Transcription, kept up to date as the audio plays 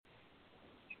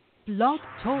Blog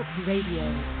Talk Radio.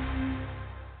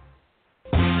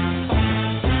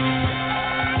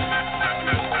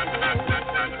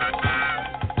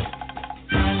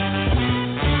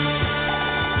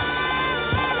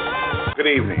 Good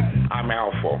evening. I'm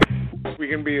ALFO. We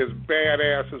can be as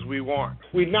badass as we want.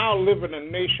 We now live in a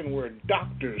nation where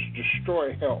doctors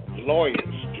destroy health, lawyers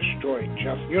destroy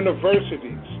justice,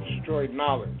 universities destroy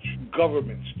knowledge,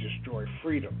 governments destroy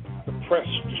freedom, the press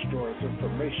destroys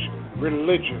information,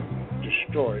 religion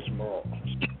destroys morals.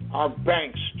 Our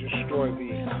banks destroy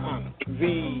the economy.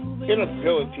 The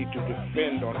inability to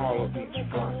defend on all of these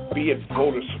fronts, be it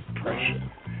voter suppression.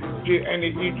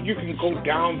 And you can go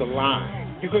down the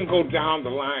line. You can go down the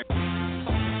line.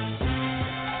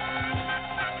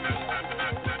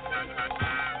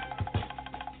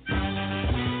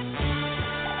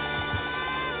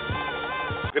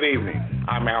 Good evening.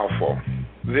 I'm ALFO.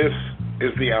 This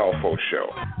is the ALFO Show.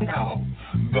 Now,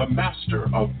 the master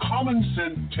of common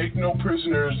sense, take no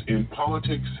prisoners in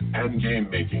politics and game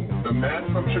making. The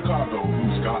man from Chicago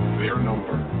who's got their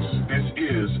numbers. This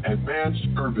is Advanced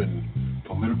Urban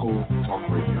Political Talk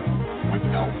Radio with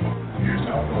ALFO. Here's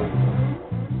ALFO.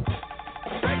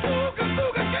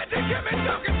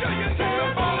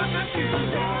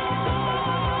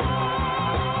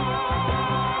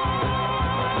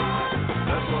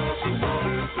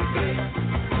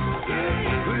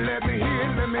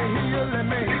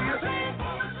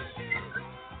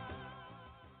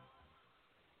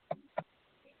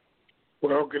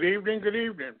 Well, good evening,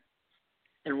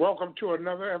 and welcome to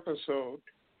another episode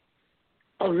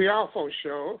of the ALFO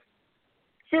Show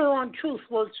here on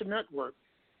TruthWorks Network,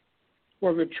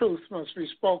 where the truth must be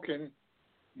spoken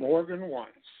more than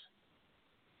once.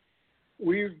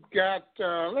 We've got,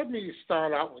 let me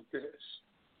start out with this.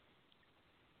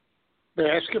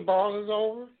 Basketball is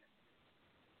over.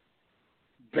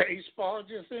 Baseball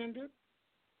just ended.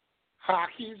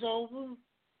 Hockey's over.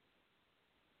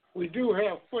 We do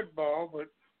have football, but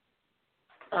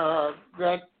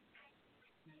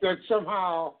that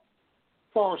somehow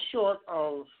falls short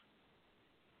of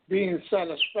being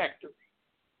satisfactory.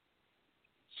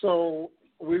 So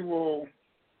we will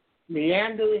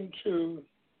meander into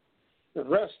the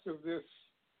rest of this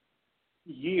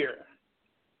year.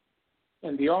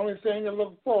 And the only thing to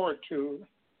look forward to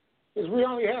is we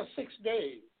only have 6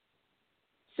 days.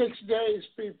 6 days,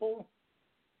 people.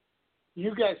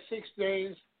 You got 6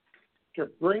 days to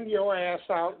bring your ass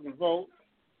out and vote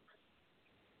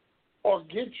or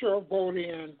get your vote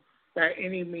in by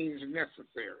any means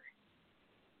necessary.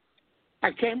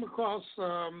 I came across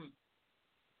a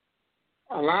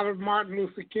lot of Martin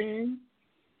Luther King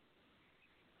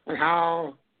and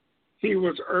how he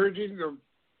was urging the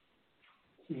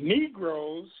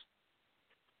Negroes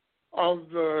of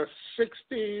the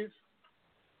 60s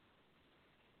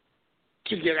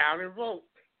to get out and vote.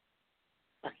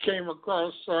 I came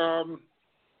across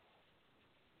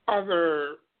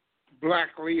other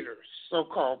black leaders,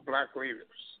 so-called black leaders,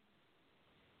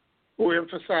 who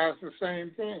emphasize the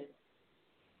same thing.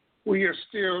 We are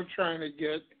still trying to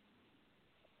get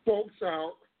folks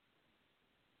out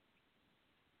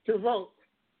to vote.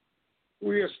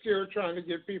 We are still trying to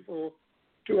get people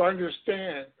to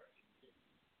understand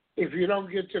if you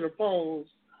don't get to the polls,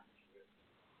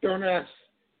 don't ask,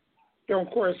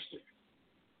 don't question.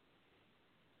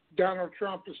 Donald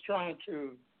Trump is trying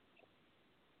to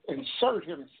insert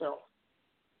himself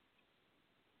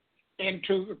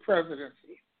into the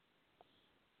presidency.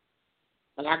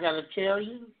 And I got to tell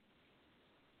you,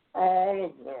 all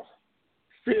of the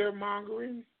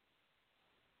fear-mongering,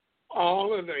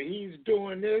 all of the he's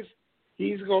doing this,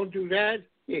 he's going to do that,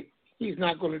 he's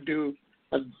not going to do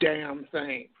a damn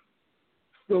thing.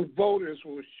 The voters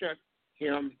will shut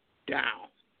him down.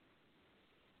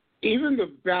 Even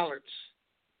the ballots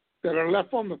that are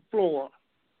left on the floor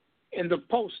in the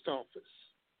post office,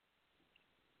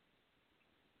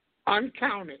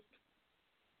 uncounted,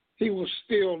 he will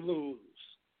still lose.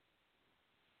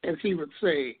 As he would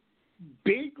say,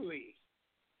 bigly.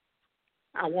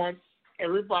 I want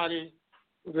everybody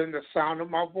within the sound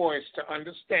of my voice to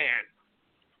understand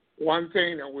one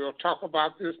thing, and we'll talk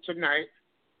about this tonight,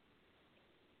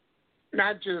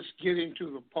 not just getting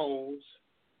to the polls,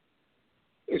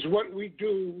 is what we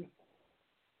do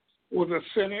with the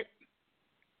Senate,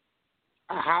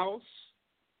 a House,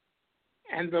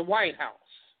 and the White House.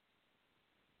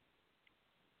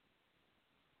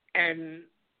 And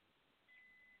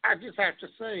I just have to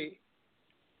say,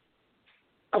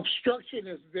 obstruction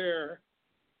is their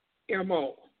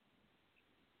MO.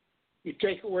 You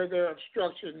take away their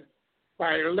obstruction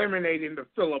by eliminating the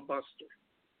filibuster.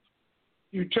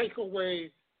 You take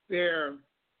away their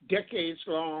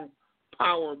decades-long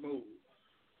power move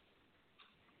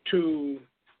to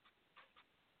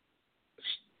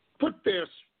put their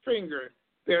finger,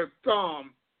 their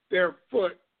thumb, their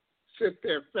foot, sit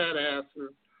their fat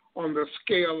asses on the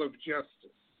scale of justice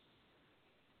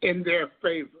in their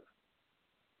favor.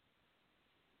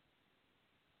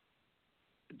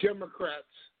 Democrats,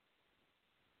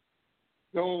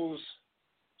 those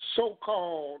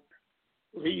so-called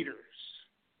leaders,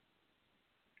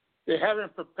 they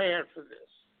haven't prepared for this.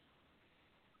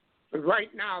 But right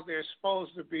now they're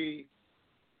supposed to be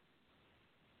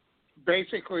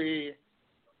basically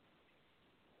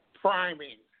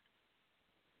priming,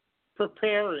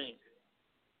 preparing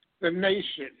the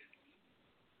nation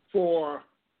for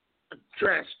a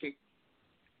drastic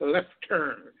left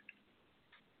turn,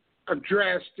 a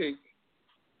drastic,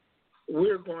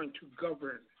 we're going to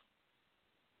govern.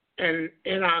 And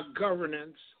in our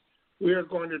governance, we are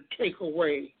going to take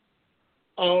away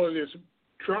all of this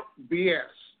Trump BS.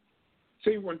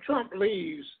 See, when Trump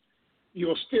leaves,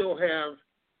 you'll still have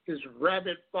his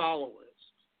rabid followers,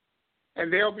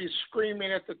 and they'll be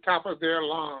screaming at the top of their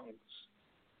lungs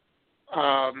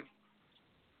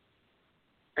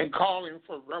and calling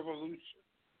for revolution.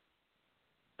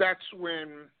 That's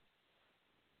when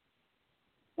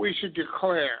we should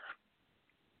declare,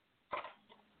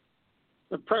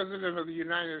 the President of the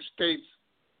United States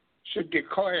should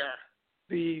declare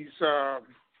these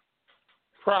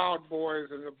Proud Boys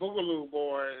and the Boogaloo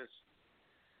Boys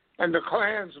and the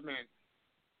Klansmen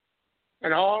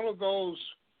and all of those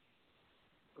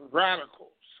radicals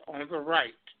on the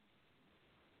right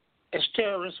as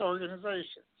terrorist organizations,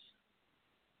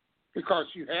 because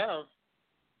you have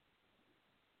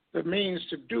the means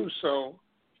to do so,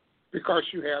 because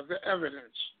you have the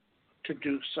evidence to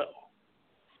do so,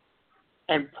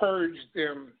 and purge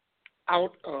them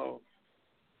out of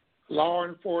law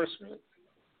enforcement,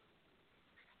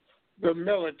 the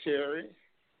military,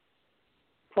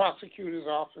 prosecutors'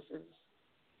 offices,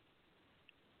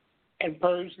 and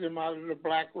purge them out of the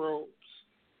black robes.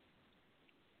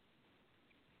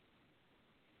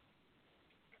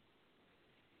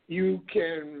 You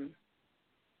can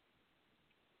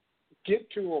get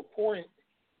to a point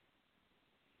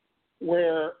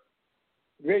where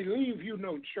they leave you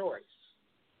no choice.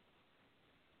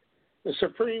 The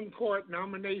Supreme Court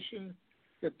nomination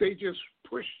that they just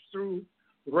pushed through,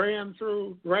 ran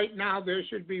through, right now there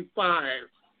should be 5,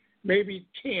 maybe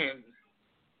 10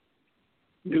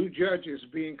 new judges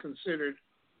being considered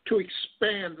to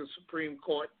expand the Supreme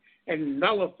Court and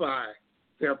nullify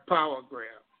their power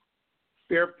grab.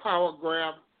 Their power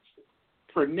grab,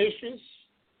 pernicious,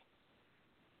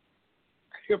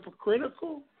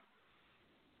 hypocritical,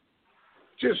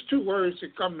 just 2 words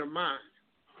that come to mind.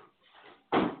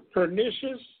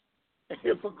 Pernicious and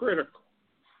hypocritical.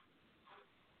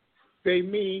 They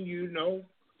mean you no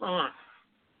harm.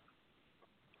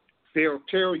 They'll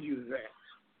tell you that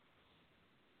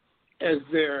as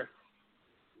they're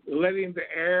letting the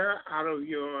air out of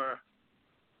your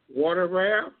water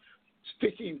raft,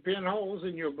 sticking pinholes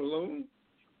in your balloon.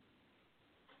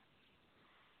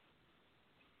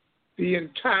 The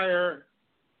entire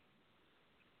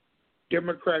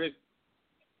Democratic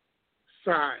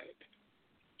side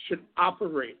should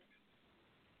operate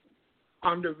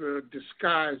under the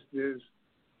disguise that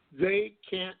they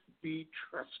can't be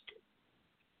trusted.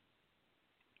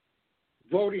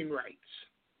 Voting rights,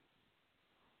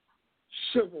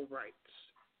 civil rights,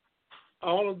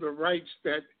 all of the rights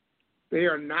that they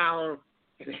are now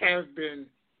and have been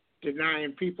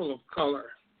denying people of color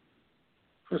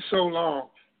for so long.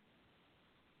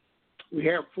 We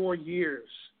have 4 years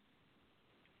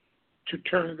to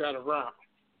turn that around.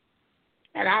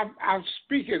 And I'll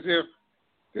speak as if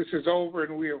this is over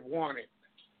and we have won it.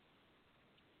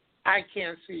 I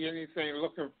can't see anything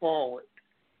looking forward.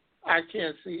 I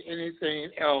can't see anything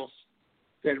else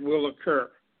that will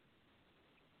occur.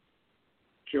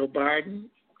 Joe Biden,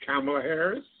 Kamala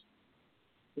Harris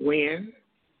win.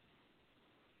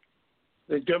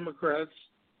 The Democrats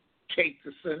take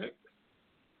the Senate.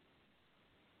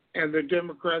 And the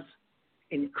Democrats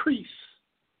increase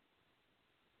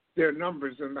their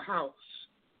numbers in the House.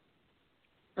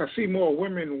 I see more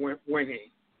women winning.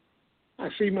 I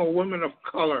see more women of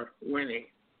color winning.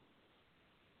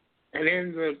 And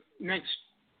in the next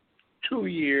 2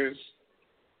 years,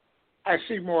 I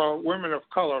see more women of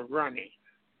color running.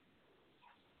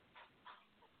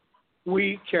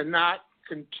 We cannot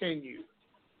continue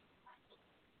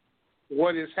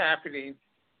what is happening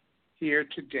here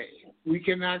today. We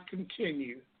cannot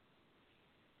continue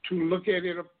to look at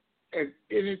it as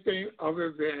anything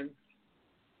other than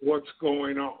what's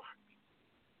going on.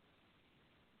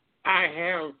 I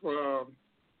have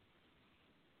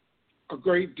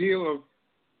great deal of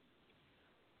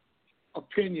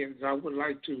opinions I would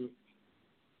like to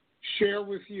share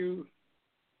with you,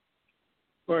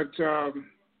 but the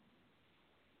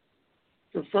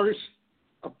first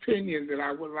opinion that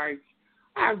I would like,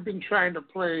 I've been trying to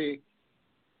play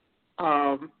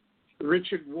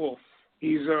Richard Wolff.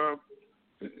 He's a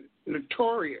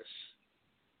notorious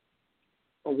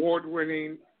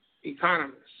award-winning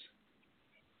economist,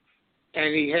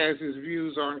 and he has his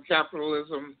views on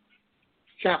capitalism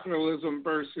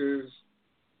versus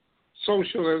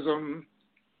socialism.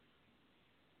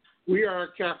 We are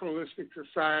a capitalistic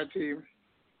society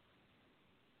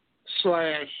 /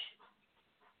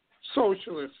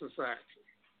 socialist society.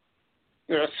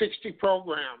 There are 60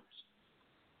 programs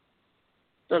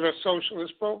that are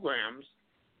socialist programs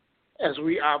as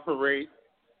we operate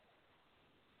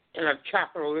in a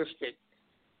capitalistic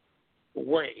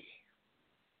way.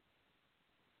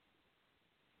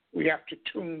 We have to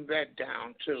tune that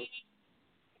down too.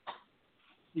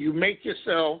 You make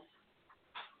yourself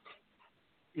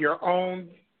your own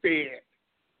bed.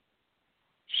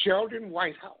 Sheldon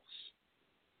Whitehouse,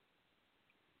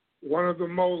 one of the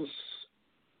most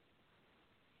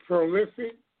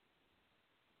prolific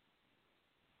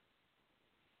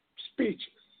speeches,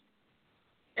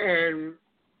 and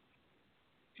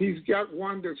he's got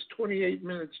one that's 28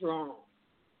 minutes long,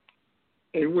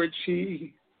 in which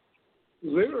he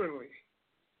literally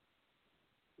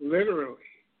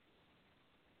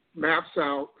maps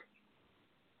out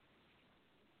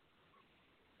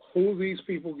who these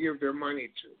people give their money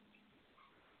to.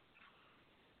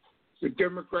 The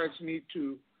Democrats need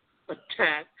to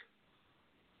attack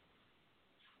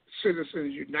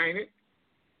Citizens United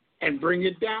and bring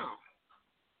it down.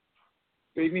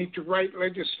 They need to write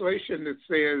legislation that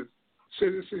says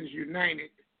Citizens United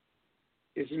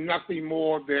is nothing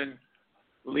more than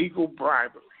legal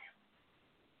bribery,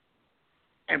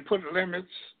 and put limits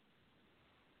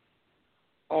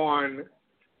on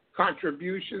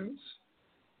contributions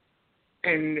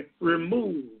and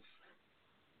remove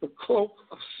the cloak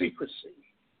of secrecy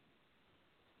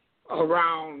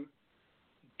around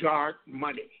dark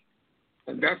money.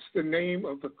 And that's the name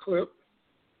of the clip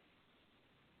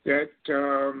that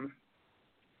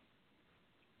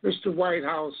Mr.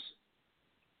 Whitehouse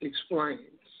explains.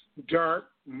 Dark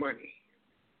money.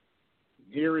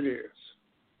 Here it is.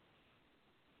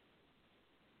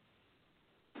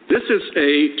 This is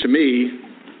to me,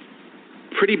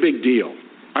 pretty big deal.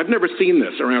 I've never seen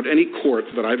this around any court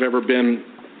that I've ever been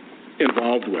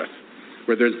involved with,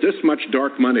 where there's this much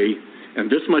dark money and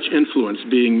this much influence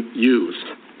being used.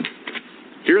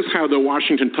 Here's how the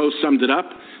Washington Post summed it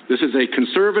up. This is a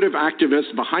conservative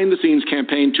activist behind-the-scenes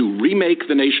campaign to remake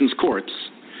the nation's courts,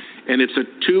 and it's a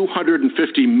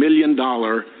 $250 million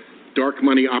dark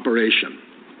money operation.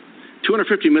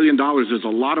 $250 million is a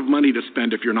lot of money to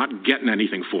spend if you're not getting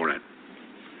anything for it.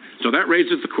 So that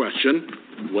raises the question,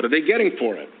 what are they getting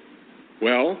for it?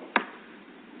 Well,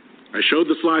 I showed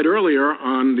the slide earlier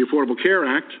on the Affordable Care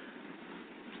Act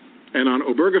and on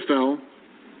Obergefell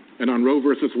and on Roe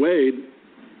versus Wade.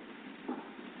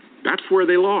 That's where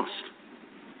they lost.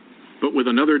 But with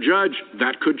another judge,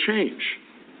 that could change.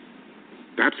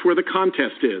 That's where the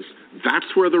contest is. That's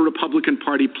where the Republican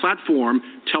Party platform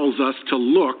tells us to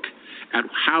look at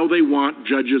how they want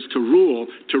judges to rule,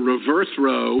 to reverse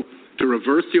Roe, to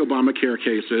reverse the Obamacare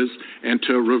cases, and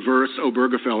to reverse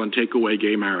Obergefell and take away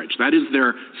gay marriage. That is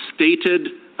their stated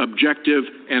objective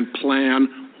and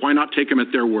plan. Why not take them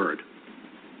at their word?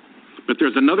 But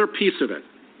there's another piece of it,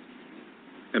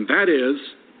 and that is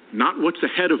not what's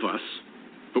ahead of us,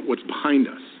 but what's behind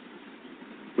us.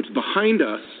 What's behind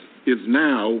us is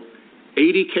now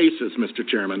 80 cases, Mr.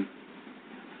 Chairman,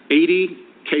 80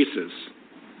 cases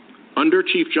under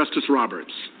Chief Justice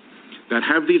Roberts that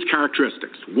have these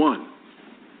characteristics. One,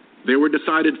 they were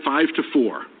decided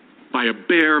 5-4 by a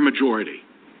bare majority.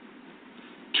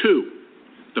 Two,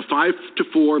 the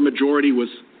 5-4 majority was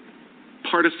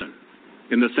partisan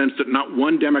in the sense that not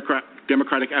one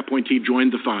Democratic appointee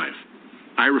joined the five.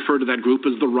 I refer to that group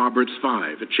as the Roberts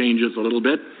Five. It changes a little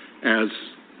bit, as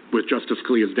with Justice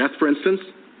Scalia's death, for instance,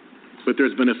 but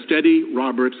there's been a steady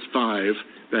Roberts Five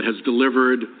that has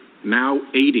delivered now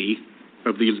 80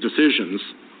 of these decisions.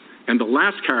 And the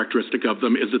last characteristic of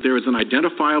them is that there is an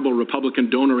identifiable Republican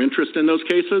donor interest in those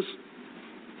cases.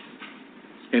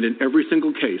 And in every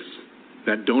single case,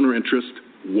 that donor interest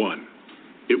won.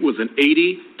 It was an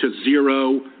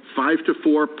 80-0,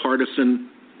 5-4 partisan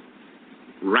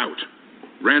rout,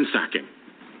 ransacking.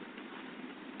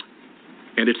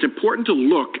 And it's important to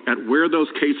look at where those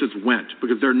cases went,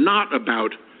 because they're not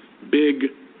about big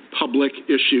public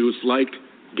issues like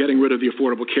getting rid of the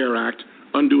Affordable Care Act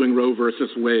undoing Roe versus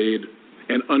Wade,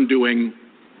 and undoing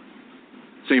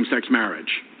same-sex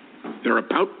marriage. They're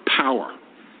about power.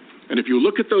 And if you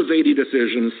look at those 80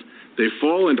 decisions, they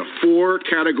fall into 4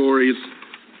 categories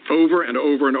over and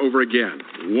over and over again.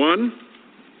 1,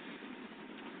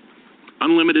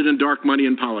 unlimited and dark money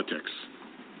in politics.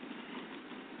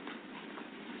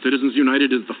 Citizens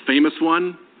United is the famous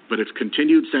one, but it's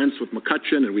continued since with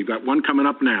McCutcheon, and we've got one coming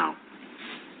up now.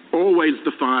 Always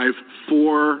the 5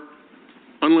 for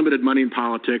unlimited money in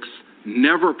politics,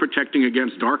 never protecting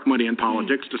against dark money in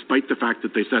politics, despite the fact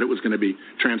that they said it was going to be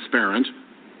transparent.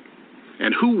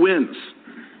 And who wins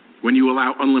when you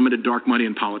allow unlimited dark money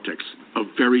in politics? A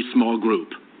very small group.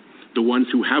 The ones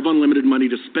who have unlimited money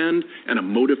to spend and a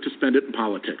motive to spend it in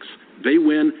politics. They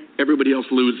win, everybody else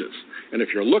loses. And if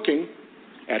you're looking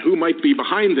at who might be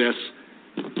behind this,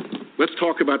 let's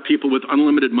talk about people with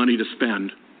unlimited money to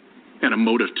spend and a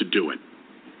motive to do it.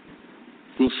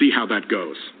 We'll see how that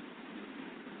goes.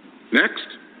 Next,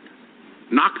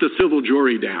 knock the civil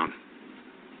jury down.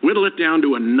 Whittle it down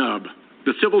to a nub.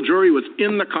 The civil jury was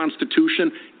in the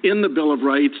Constitution, in the Bill of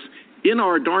Rights, in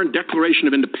our darn Declaration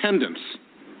of Independence.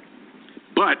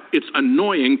 But it's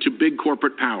annoying to big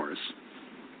corporate powers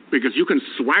because you can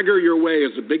swagger your way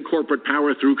as a big corporate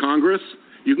power through Congress.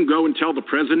 You can go and tell the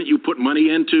president you put money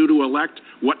into to elect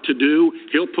what to do.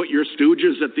 He'll put your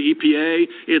stooges at the EPA.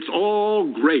 It's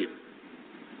all great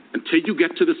until you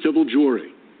get to the civil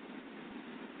jury,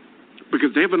 because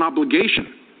they have an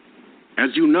obligation, as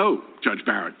you know, Judge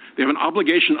Barrett, they have an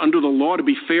obligation under the law to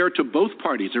be fair to both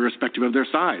parties, irrespective of their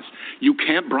size. You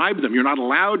can't bribe them. You're not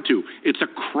allowed to. It's a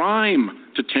crime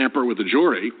to tamper with a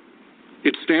jury.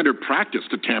 It's standard practice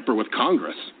to tamper with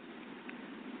Congress.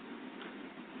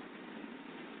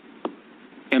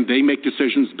 And they make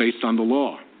decisions based on the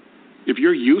law. If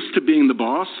you're used to being the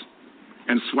boss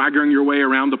and swaggering your way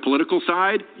around the political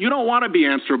side, you don't want to be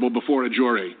answerable before a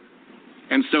jury.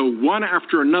 And so one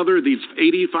after another, these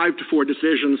 85-4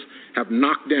 decisions have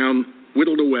knocked down,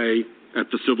 whittled away at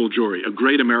the civil jury, a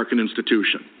great American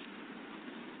institution.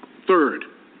 Third,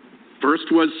 first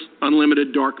was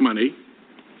unlimited dark money.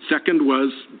 Second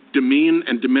was demean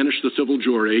and diminish the civil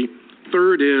jury.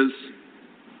 Third is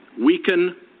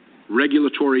weaken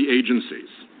regulatory agencies.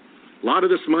 A lot of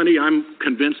this money, I'm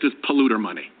convinced, is polluter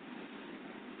money.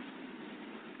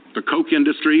 The Coke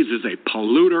Industries is a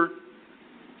polluter.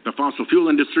 The fossil fuel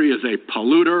industry is a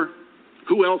polluter.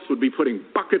 Who else would be putting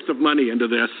buckets of money into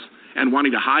this and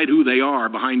wanting to hide who they are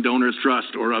behind donors'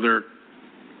 trust or other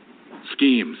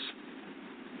schemes?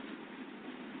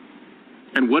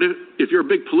 And what if you're a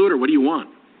big polluter, what do you want?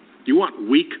 You want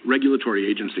weak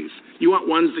regulatory agencies. You want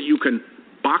ones that you can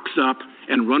box up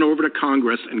and run over to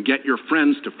Congress and get your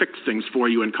friends to fix things for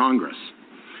you in Congress.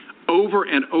 Over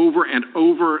and over and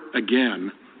over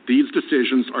again, these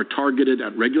decisions are targeted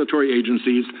at regulatory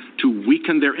agencies to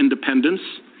weaken their independence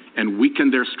and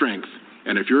weaken their strength.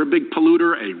 And if you're a big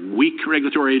polluter, a weak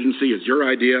regulatory agency is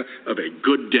your idea of a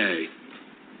good day.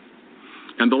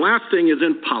 And the last thing is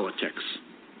in politics,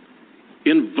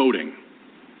 in voting.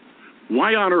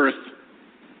 Why on earth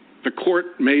the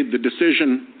court made the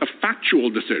decision a factual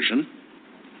decision,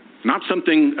 not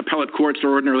something appellate courts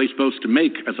are ordinarily supposed to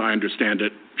make, as I understand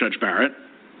it, Judge Barrett,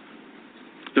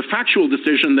 the factual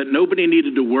decision that nobody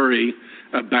needed to worry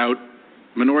about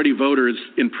minority voters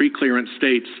in pre-clearance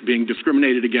states being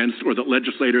discriminated against or that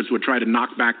legislators would try to knock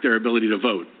back their ability to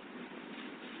vote.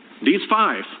 These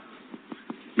 5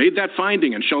 made that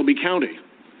finding in Shelby County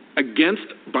against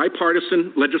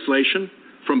bipartisan legislation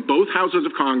from both houses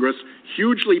of Congress,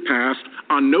 hugely passed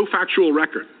on no factual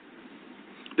record.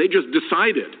 They just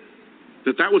decided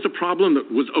that that was a problem that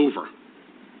was over.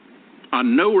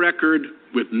 On no record,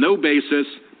 with no basis,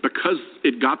 because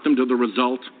it got them to the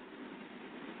result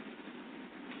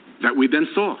that we then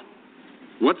saw.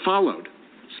 What followed?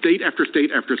 State after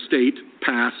state after state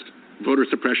passed voter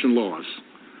suppression laws.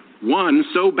 One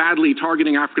so badly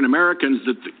targeting African Americans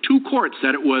that the 2 courts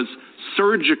said it was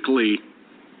surgically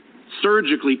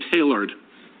tailored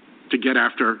to get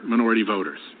after minority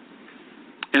voters.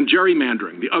 And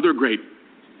gerrymandering, the other great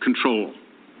control.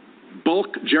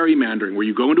 Bulk gerrymandering, where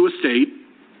you go into a state,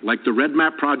 like the Red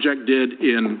Map Project did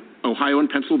in Ohio and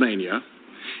Pennsylvania,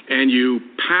 and you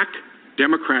pack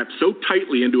Democrats so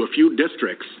tightly into a few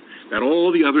districts that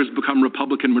all the others become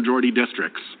Republican majority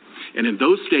districts. And in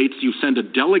those states, you send a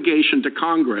delegation to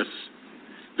Congress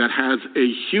that has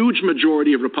a huge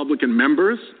majority of Republican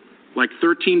members, like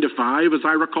 13-5, as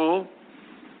I recall,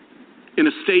 in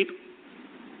a state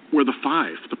where the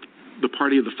 5, the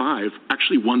party of the 5,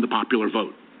 actually won the popular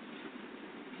vote.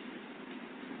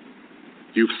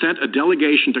 You've sent a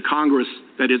delegation to Congress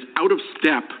that is out of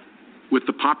step with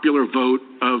the popular vote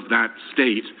of that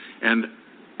state. And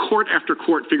court after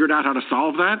court figured out how to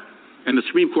solve that. And the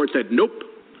Supreme Court said, nope,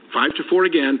 5-4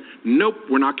 again. Nope,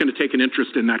 we're not going to take an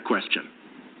interest in that question.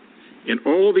 In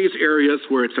all these areas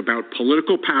where it's about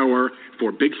political power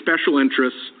for big special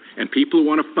interests and people who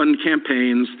want to fund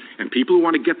campaigns and people who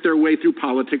want to get their way through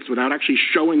politics without actually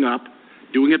showing up,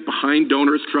 doing it behind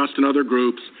donors' trust and other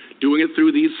groups, doing it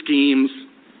through these schemes,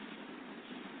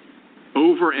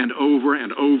 over and over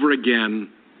and over again,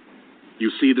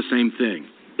 you see the same thing.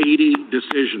 80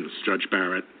 decisions, Judge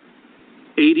Barrett.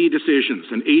 80 decisions,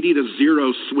 an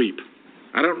 80-0 sweep.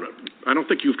 I don't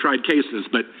think you've tried cases,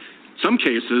 but some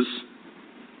cases,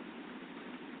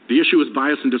 the issue is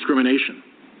bias and discrimination.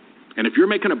 And if you're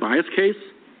making a bias case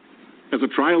as a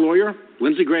trial lawyer,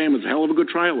 Lindsey Graham is a hell of a good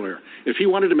trial lawyer. If he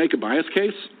wanted to make a bias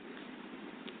case,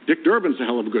 Dick Durbin's a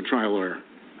hell of a good trial lawyer.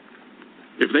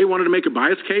 If they wanted to make a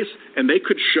bias case and they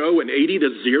could show an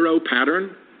 80-0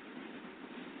 pattern,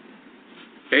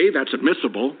 A, that's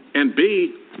admissible, and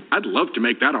B, I'd love to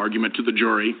make that argument to the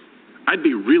jury. I'd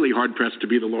be really hard-pressed to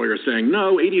be the lawyer saying,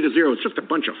 no, 80-0 is just a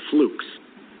bunch of flukes.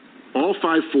 All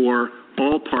 5-4,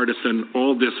 all partisan,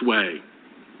 all this way.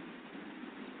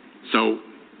 So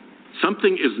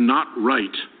something is not right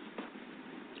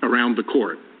around the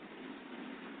court.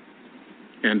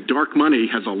 And dark money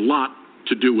has a lot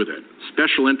to do with it.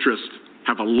 Special interests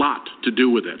have a lot to do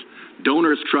with it.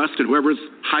 Donors' trust and whoever's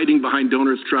hiding behind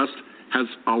donors' trust has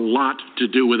a lot to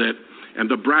do with it. And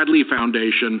the Bradley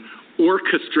Foundation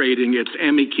orchestrating its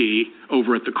amici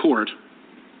over at the court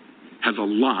has a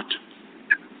lot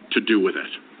to do with it.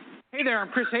 Hey there, I'm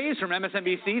Chris Hayes from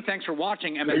MSNBC. Thanks for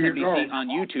watching MSNBC on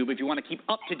YouTube. If you want to keep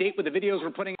up to date with the videos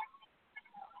we're putting,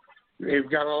 they've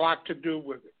got a lot to do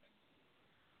with it.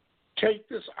 Take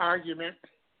this argument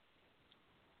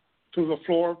to the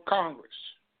floor of Congress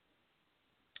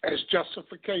as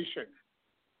justification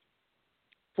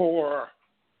for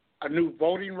a new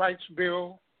voting rights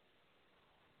bill,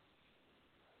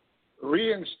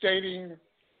 reinstating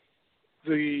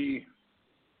the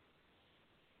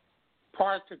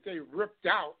part that they ripped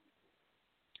out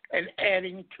and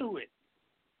adding to it.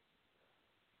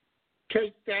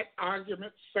 Take that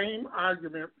argument, same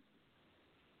argument,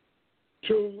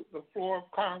 to the floor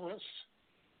of Congress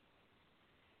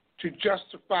to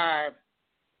justify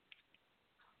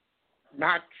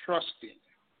not trusting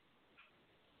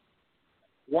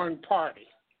one party,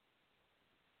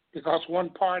 because one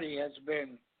party has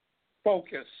been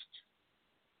focused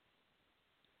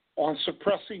on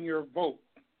suppressing your vote.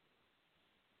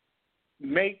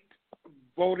 Make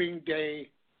voting day,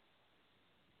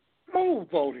 move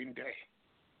voting day.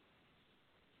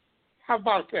 How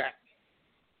about that?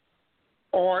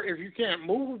 Or if you can't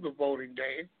move the voting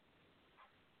day,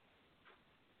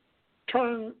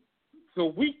 turn the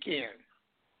weekend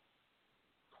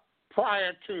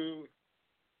prior to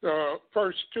the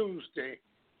first Tuesday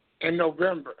in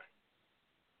November.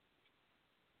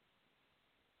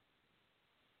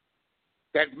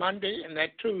 That Monday and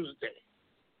that Tuesday.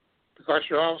 Because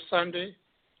you're off Sunday,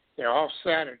 they're off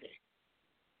Saturday.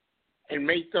 And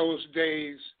make those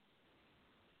days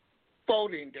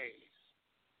voting days.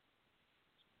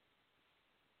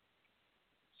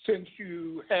 Since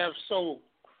you have so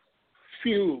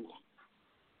few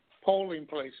polling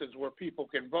places where people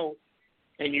can vote,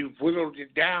 and you've whittled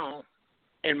it down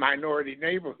in minority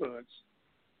neighborhoods,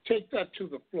 take that to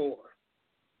the floor.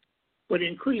 But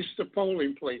increase the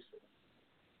polling places.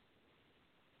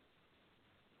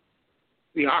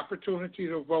 The opportunity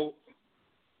to vote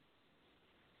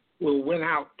will win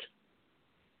out.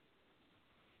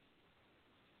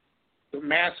 The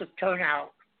massive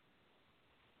turnout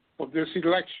of this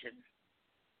election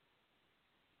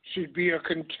should be a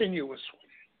continuous one.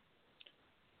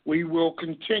 We will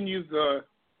continue the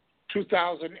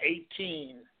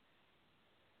 2018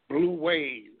 blue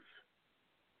wave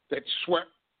that swept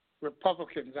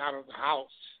Republicans out of the House.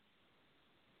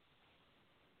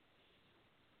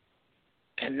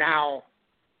 And now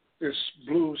this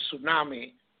blue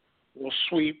tsunami will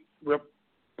sweep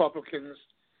Republicans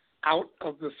out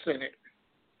of the Senate.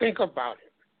 Think about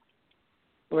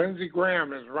it. Lindsey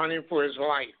Graham is running for his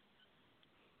life.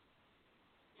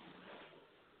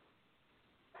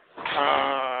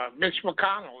 Mitch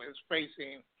McConnell is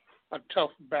facing a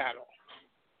tough battle.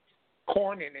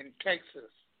 Cornyn in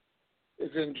Texas is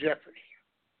in jeopardy.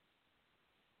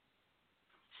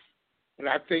 And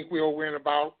I think we'll win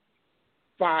about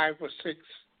 5 or 6.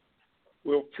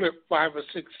 We'll flip 5 or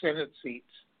 6 Senate seats.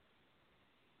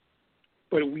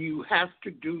 But you have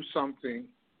to do something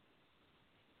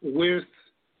with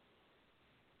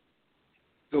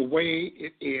the way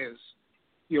it is.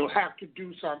 You'll have to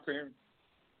do something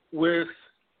with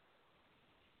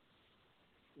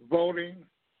voting,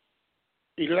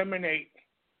 eliminate,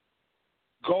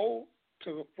 go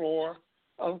to the floor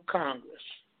of Congress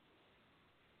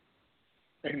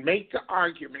and make the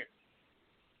argument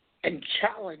and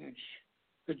challenge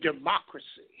the democracy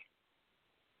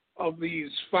of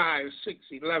these 5, 6,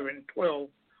 11,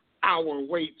 12-hour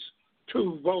waits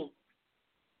to vote,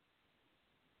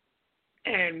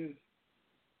 and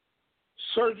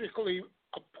surgically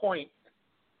appoint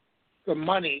the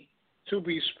money to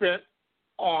be spent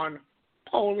on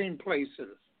polling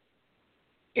places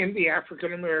in the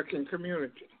African American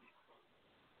community.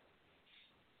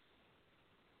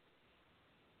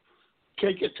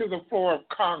 Take it to the floor of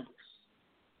Congress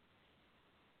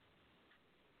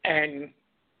and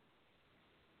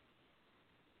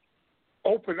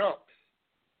open up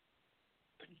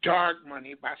the dark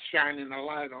money by shining a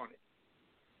light on it.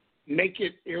 Make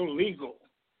it illegal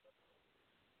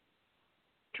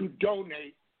to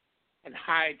donate and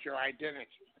hide your identity,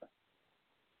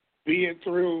 be it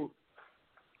through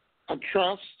a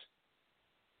trust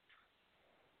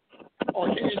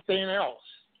or anything else.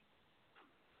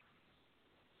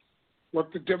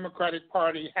 What the Democratic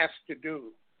Party has to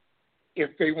do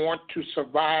if they want to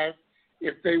survive,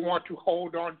 if they want to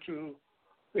hold on to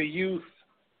the youth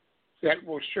that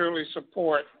will surely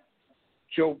support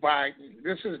Joe Biden.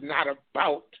 This is not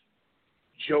about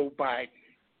Joe Biden.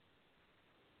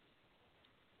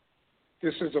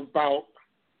 This is about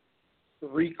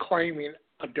reclaiming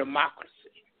a democracy.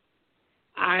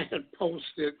 I had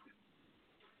posted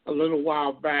a little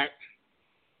while back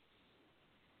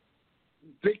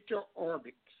Viktor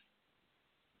Orban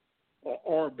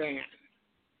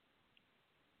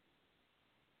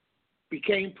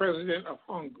became president of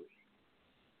Hungary.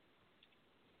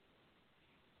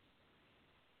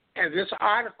 And this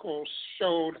article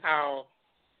showed how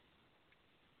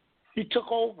he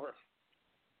took over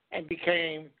and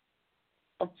became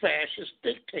a fascist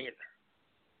dictator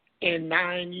in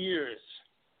 9 years.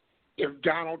 If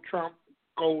Donald Trump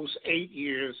goes 8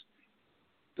 years,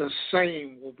 the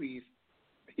same will be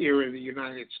here in the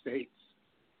United States.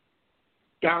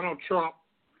 Donald Trump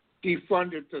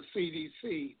defunded the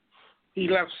CDC. He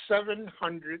left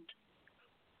 700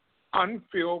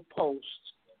 unfilled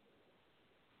posts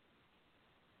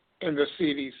in the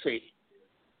CDC.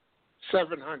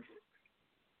 700.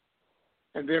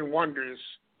 And then wonders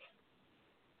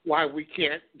why we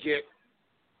can't get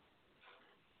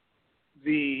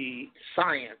the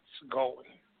science going.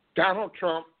 Donald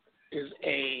Trump is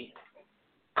a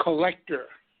collector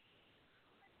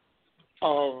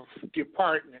of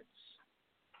departments.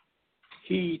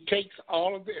 He takes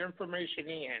all of the information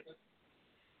in,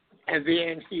 and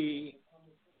then he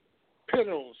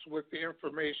piddles with the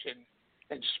information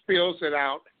and spills it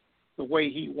out the way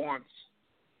he wants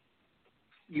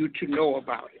you to know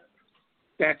about it.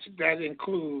 That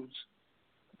includes,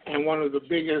 and one of the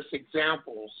biggest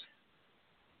examples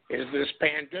is this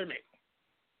pandemic.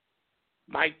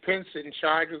 Mike Pence in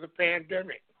charge of the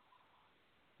pandemic.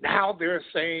 Now they're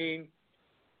saying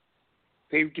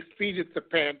they've defeated the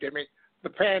pandemic. The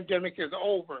pandemic is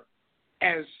over,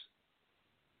 as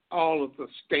all of the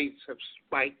states have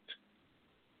spiked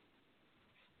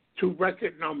to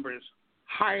record numbers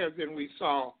higher than we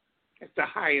saw at the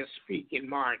highest peak in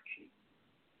March.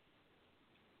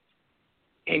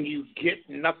 And you get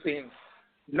nothing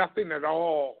at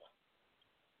all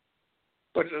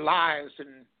but lies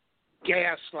and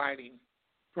gaslighting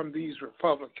from these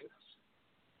Republicans.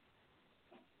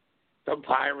 The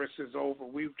virus is over.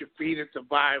 We've defeated the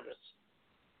virus.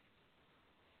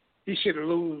 He should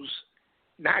lose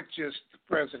not just the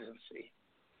presidency.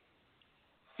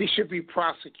 He should be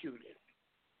prosecuted.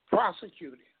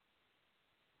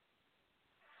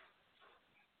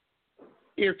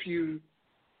 If you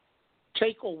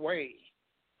take away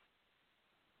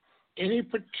any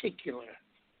particular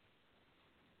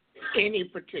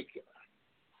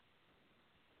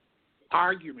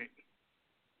argument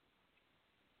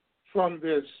from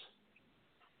this,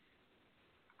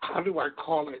 how do I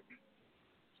call it?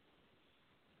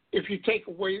 If you take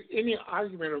away any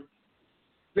argument of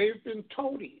they've been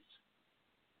toadies,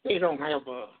 they don't have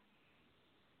a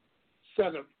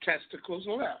set of testicles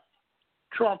left.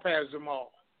 Trump has them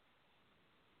all.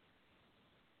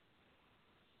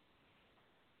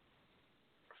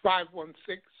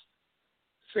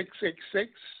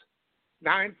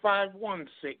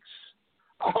 (516-666-9516).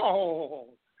 Oh,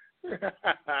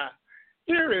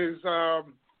 here is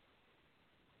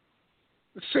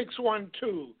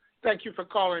 612. Thank you for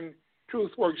calling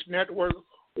TruthWorks Network.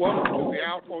 Welcome to the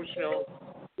ALFO show,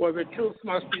 where the truth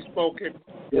must be spoken.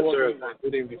 Yes, sir.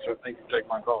 Good evening, sir. Thank you for taking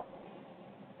my call.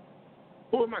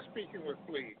 Who am I speaking with,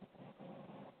 please?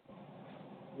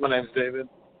 My name's David.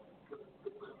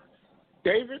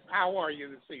 David, how are you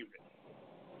this evening?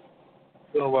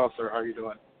 Doing well, sir. How are you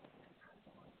doing?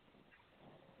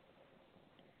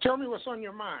 Tell me what's on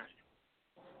your mind.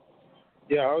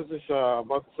 Yeah, I was just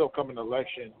about this upcoming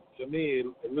election. To me,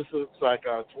 this looks like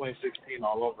 2016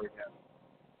 all over again,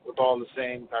 with all the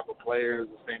same type of players,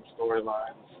 the same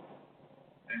storylines.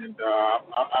 And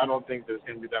I don't think there's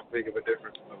going to be that big of a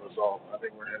difference in the result. I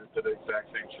think we're headed to the exact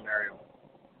same scenario.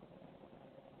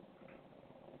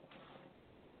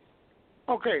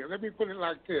 Okay, let me put it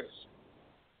like this.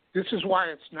 This is why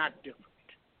it's not different.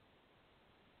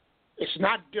 It's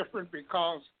not different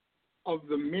because of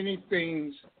the many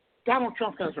things. Donald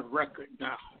Trump has a record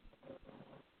now.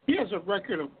 He has a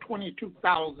record of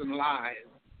 22,000 lives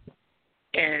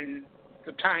in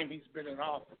the time he's been in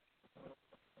office.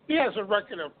 He has a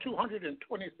record of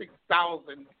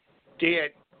 226,000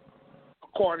 dead,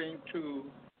 according to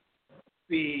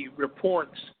the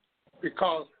reports,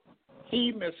 because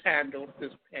he mishandled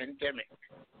this pandemic.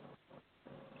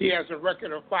 He has a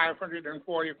record of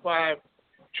 545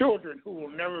 children who will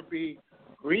never be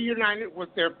reunited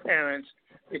with their parents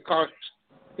because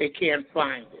they can't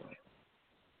find it.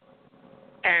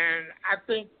 And I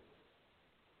think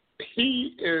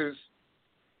he is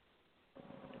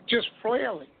just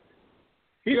flailing.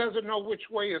 He doesn't know which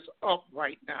way is up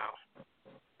right now.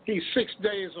 He's 6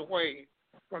 days away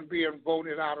from being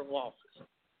voted out of office.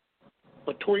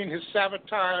 Between his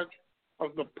sabotage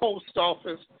of the post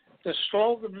office to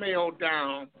slow the mail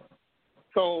down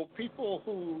so people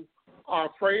who are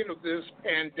afraid of this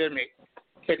pandemic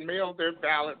can mail their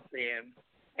ballots in,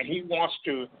 and he wants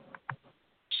to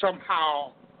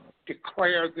somehow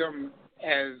declare them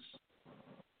as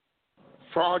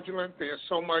fraudulent. There's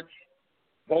so much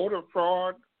voter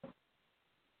fraud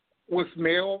with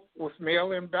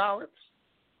mail-in ballots.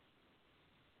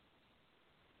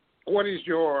 What is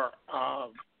your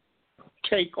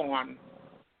take on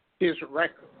his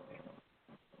record?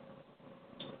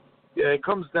 Yeah, it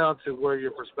comes down to where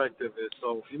your perspective is.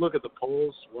 So if you look at the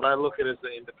polls, what I look at is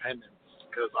the independents,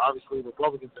 because obviously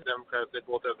Republicans and Democrats, they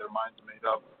both have their minds made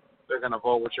up. They're going to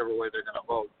vote whichever way they're going to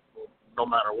vote, no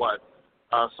matter what.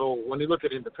 So when you look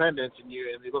at independents and you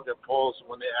look at polls,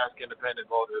 when they ask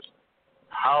independent voters,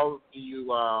 how do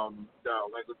you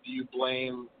do you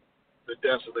blame the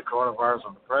deaths of the coronavirus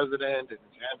on the president and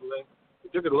his handling?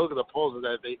 If you took a look at the polls of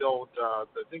that, they don't. I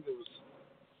think it was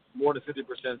more than 50%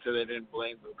 said they didn't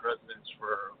blame the presidents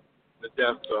for the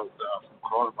deaths of from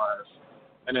coronavirus.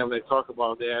 And then when they asked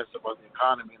about the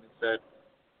economy, and they said,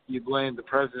 you blame the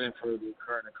president for the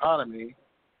current economy,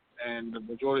 and the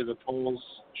majority of the polls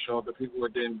showed that people who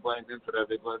didn't blame him for that,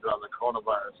 they blamed it on the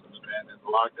coronavirus and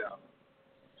the lockdown.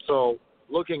 So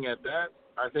looking at that,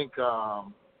 I think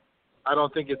I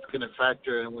don't think it's going to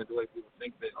factor in with the way people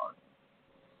think they are.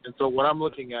 And so what I'm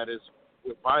looking at is,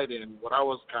 with Biden, what I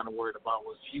was kind of worried about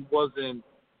was he wasn't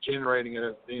generating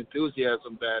the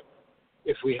enthusiasm that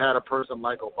if we had a person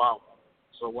like Obama.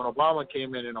 So when Obama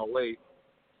came in 2008,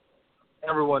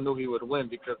 everyone knew he would win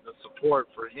because the support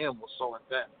for him was so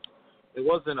intense. It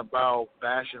wasn't about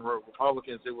bashing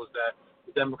Republicans. It was that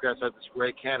the Democrats had this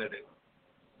great candidate.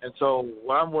 And so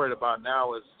what I'm worried about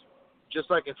now is,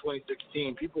 just like in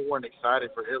 2016, people weren't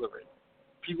excited for Hillary.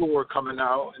 People were coming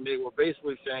out and they were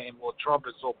basically saying, well, Trump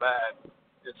is so bad.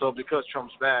 And so because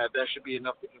Trump's bad, that should be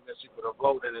enough to convince people to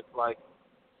vote. And it's like,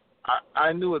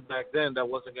 I knew it back then that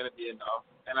wasn't going to be enough.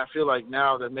 And I feel like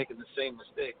now they're making the same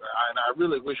mistake. And I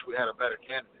really wish we had a better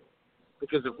candidate.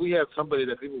 Because if we had somebody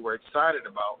that people were excited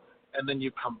about, and then you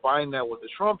combine that with the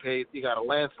Trump hate, you got a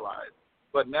landslide.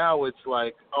 But now it's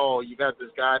like, oh, you got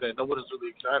this guy that nobody's really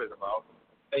excited about,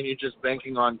 and you're just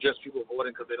banking on just people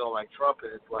voting because they don't like Trump.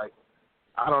 And it's like,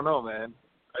 I don't know, man.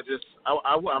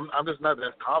 I'm just not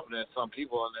that confident in some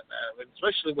people, and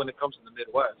especially when it comes to the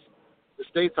Midwest. The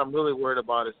states I'm really worried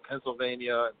about is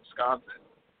Pennsylvania and Wisconsin.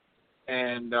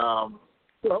 And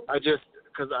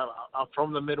because I'm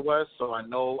from the Midwest, so I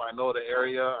know the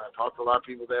area. I talk to a lot of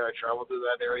people there. I travel through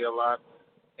that area a lot.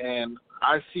 And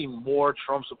I see more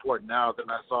Trump support now than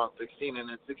I saw in 2016. And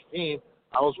in 2016,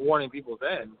 I was warning people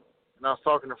then. And I was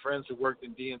talking to friends who worked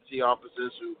in DNC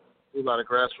offices who do a lot of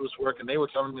grassroots work, and they were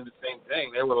telling me the same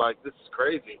thing. They were like, this is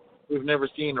crazy. We've never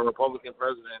seen a Republican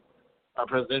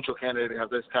presidential candidate have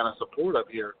this kind of support up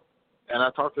here. And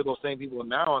I talk to those same people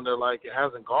now, and they're like, it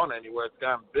hasn't gone anywhere. It's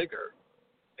gotten bigger.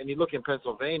 And you look in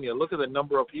Pennsylvania, look at the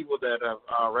number of people that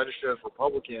have registered as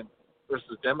Republican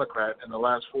versus Democrat in the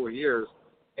last 4 years,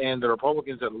 and the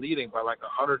Republicans are leading by like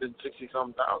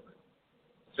 160-some thousand.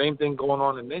 Same thing going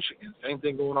on in Michigan. Same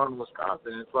thing going on in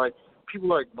Wisconsin. It's like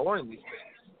people are ignoring these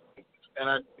things. and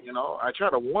I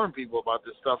try to warn people about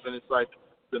this stuff, and it's like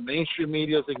the mainstream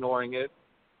media is ignoring it.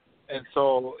 And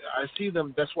so I see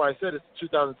them. That's why I said it's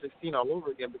 2016 all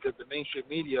over again, because the mainstream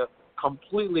media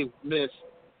completely missed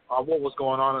what was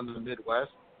going on in the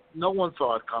Midwest. No one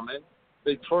saw it coming.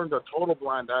 They turned a total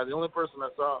blind eye. The only person I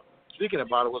saw speaking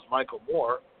about it was Michael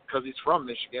Moore, because he's from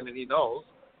Michigan and he knows.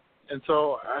 And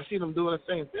so I see them doing the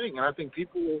same thing. And I think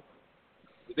people,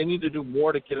 they need to do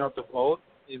more to get out the vote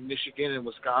in Michigan and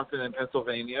Wisconsin and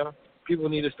Pennsylvania. People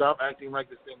need to stop acting like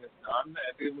this thing is done,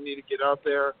 and people need to get out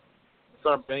there,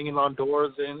 start banging on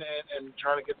doors and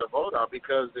trying to get the vote out,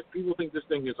 because if people think this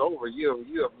thing is over, you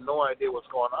have no idea what's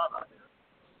going on out here.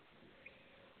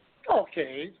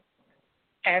 Okay.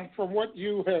 And from what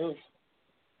you have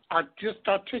just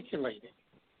articulated,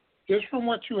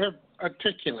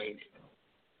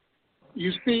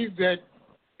 you see that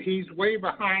he's way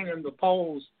behind in the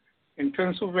polls in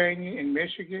Pennsylvania and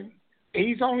Michigan.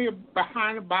 He's only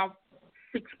behind about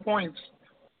 6 points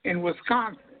in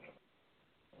Wisconsin.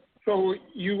 So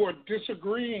you are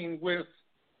disagreeing with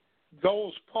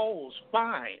those polls.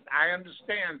 Fine, I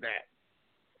understand that.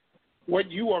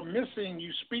 What you are missing,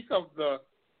 you speak of the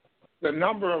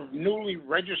number of newly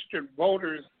registered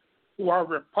voters who are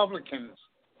Republicans.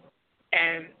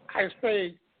 And I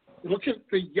say, look at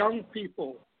the young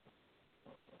people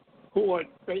who are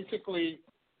basically,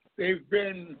 they've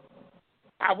been,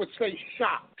 I would say,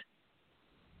 shocked.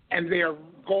 And they are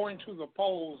going to the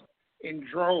polls in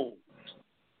droves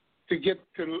to get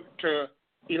to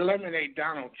eliminate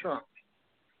Donald Trump.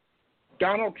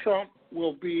 Donald Trump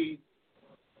will be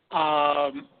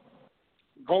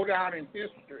go down in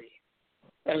history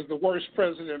as the worst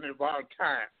president of our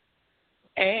time.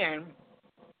 And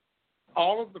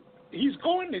he's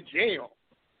going to jail.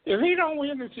 If he don't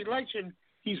win this election,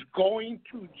 he's going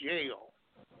to jail.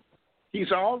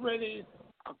 He's already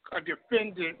a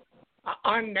defendant, an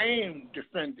unnamed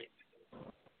defendant,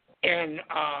 in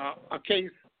a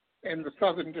case in the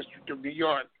Southern District of New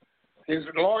York. His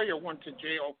lawyer went to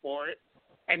jail for it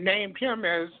and named him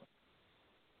as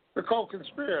the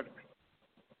co-conspirator.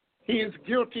 He is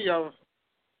guilty of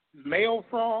mail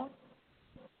fraud,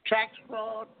 tax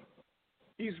fraud.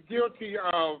 He's guilty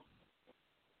of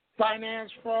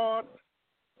finance fraud.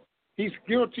 He's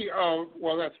guilty of,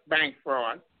 well, that's bank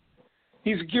fraud.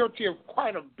 He's guilty of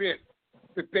quite a bit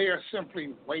that they are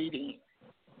simply waiting.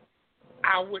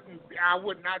 I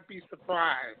would not be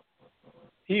surprised.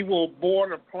 He will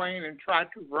board a plane and try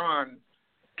to run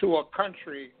to a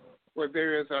country where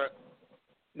there is a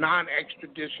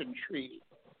non-extradition treaty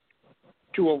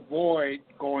to avoid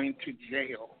going to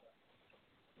jail.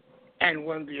 And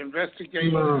when the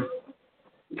investigation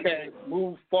can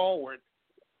move forward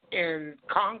in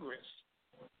Congress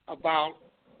about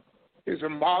his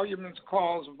emoluments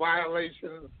clause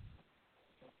violations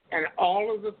and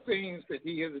all of the things that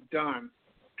he has done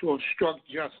to obstruct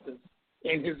justice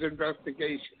in his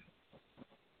investigation.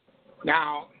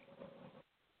 Now,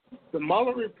 the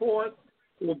Mueller report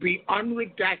will be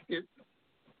unredacted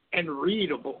and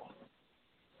readable.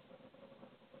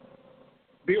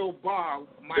 Bill Barr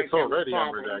might it's have already a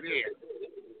problem unredacted.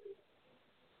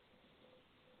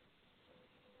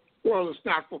 there. Well, it's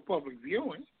not for public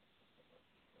viewing.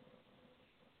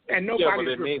 And Yeah, but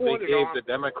nobody's they reported gave on the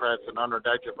Democrats an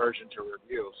unredacted version to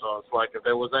review. So it's like if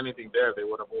there was anything there, they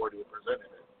would have already presented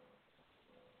it.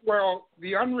 Well,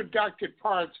 the unredacted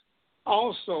parts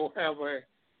also have a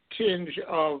tinge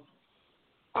of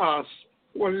how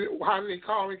do they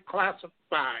call it?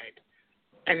 Classified.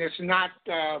 And it's not,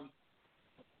 they're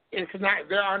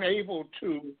unable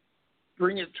to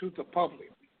bring it to the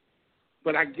public.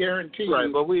 But I guarantee you.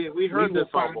 Right, but we heard this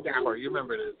all before. Out. You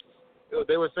remember this.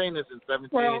 They were saying this in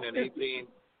 17 and 18.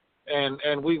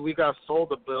 And we got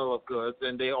sold a bill of goods,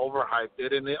 and they overhyped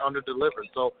it, and they underdelivered.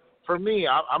 So for me,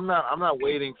 I'm not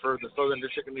waiting for the Southern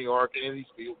District of New York and any of these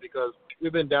people, because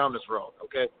we've been down this road.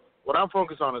 Okay, what I'm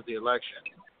focused on is the election,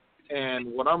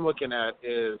 and what I'm looking at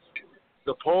is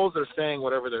the polls are saying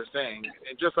whatever they're saying,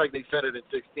 and just like they said it in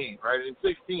 16, right? In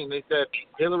 16, they said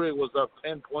Hillary was up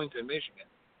 10 points in Michigan.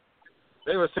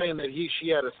 They were saying that she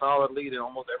had a solid lead in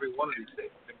almost every one of these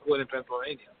states, including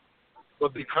Pennsylvania.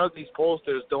 But because these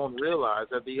pollsters don't realize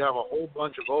that they have a whole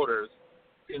bunch of voters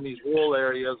in these rural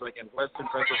areas, like in western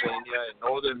Pennsylvania, in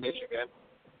northern Michigan,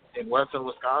 in western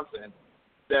Wisconsin,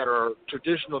 that are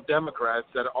traditional Democrats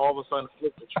that all of a sudden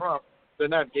flip to Trump, they're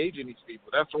not gauging these people.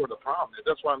 That's where the problem is.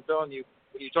 That's why I'm telling you,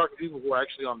 when you talk to people who are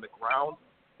actually on the ground,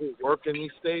 who work in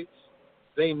these states,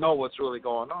 they know what's really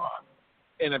going on.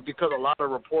 And because a lot of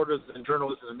reporters and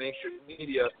journalists in the mainstream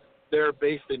media, they're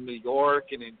based in New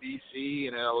York and in D.C.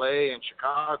 and L.A. and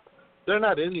Chicago. They're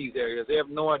not in these areas. They have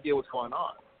no idea what's going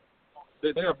on.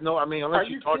 They have no. I mean, unless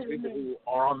you talk to kidding people me? who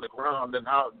are on the ground, then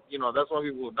how? That's why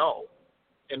people will know.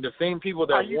 And the same people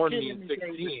that warned me in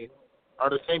 16 are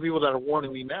the same people that are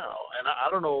warning me now. And I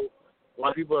don't know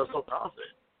why people are so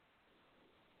confident.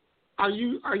 Are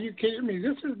you kidding me?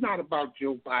 This is not about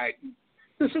Joe Biden.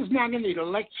 This is not an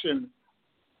election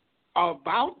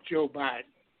about Joe Biden.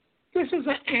 This is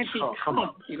an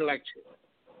anti-Trump election.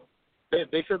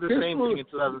 They said the same thing in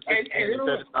 2016. They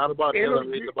said it's not about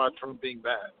Hillary, it's about Trump being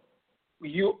bad.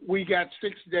 We got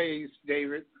 6 days,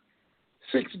 David.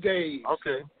 6 days.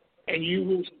 Okay. And you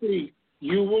will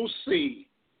see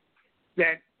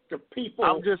that the people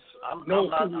I'm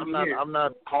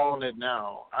not calling it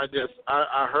now.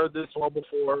 I heard this one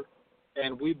before,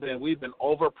 and we've been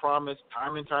overpromised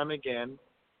time and time again,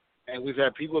 and we've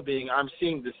had people I'm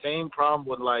seeing the same problem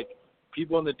with like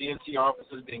people in the DNC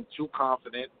offices being too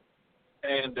confident,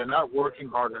 and they're not working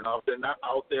hard enough. They're not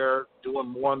out there doing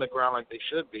more on the ground like they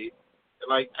should be,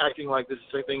 like acting like this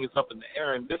thing is up in the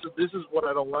air. And this is what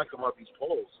I don't like about these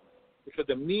polls, because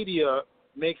the media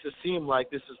makes it seem like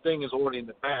this thing is already in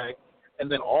the bag, and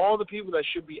then all the people that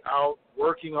should be out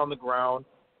working on the ground,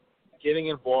 getting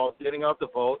involved, getting out the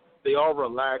vote, they all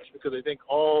relax because they think,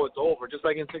 oh, it's over. Just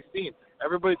like in 16,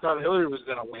 everybody thought Hillary was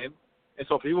going to win, and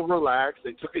so people relaxed.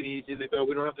 They took it easy. They thought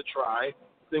we don't have to try.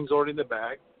 Things already in the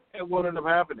bag. And what ended up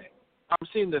happening? I'm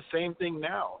seeing the same thing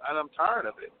now, and I'm tired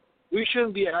of it. We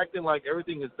shouldn't be acting like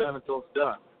everything is done until it's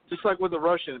done. Just like with the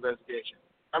Russian investigation.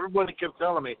 Everybody kept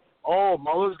telling me, oh,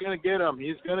 Mueller's going to get him.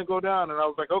 He's going to go down. And I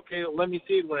was like, okay, let me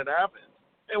see it when it happens.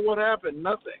 And what happened?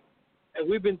 Nothing. And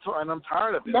we've been and I'm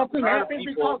tired of it. Nothing I'm tired of happened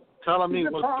people telling me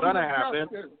what's going to happen,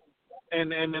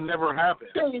 and it never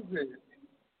happened.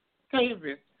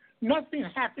 David, nothing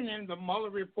happened in the Mueller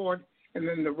report and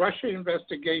then the Russia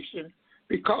investigation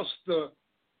because the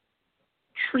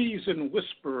treason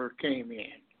whisperer came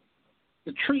in.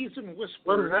 The treason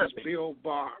whisperer is Bill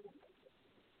Barr.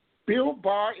 Bill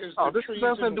Barr is the treason whisperer.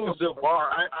 This doesn't do with Bill Barr.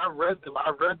 I read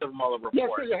the Mueller report. Yes,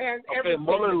 it has everything.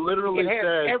 Mueller literally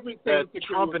said that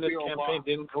Trump and his campaign Barr.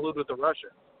 didn't collude with the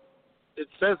Russians. It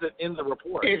says it in the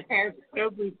report. It has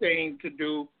everything to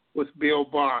do with Bill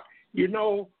Barr. You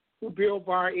know who Bill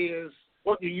Barr is?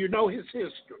 Do you know his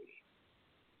history?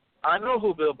 I know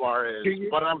who Bill Barr is,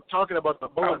 but I'm talking about the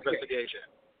Mueller investigation.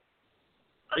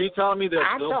 Are you telling me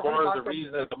that Bill Barr is the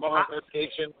reason that the Mueller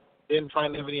investigation didn't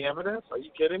find any evidence? Are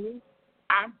you kidding me?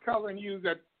 I'm telling you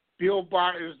that Bill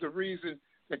Barr is the reason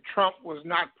that Trump was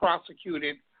not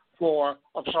prosecuted for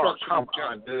obstruction of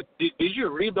justice. Did you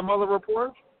read the Mueller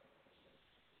report?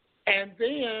 And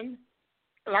then,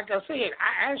 like I said,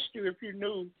 I asked you if you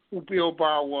knew who Bill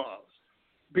Barr was.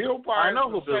 Bill Barr. I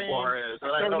know who Bill Barr is,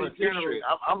 and I know his history.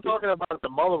 I'm talking about the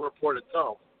Mueller report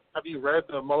itself. Have you read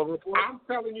the Mueller report? I'm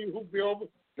telling you who Bill.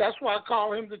 That's why I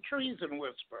call him the treason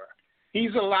whisperer.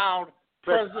 He's allowed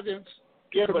presidents.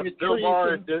 But Bill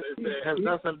Barr has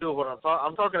nothing to do with what I'm talking.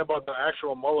 I'm talking about the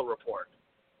actual Mueller report,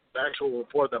 the actual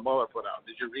report that Mueller put out.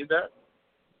 Did you read that?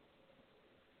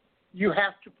 You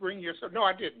have to bring yourself. No,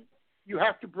 I didn't. You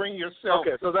have to bring yourself.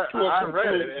 Okay, so I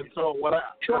read it, and so what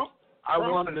I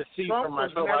wanted to see for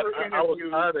myself. I was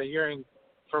tired of hearing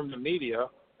from the media,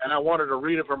 and I wanted to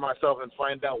read it for myself and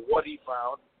find out what he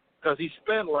found, because he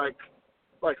spent like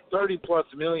 $30+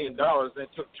 million, and it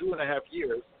took 2.5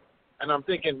 years. And I'm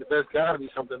thinking there's got to be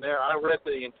something there. I read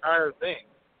the entire thing,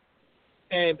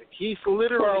 and he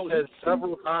literally said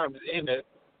several times in it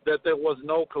that there was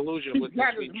no collusion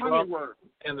between Trump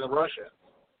and the Russians.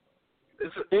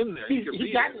 It's in there. You can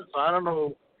read it. So I don't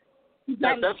know.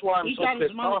 That's why I'm so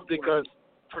pissed off, because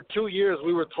for 2 years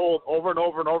we were told over and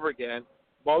over and over again,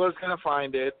 Mueller's going to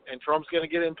find it, and Trump's going to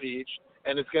get impeached,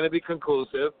 and it's going to be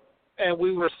conclusive. And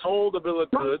we were sold a bill of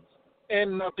goods,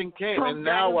 and nothing came. And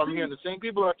now I'm hearing the same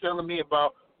people are telling me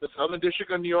about the Southern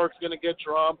District of New York is going to get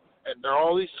Trump, and there are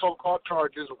all these so-called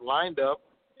charges lined up.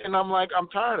 And I'm like, I'm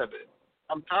tired of it.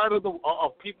 I'm tired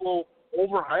of people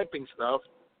overhyping stuff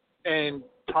and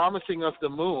promising us the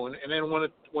moon, and then when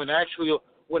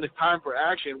it's time for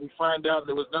action, we find out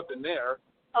there was nothing there.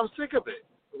 I'm sick of it.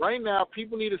 Right now,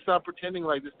 people need to stop pretending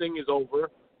like this thing is over.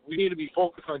 We need to be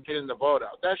focused on getting the vote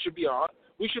out. That should be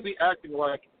we should be acting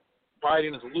like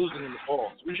Biden is losing in the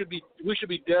polls. We should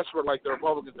be desperate like the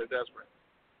Republicans are desperate.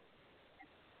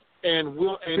 And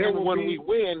when we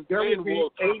win, then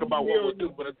we'll talk about what we'll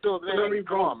do. But until then,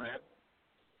 come on, man.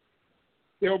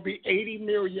 There'll be 80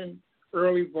 million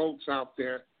early votes out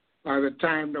there by the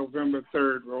time November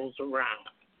 3rd rolls around.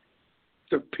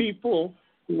 The people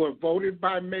who are voted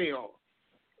by mail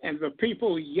and the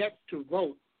people yet to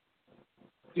vote.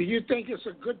 Do you think it's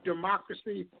a good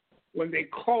democracy when they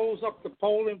close up the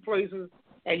polling places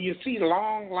and you see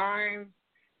long lines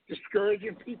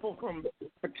discouraging people from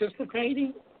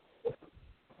participating?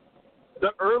 The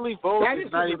early vote That is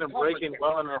is not a even Republican. breaking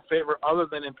well in our favor other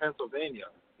than in Pennsylvania.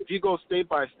 If you go state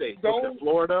by state, look Those- at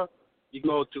Florida, you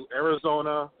go to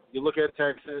Arizona, you look at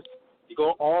Texas, you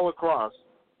go all across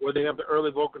where they have the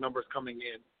early voter numbers coming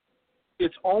in.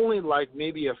 It's only like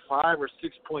maybe a 5 or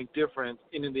 6 point difference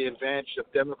in the advantage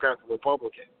of Democrats and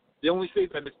Republicans. The only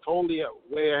state that is totally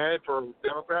way ahead for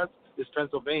Democrats is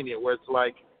Pennsylvania, where it's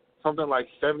like something like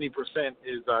 70%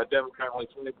 is Democrat, only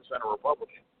 20% are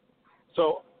Republican.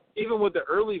 So even with the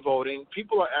early voting,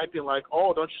 people are acting like,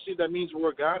 oh, don't you see that means we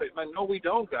got it? Like, no, we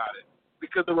don't got it,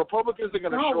 because the Republicans are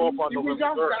going to show up on we November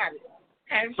don't 3rd. got it.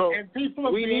 And, So and people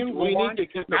are we being need warned to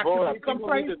get the not vote to out. be People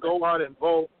need to complacent. go out and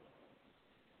vote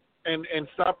and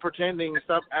stop pretending,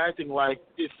 stop acting like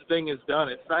this thing is done.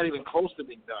 It's not even close to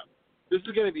being done. This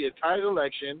is going to be a tight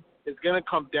election. It's going to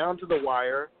come down to the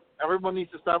wire. Everyone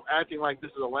needs to stop acting like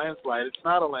this is a landslide. It's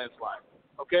not a landslide,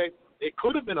 okay? It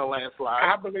could have been a landslide.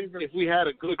 I believe it. If we had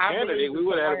a good I candidate, believe we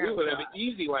would it's a have an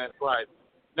easy landslide.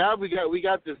 Now we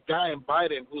got this guy in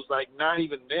Biden who's like not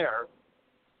even there,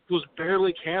 who's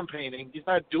barely campaigning. He's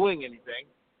not doing anything.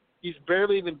 He's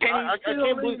barely even. I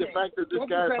can't believe the fact that this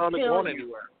guy is hardly going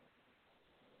anywhere.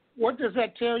 What does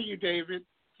that tell you, David?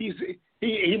 He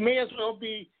may as well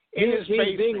be in his He's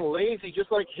basement. being lazy,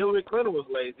 just like Hillary Clinton was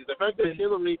lazy. The fact that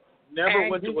Hillary never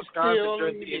went to Wisconsin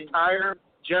during the entire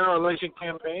general election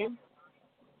campaign,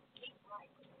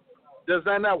 does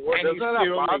that not work? Does that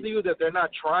not bother you that they're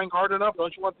not trying hard enough?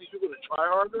 Don't you want these people to try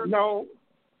harder? No,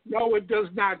 it does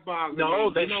not bother me.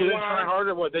 No, they shouldn't try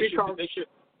harder. What they should.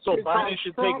 So Biden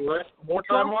should take more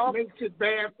time off. Trump makes it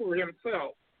bad for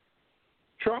himself.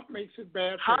 Trump makes it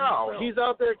bad for How? himself. He's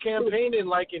out there campaigning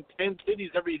like in 10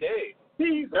 cities every day.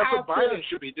 That's what Biden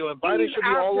should be doing. Biden should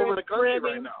be all over the country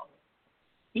right now.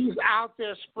 He's out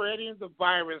there spreading the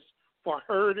virus for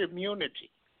herd immunity.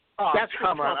 Oh, That's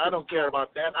come on. I don't care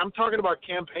about that. I'm talking about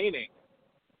campaigning.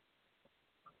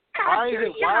 Why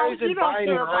isn't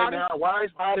Biden right now? Why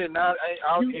is Biden not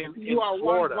out in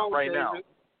Florida right now?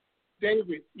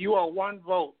 David, you are one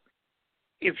vote.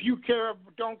 If you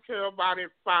don't care about it,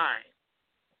 fine.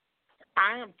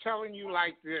 I am telling you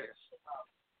like this.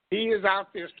 He is out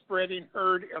there spreading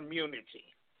herd immunity.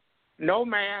 No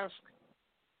mask.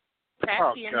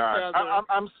 Patchy and God. feather.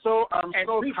 I'm so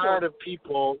people, tired of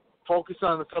people focusing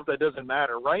on the stuff that doesn't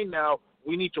matter. Right now,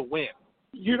 we need to win.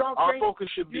 Our focus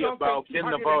should be about getting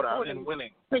the vote out and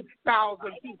winning.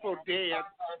 6,000 people dead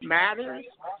matters?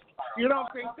 You don't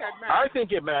think that matters? I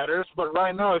think it matters, but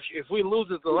right now, if we lose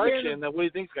this election, then what do you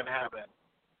think is going to happen?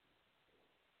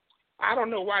 I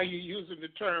don't know why you're using the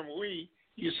term we.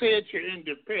 You said you're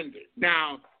independent.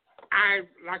 Now,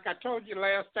 like I told you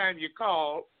last time you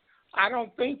called, I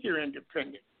don't think you're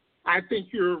independent. I think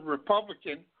you're a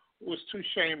Republican who was too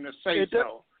ashamed to say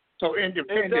so. So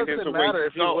independent it is doesn't the way matter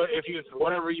to go. if you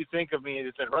whatever you think of me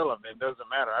is irrelevant. It doesn't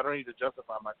matter. I don't need to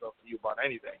justify myself to you about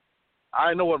anything.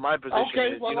 I know what my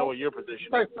position is. You know what your position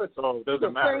is. So it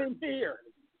doesn't matter. The same here.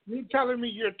 You telling me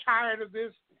you're tired of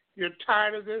this? You're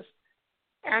tired of this?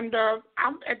 And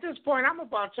I'm at this point, I'm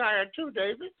about tired too,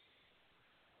 David.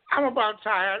 I'm about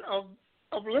tired of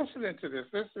listening to this.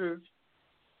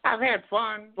 I've had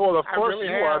fun. Well, of course really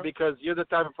you are, because you're the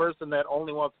type of person that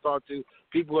only wants to talk to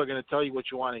people who are going to tell you what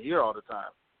you want to hear all the time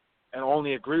and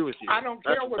only agree with you. I don't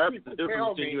care what people tell me. That's the difference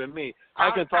between you and me. I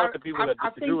can talk to people that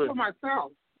disagree with me. I think for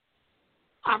myself.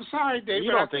 I'm sorry, David.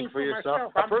 You don't think for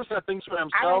yourself. A person that thinks for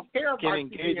himself can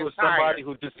engage with somebody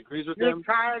who disagrees with him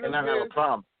and not have a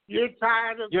problem. You're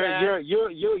tired of that.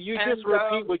 You just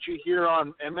repeat what you hear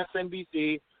on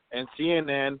MSNBC and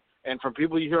CNN and from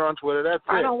people you hear on Twitter. That's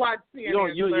it. I don't watch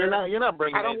CNN. You're not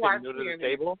bringing anything new to the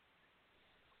table.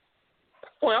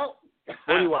 Well,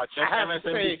 what do you watch?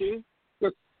 MSNBC?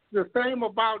 The same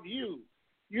about you.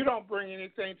 You don't bring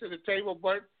anything to the table,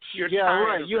 but you're tired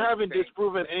right. of You haven't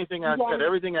disproven anything I said.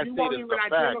 Everything I said is a fact. You won't even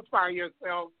identify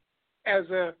yourself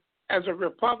as a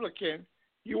Republican.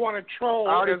 You want to troll.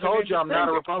 I already told you I'm not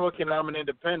a Republican. I'm an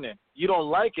independent. You don't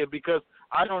like it because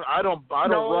I don't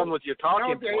run with your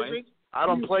talking points. I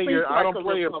don't play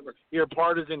your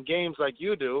partisan games like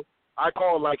you do. I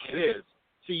call it like it is.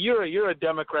 See, you're a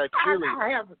Democrat clearly.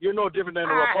 You're no different than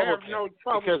a Republican. I have no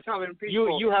trouble because telling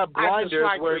people you have blinders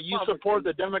where you support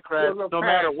the Democrats no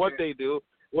matter what they do,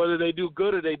 whether they do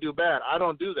good or they do bad. I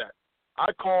don't do that.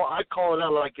 I call it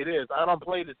out like it is. I don't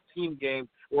play this team game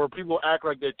where people act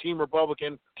like they're team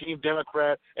Republican, team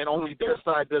Democrat, and only their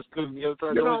side does good and the other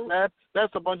side does bad.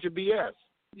 That's a bunch of BS.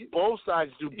 Both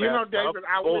sides do bad stuff.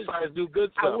 Both sides do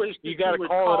good stuff. You got to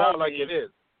call it out like it is.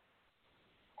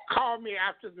 Call me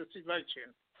after this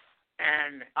election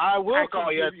And I will I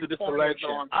call you after this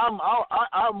election.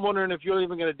 I'm wondering if you're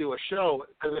even going to do a show,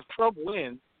 because if Trump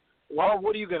wins, well,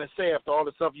 what are you going to say after all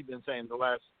the stuff you've been saying the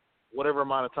last whatever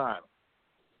amount of time?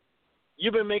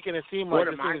 You've been making it seem like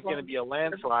this thing is going to be a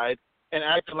landslide and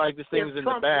acting like this thing is in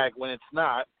the bag when it's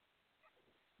not.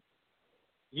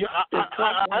 Yeah,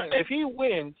 if he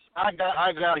wins, I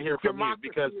got to hear from you,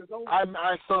 because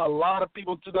I saw a lot of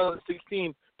people in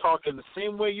 2016 talking the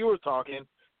same way you were talking,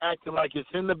 acting like it's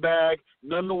in the bag,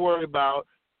 nothing to worry about.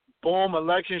 Boom,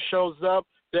 election shows up,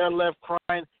 they're left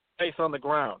crying, face on the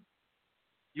ground.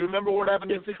 You remember what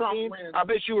happened in 16? I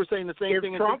bet you were saying the same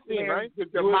thing in 16, right?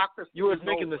 You were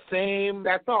making the same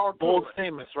bold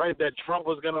statements, right, that Trump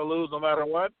was going to lose no matter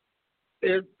what?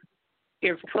 If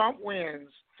Trump wins,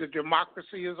 the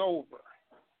democracy is over.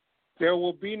 There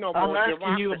will be no more democracy.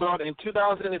 I'm asking you about in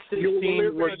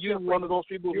 2016, were you one of those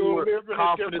people who were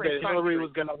confident that Hillary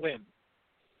was going to win?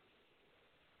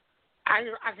 I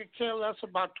could care less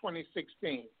about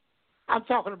 2016. I'm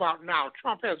talking about now.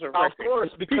 Trump has a record. Of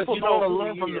course, because people you don't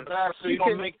learn from the past, so you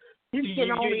don't make. You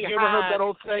ever heard that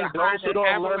old saying? Those who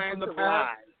don't learn from the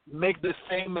past make the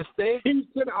same mistake. He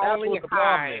can only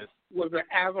hide with an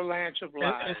avalanche of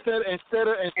lies. Instead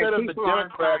of the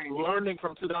Democrats learning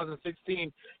from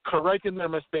 2016, correcting their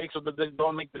mistakes so that they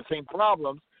don't make the same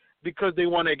problems, because they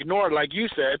want to ignore it, like you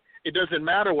said, it doesn't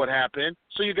matter what happened.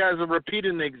 So you guys are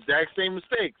repeating the exact same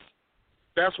mistakes.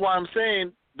 That's why I'm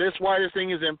saying why this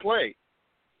thing is in play.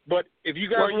 But if you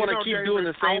guys want to keep doing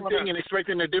the same thing and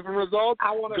expecting a different result,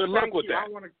 good luck with that.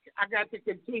 I got to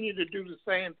continue to do the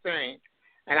same thing,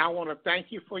 and I want to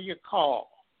thank you for your call,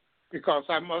 because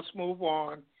I must move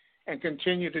on and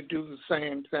continue to do the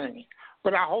same thing.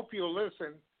 But I hope you'll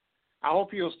listen. I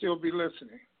hope you'll still be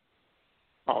listening.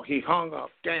 Oh, he hung up.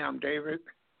 Damn, David.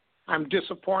 I'm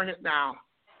disappointed now.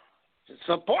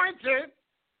 Disappointed.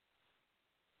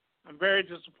 I'm very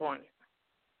disappointed.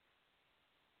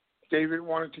 David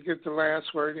wanted to get the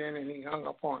last word in, and he hung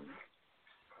up on me.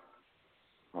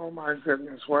 Oh, my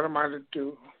goodness. What am I to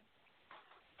do?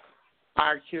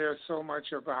 I care so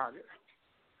much about it.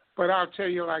 But I'll tell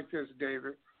you like this,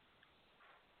 David.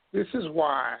 This is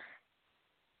why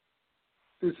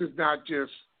this is not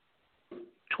just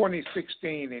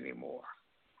 2016 anymore.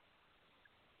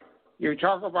 You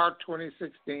talk about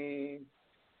 2016,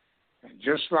 and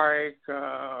just like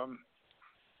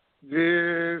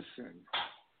this and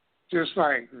just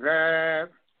like that.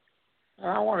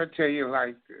 I want to tell you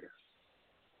like this.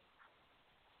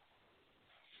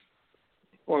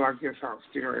 Well, I guess I'll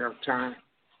still have time.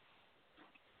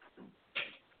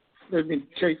 Let me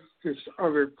take this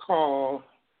other call.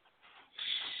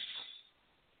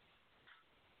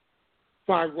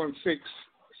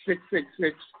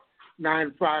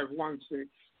 516-666-9516.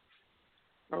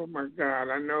 Oh, my God.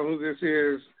 I know who this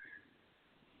is.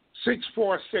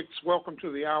 646, welcome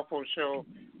to the ALFO Show.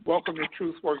 Welcome to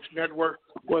TruthWorks Network,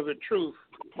 where the truth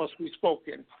must be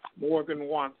spoken more than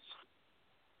once.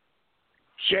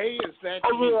 Jay, is that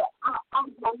you?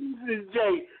 This is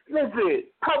Jay. Listen,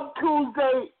 come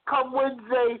Tuesday, come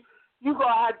Wednesday, you're going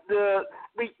to have to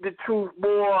speak the truth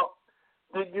more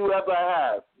than you ever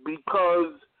have,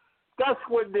 because that's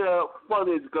when the fun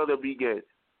is going to begin.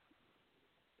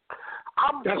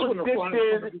 I'm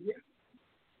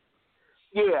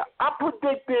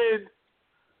predicting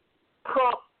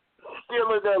Trump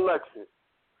stealing the election.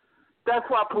 That's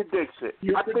my prediction.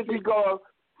 I think he's going to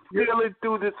steal it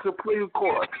through the Supreme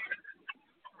Court.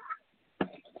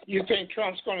 You think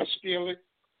Trump's going to steal it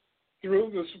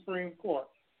through the Supreme Court?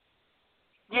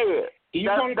 Yeah.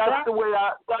 That's the way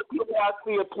I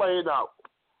see it playing out.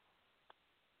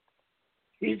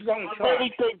 He's going to try.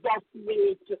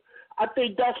 I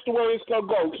think that's the way it's going to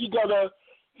go.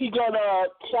 He's gonna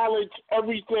challenge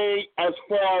everything as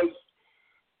far as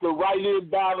the write-in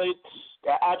ballots,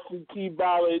 the absentee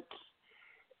ballots,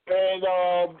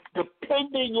 and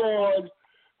depending on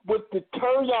what the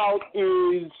turnout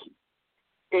is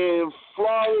in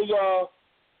Florida,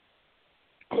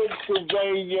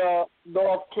 Pennsylvania,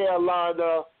 North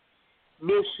Carolina,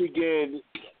 Michigan,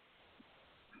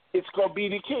 it's gonna be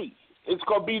the key. It's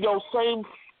gonna be those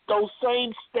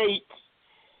same states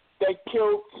that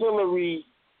killed Hillary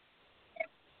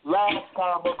last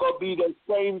time are going to be the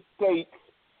same states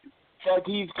that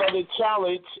he's going to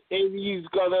challenge, and he's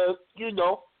going to,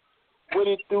 win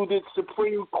it through the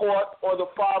Supreme Court or the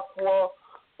 5-4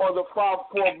 or the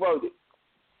 5-4 verdict.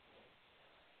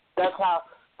 That's how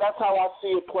I see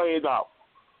it playing out.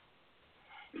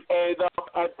 And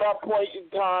at that point in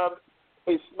time,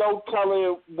 it's no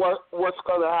telling what's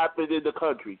going to happen in the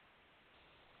country.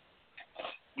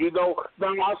 Now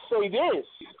I'll say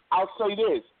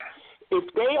this. If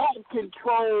they have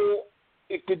control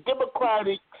if the Democrats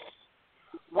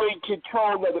win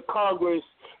control of the Congress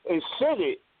and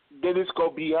Senate, then it's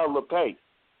going to be hell to pay.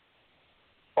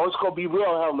 Or it's going to be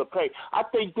real hell to pay. I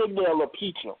think then they'll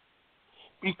impeach him.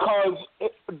 Because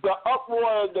the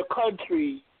uproar in the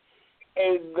country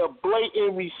and the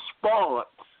blatant response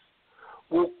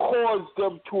will cause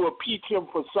them to impeach him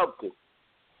for something.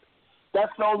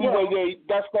 That's the only way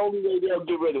they'll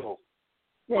get rid of him.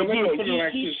 Well, let me put it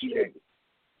like this.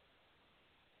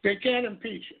 They can't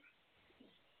impeach him.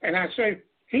 And I say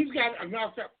he's got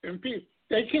enough to impeach.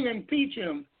 They can impeach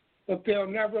him, but they'll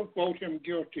never vote him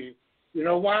guilty. You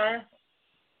know why?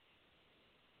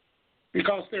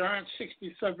 Because there aren't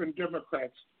 67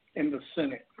 Democrats in the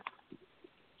Senate.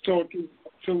 So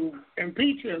to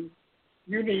impeach him,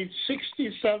 you need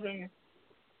 67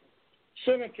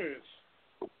 senators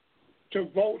to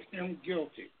vote him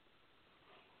guilty.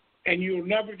 And you'll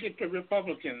never get the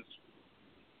Republicans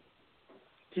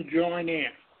to join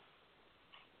in.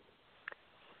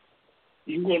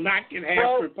 You will not get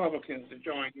half Republicans to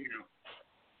join in.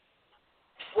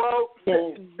 Well,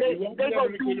 so they're going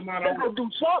to do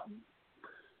something.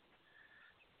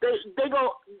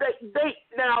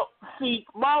 Now, see,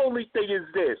 my only thing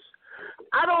is this.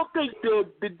 I don't think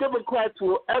the Democrats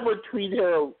will ever treat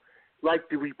him like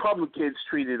the Republicans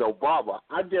treated Obama.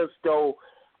 I just don't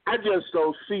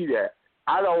see that.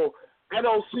 I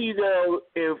don't see them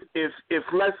if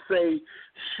let's say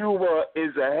Schumer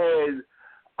is ahead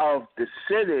of the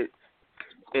Senate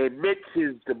and Mitch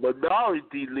is the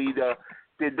minority leader,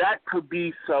 then that could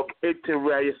be some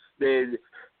interesting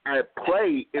at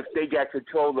play if they get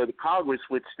control of the Congress,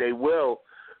 which they will.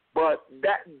 But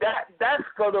that's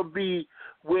gonna be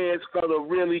where it's gonna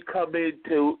really come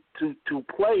into to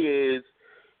play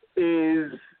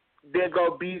is there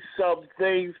gonna be some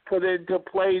things put into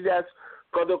play that's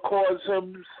gonna cause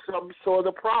him some sort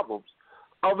of problems.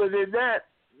 Other than that,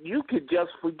 you can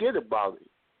just forget about it.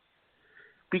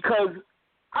 Because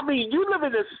I mean, you live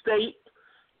in a state.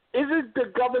 Isn't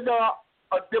the governor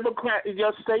a Democrat in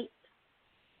your state?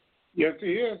 Yes,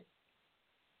 he is.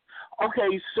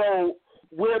 Okay, so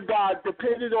whereby,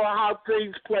 depending on how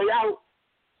things play out,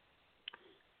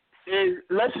 and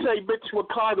let's say Mitch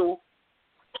McConnell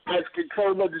has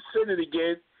control of the Senate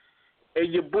again,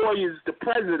 and your boy is the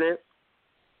president,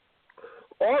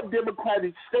 all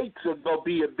Democratic states are going to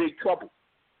be in big trouble.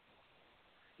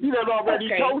 You done already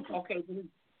told you.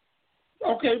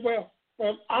 Okay, well,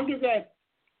 under that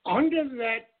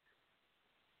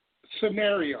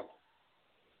scenario,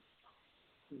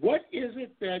 what is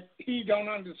it that he don't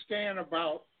understand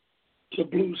about the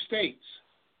blue states?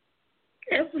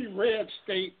 Every red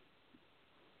state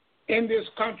in this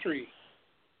country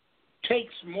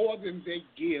takes more than they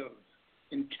give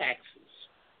in taxes.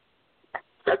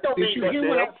 That don't mean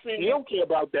that. He don't care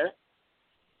about that.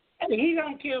 I mean, he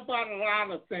don't care about a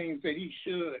lot of things that he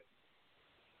should.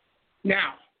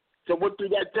 Now, so what do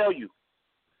that tell you?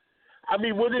 I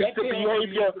mean, what is the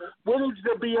behavior? What is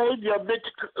the behavior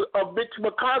of Mitch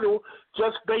McConnell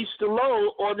just based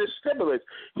alone on the stimulus?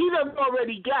 He done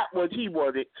already got what he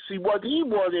wanted. See, what he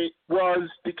wanted was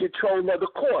the control of the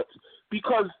courts,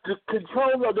 because the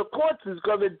control of the courts is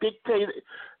going to dictate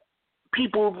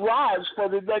people's lives for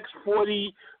the next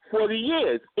 40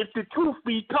 years. If the truth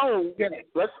be told,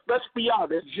 let's be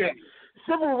honest.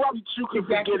 Civil rights, you can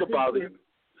forget about it.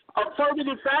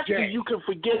 Affirmative action, you can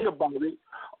forget about it.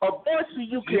 Abortion,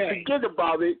 you can forget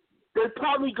about it. They're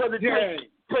probably going to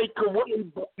take away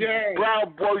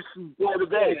brown voices out of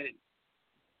that.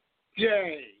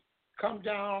 Jay, come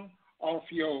down off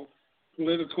your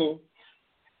political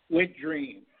wet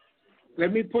dream.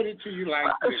 Let me put it to you like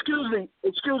this.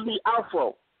 Excuse me,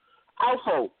 ALFO,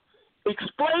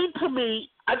 explain to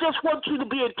me. I just want you to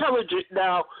be intelligent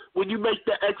now when you make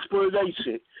the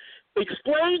explanation.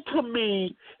 Explain to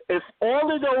me if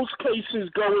all of those cases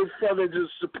go in front of the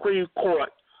Supreme Court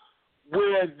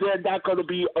where they're not going to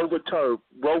be overturned.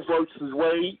 Roe versus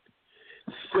Wade,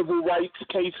 civil rights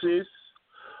cases,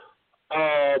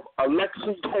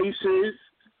 election cases,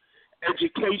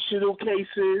 educational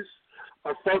cases,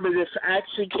 affirmative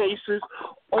action cases,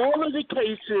 all of the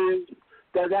cases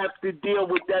that have to deal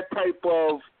with that type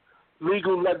of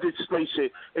legal legislation.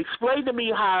 Explain to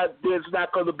me how there's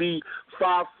not going to be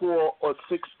 5-4 or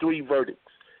 6-3 verdicts.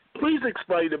 Please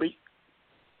explain to me.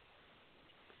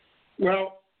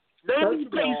 Well, name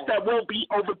the case that won't be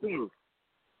overturned.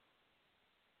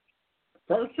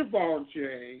 First of all,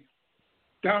 Jay,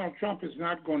 Donald Trump is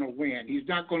not going to win. He's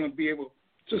not going to be able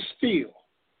to steal.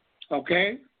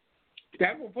 Okay?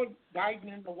 That will put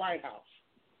Biden in the White House.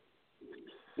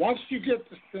 Once you get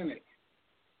the Senate,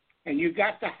 and you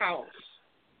got the House,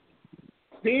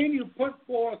 then you put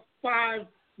forth 5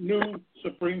 new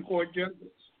Supreme Court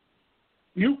judges.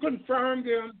 You confirm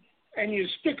them and you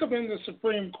stick them in the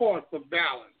Supreme Court for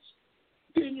balance.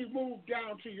 Then you move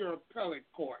down to your appellate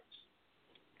courts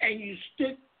and you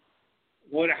stick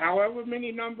with however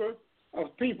many number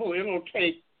of people it'll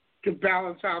take to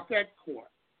balance out that court.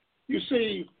 You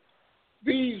see,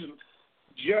 these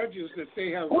judges that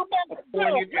they have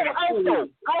appointed and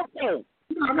approved.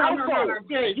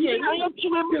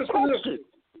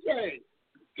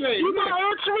 Jay, you're not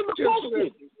answering the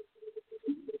question.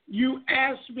 You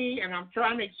asked me, and I'm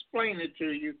trying to explain it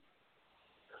to you.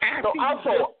 So,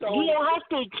 ALFO, you don't have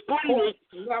to explain it.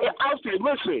 ALFO,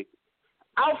 listen.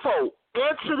 ALFO,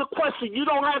 answer the question. You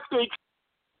don't have to.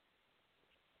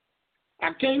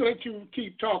 I can't let you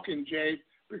keep talking, Jay,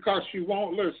 because you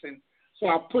won't listen. So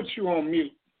I'll put you on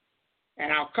mute.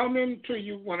 And I'll come in to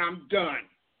you when I'm done.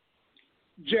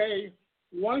 Jay,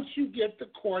 once you get the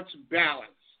courts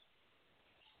balanced,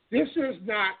 this is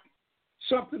not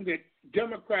something that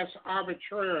Democrats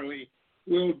arbitrarily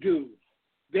will do.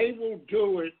 They will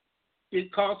do it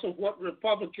because of what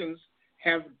Republicans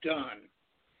have done.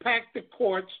 Pack the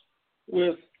courts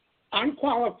with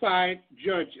unqualified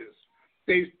judges.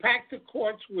 They've packed the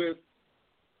courts with,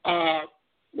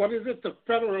 the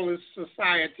Federalist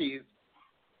Society's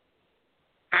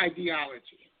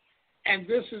ideology. And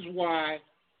this is why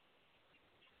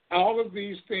all of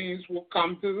these things will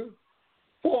come to the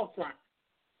forefront.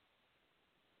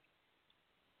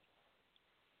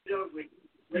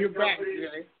 You're back,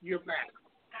 Jay. You're back.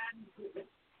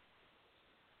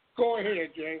 Go ahead,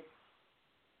 Jay.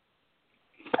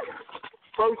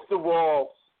 First of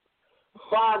all,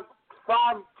 five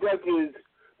judges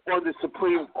on the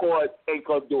Supreme Court ain't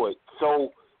gonna do it.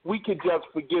 So we can just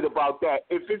forget about that.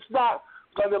 If it's not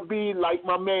gonna be like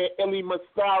my man Elie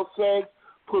Mystal said,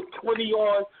 put 20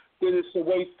 on, then it's a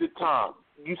waste of time.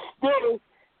 You still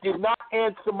did not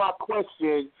answer my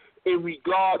question in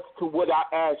regards to what I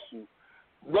asked you.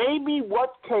 Name me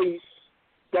what case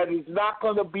that is not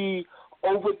going to be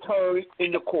overturned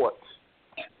in the courts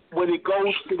when it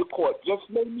goes to the court. Just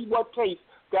name me what case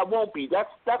that won't be.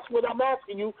 That's what I'm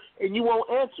asking you, and you won't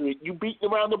answer it. You beating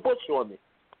around the bush on it.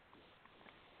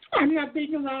 I'm not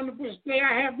beating around the bush.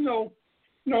 I have no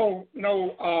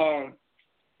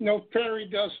fairy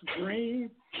dust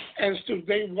dream as to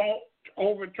they won't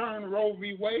overturn Roe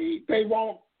v. Wade. They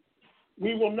won't.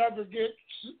 We will never get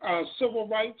civil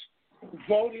rights,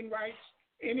 voting rights,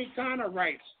 any kind of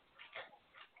rights.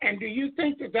 And do you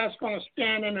think that that's going to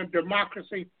stand in a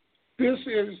democracy? This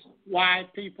is why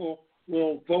people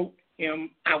will vote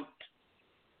him out.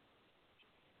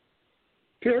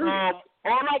 Period.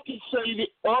 All I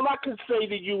can say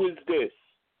to you is this: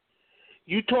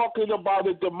 you talking about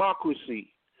a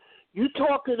democracy. You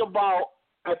talking about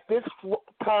at this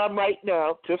time right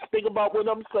now. Just think about what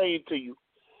I'm saying to you.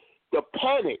 The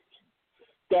panic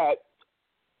that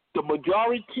the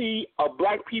majority of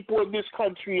black people in this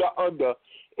country are under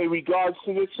in regards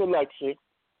to this election,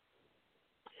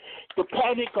 the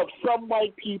panic of some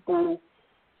white people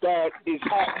that is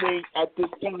happening at this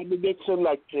time in this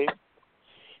election,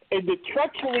 and the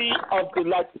treachery of the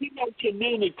Latino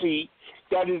community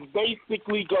that is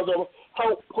basically going to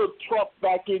help put Trump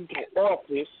back into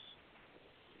office.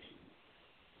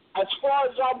 As far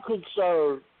as I'm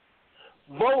concerned,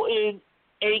 voting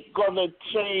ain't going to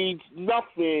change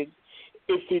nothing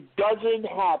if it doesn't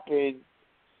happen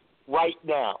right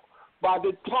now. By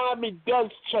the time it does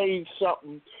change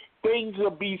something, things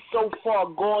will be so far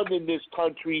gone in this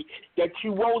country that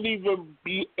you won't even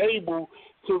be able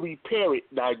to repair it.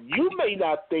 Now, you may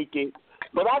not think it,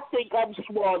 but I think I'm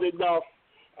smart enough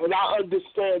and I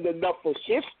understand enough of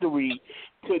history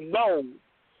to know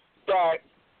that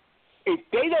if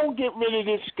they don't get rid of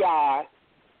this guy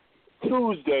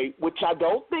Tuesday, which I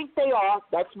don't think they are,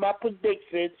 that's my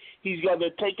prediction, he's going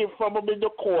to take it from him in the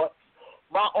court.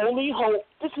 My only hope,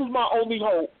 this is my only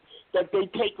hope, that they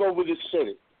take over the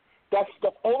Senate. That's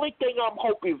the only thing I'm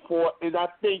hoping for, and I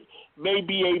think may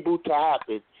be able to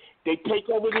happen. They take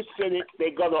over the Senate,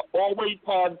 they're going to always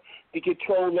have the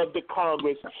control of the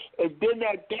Congress, and then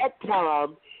at that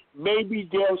time, maybe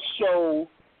they'll show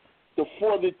the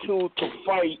fortitude to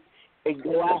fight and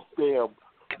go after him.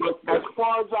 But as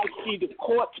far as I see the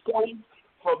courts going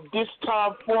from this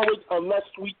time forward, unless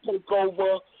we take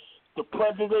over the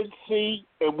presidency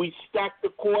and we stack the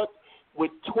court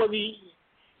with 20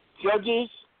 judges,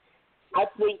 I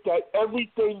think that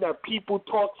everything that people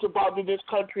talks about in this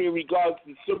country in regards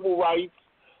to civil rights,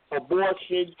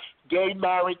 abortion, gay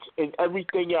marriage, and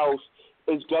everything else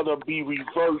is going to be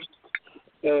reversed.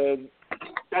 And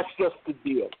that's just the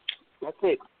deal. That's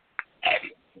it.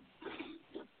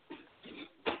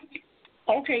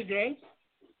 Okay, Jay.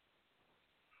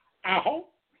 I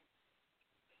hope.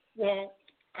 Well,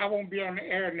 I won't be on the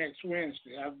air next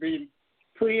Wednesday. I've been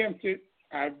preempted.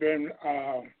 I've been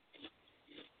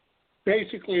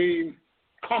basically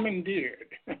commandeered.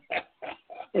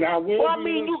 But I will. Well, I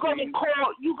mean, you're gonna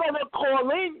call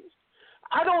in.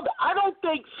 I don't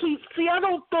think. I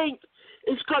don't think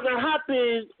it's gonna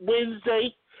happen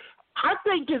Wednesday. I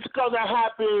think it's gonna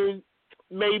happen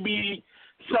maybe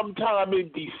sometime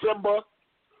in December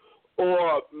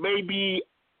or maybe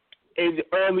in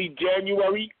early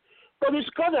January. But it's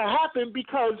gonna happen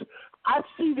because I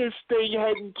see this thing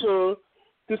heading to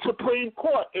the Supreme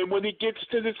Court, and when it gets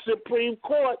to the Supreme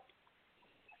Court,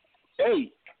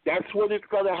 hey, that's when it's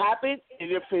gonna happen.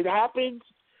 And if it happens,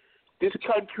 this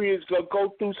country is going to go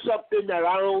through something that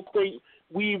I don't think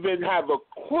we even have a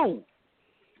clue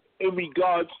in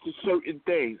regards to certain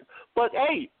things. But,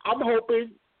 hey, I'm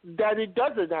hoping that it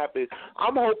doesn't happen.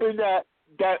 I'm hoping that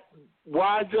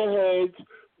wiser heads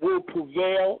will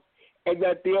prevail and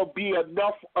that there'll be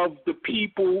enough of the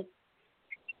people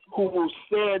who will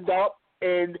stand up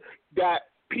and that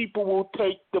people will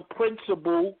take the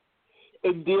principle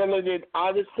in dealing in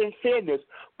honesty and fairness.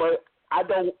 But I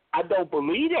don't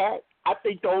believe that. I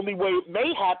think the only way it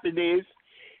may happen is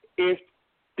if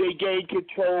they gain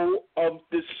control of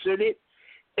the Senate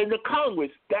and the Congress.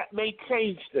 That may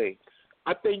change things.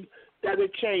 I think that'll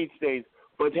change things.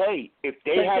 But, hey, if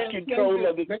they have control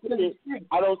of the Senate,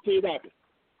 I don't see it happen.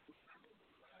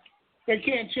 They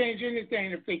can't change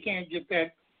anything if they can't get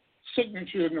that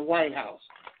signature in the White House.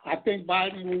 I think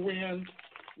Biden will win.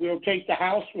 We'll take the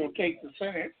House. We'll take the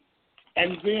Senate.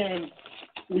 And then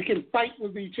we can fight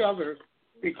with each other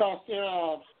because there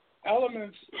are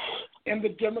elements in the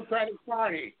Democratic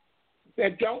Party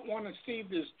that don't want to see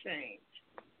this change.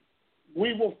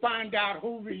 We will find out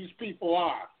who these people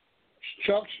are.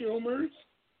 Chuck Schumer's,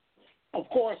 of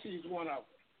course he's one of them.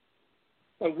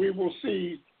 But we will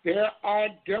see there are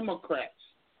Democrats.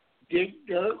 Dick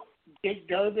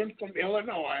Durbin from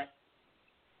Illinois.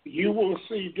 You will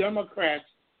see Democrats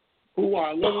who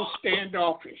are a little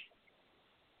standoffish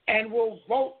and will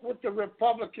vote with the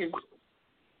Republicans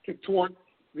to thwart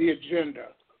the agenda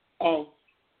of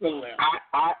the left.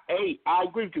 I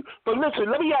agree with you. But listen,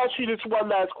 let me ask you this one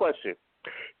last question.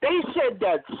 They said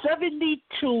that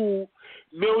 72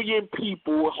 million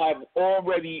people have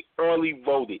already early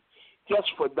voted, just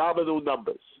phenomenal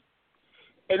numbers.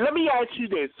 And let me ask you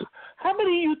this. How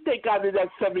many of you think out of that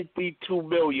 72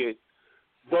 million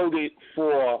voted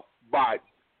for Biden?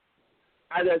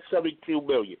 Out of that 72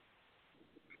 million.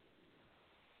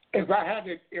 If I had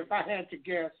to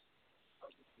guess,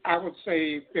 I would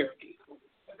say 50.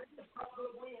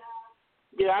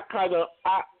 Yeah, I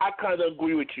kind of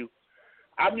agree with you.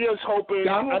 I'm just hoping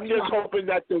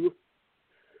that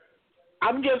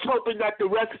the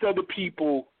rest of the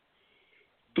people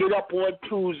get up on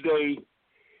Tuesday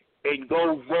and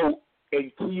go vote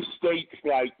in key states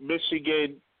like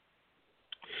Michigan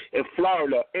and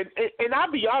Florida. And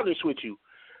I'll be honest with you,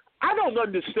 I don't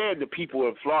understand the people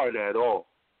in Florida at all.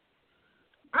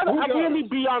 I really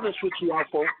be honest with you,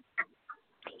 ALFO.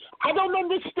 I don't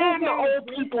understand the old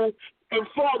people in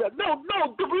Florida. No,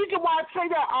 the reason why I say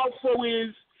that, ALFO,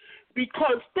 is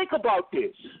because think about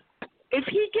this. If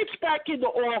he gets back into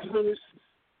office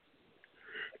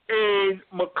and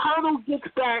McConnell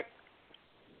gets back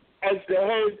as the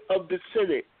head of the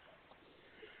Senate,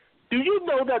 do you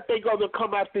know that they're going to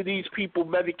come after these people,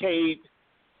 Medicaid,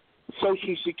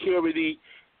 Social Security,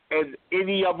 and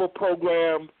any other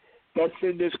program that's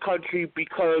in this country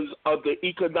because of the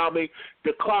economic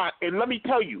decline? And let me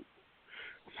tell you,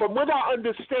 from what I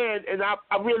understand, and I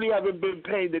really haven't been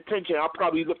paying attention, I'll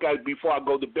probably look at it before I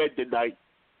go to bed tonight,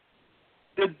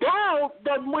 the Dow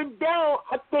done went down,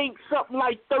 I think, something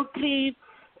like 13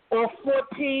 or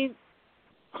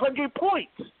 1,400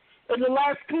 points in the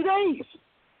last 2 days,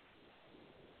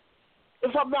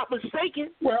 if I'm not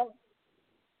mistaken. Well,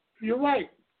 you're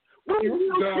right. We're in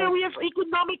serious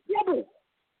economic trouble.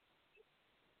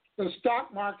 The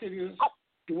stock market is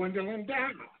dwindling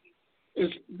down.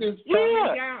 It's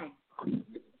going down.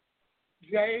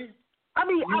 Jay? I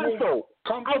mean, ALFO,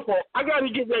 I got to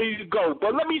get ready to go.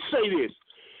 But let me say this.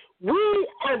 We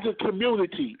as a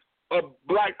community of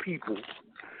black people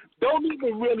don't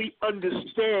even really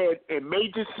understand in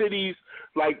major cities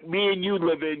like me and you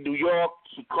live in, New York,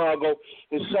 Chicago,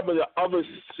 and some of the other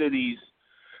cities,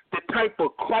 the type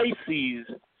of crises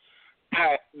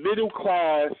that middle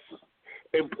class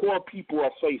and poor people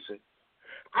are facing.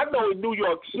 I know in New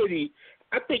York City,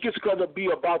 I think it's going to be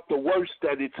about the worst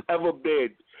that it's ever been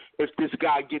if this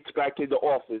guy gets back into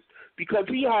office, because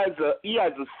he has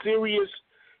a serious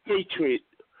hatred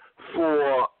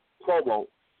for Cuomo.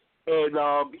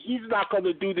 And he's not going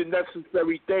to do the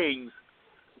necessary things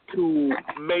to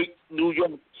make New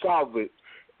York solvent.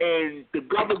 And the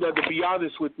governor, to be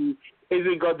honest with you,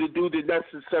 isn't going to do the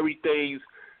necessary things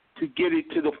to get it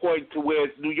to the point to where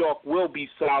New York will be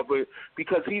solvent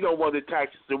because he don't want to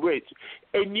tax the rich.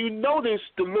 And you notice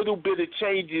the little bit of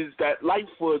changes that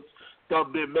Lightfoot's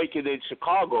done been making in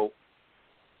Chicago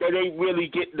that ain't really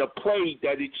getting the play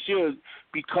that it should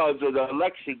because of the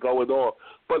election going on.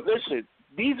 But listen,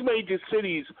 these major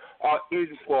cities are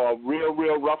in for a real,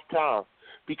 real rough time.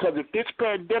 Because if this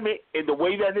pandemic and the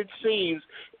way that it seems,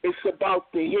 it's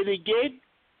about to hit again,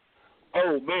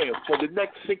 oh, man, for the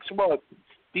next 6 months,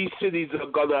 these cities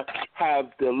are going to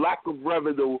have the lack of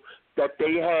revenue that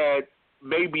they had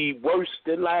maybe worse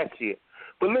than last year.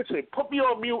 But listen, put me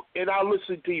on mute and I'll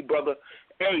listen to you, brother.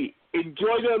 Hey,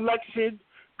 enjoy the election.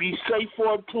 Be safe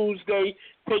on Tuesday.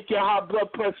 Take your high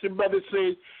blood pressure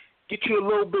medicine. Get you a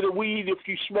little bit of weed if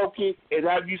you smoke it, and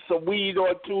have you some weed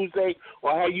on Tuesday,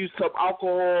 or have you some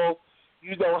alcohol.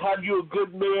 You know, have you a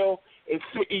good meal and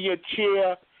sit in your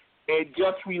chair and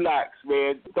just relax,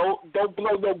 man. Don't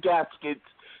blow no gaskets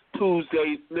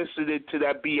Tuesday listening to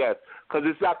that BS because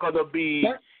it's not gonna be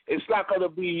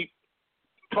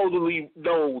totally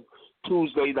known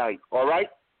Tuesday night. All right.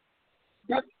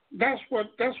 That's what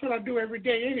I do every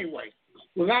day anyway,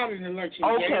 without an election.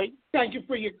 Okay. Day. Thank you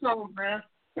for your call, man.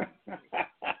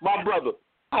 My brother.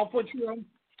 I'll put you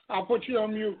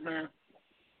on mute, man.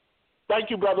 Thank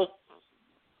you, brother.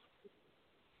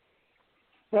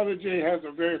 Brother Jay has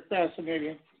a very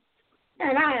fascinating,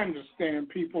 and I understand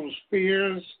people's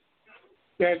fears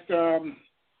that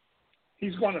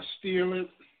he's going to steal it,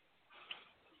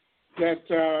 that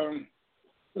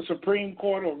the Supreme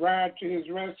Court will ride to his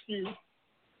rescue.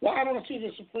 Well, I don't see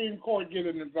the Supreme Court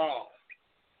getting involved.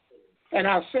 And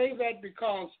I say that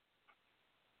because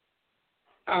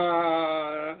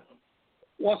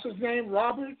what's his name?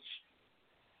 Roberts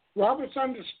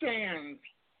understands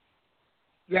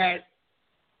that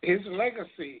his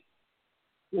legacy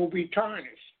will be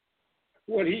tarnished.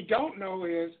 What he don't know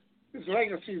is his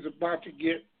legacy is about to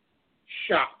get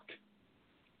shocked.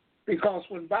 Because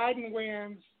when Biden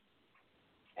wins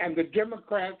and the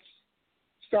Democrats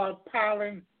start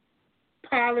piling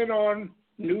on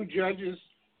new judges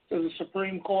to the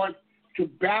Supreme Court to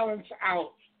balance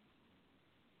out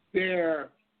their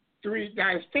three.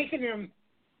 Now, it's taken them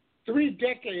 3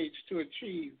 decades to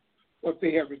achieve what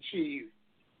they have achieved.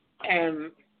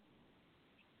 And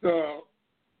the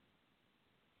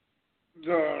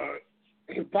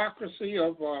hypocrisy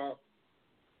of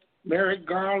Merrick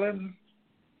Garland,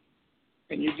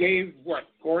 and you gave,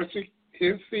 Gorsuch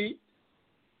his seat?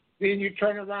 Then you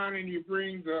turn around and you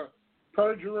bring the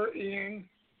perjurer in,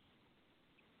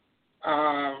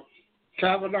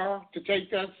 Kavanaugh, to take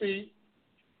that seat.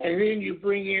 And then you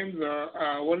bring in the,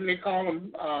 what do they call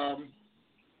them,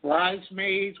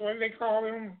 bridesmaids, what do they call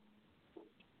them?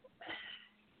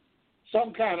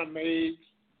 Some kind of maids.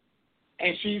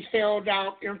 And she's held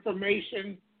out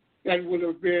information that would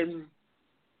have been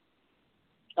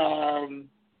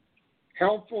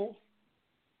helpful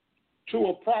to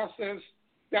a process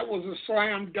that was a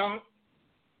slam dunk.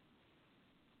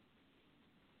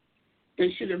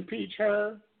 They should impeach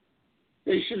her.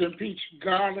 They should impeach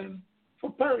Garland for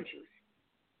perjury.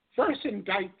 First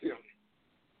indict them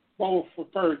both for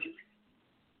perjury.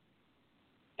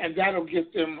 And that'll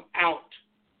get them out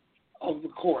of the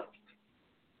court.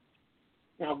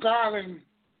 Now, Garland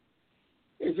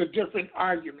is a different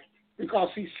argument because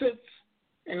he sits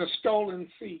in a stolen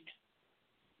seat.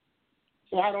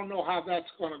 So I don't know how that's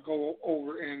going to go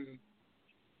over in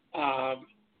a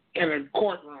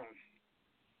courtroom.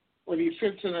 When he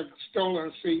sits in a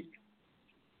stolen seat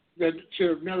that should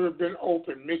have never been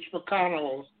opened, Mitch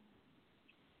McConnell's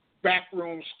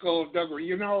backroom skullduggery.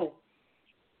 You know,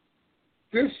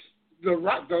 the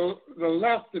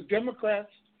left, the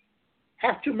Democrats,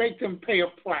 have to make them pay a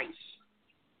price.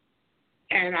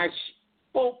 And I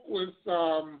spoke with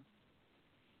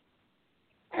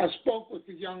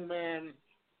the young man,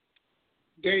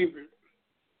 David,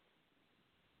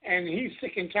 and he's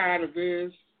sick and tired of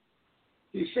this.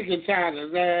 He's sick and tired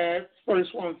of that.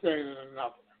 First one thing and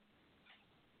another.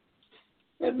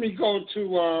 Let me go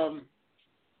to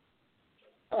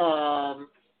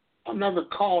another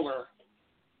caller.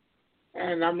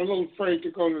 And I'm a little afraid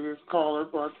to go to this caller,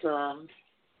 but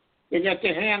they got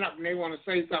their hand up and they want to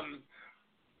say something.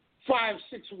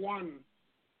 561.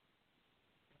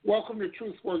 Welcome to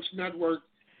TruthWorks Network.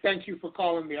 Thank you for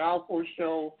calling the ALFO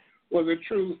show, where the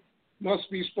truth must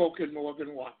be spoken more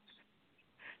than once.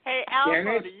 Hey,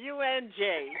 ALFO, the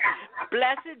UNJ.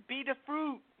 Blessed be the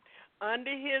fruit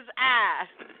under his eye.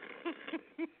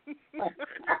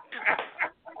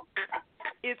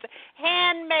 It's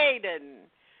handmaiden.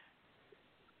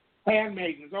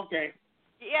 Handmaidens, okay.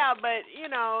 Yeah, but, you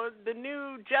know, the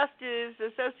new justice,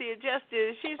 associate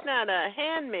justice, she's not a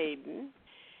handmaiden.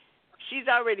 She's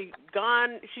already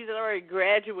gone. She's already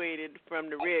graduated from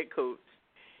the Redcoats.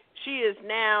 She is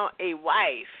now a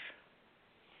wife.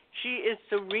 She is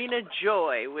Serena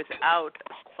Joy without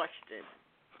question.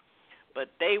 But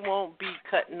they won't be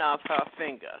cutting off her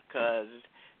finger because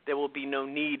there will be no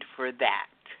need for that.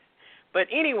 But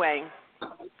anyway,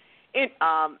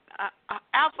 Alpha,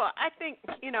 I think,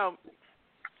 you know,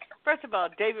 first of all,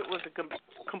 David was a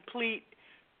complete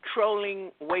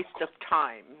trolling waste of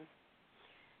time.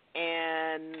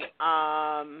 And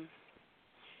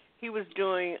he was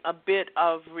doing a bit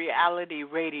of reality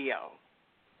radio,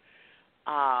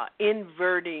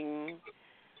 inverting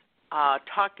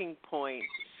talking points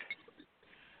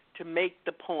to make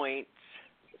the points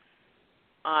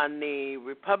on the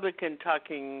Republican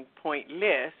talking point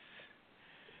list,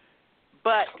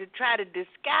 but to try to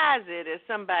disguise it as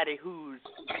somebody who's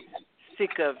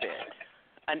sick of it,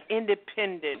 an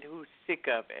independent who's sick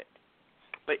of it.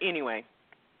 But anyway,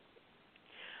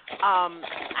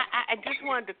 I just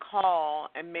wanted to call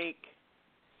and make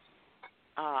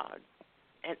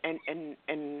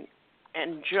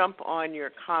and jump on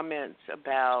your comments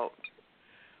about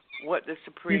what the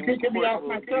Supreme Court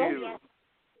will do.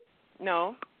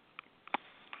 No,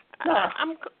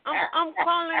 I'm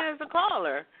calling as a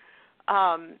caller.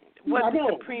 What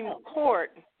the Supreme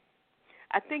Court?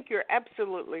 I think you're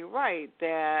absolutely right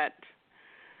that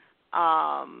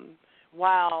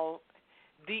while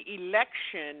the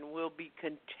election will be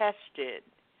contested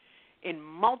in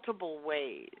multiple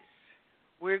ways,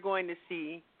 we're going to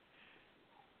see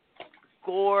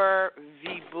Gore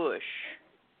v. Bush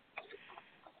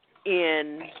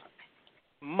in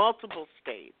multiple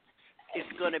states.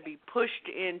 It's going to be pushed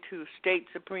into state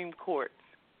Supreme Courts.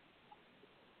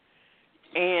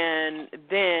 And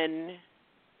then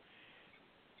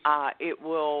it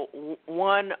will,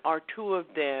 one or two of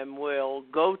them will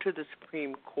go to the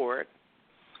Supreme Court.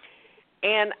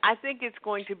 And I think it's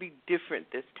going to be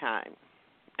different this time.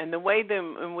 And the way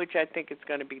in which I think it's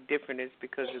going to be different is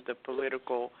because of the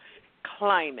political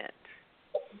climate.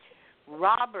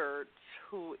 Roberts,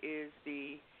 who is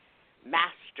the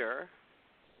master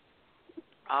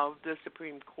of the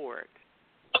Supreme Court,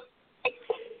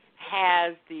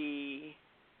 has the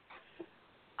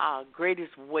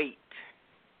greatest weight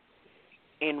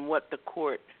in what the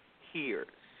court hears.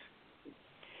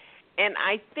 And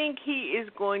I think he is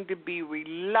going to be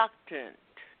reluctant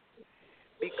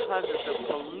because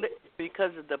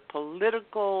of the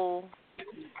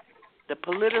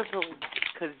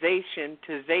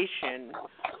politicization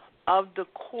of the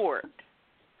court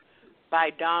by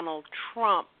Donald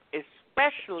Trump,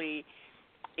 especially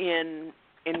in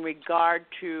regard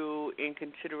to, in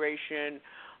consideration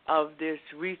of this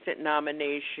recent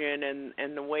nomination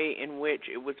and the way in which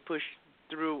it was pushed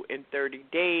through in 30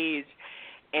 days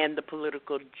and the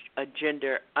political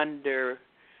agenda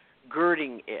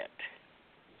undergirding it.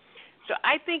 So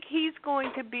I think he's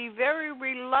going to be very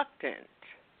reluctant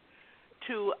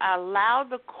to allow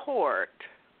the court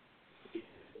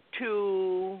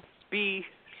to be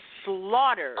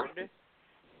slaughtered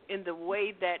in the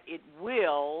way that it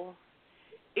will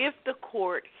if the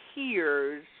court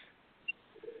hears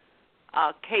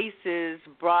cases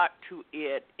brought to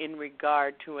it in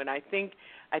regard to, and I think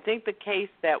the case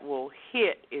that will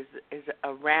hit is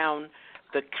around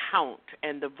the count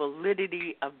and the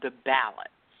validity of the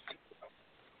ballots.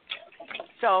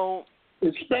 So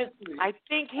especially I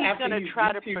think he's going to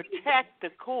try to protect the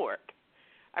court.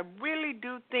 I really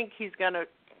do think he's going to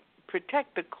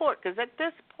protect the court because at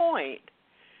this point,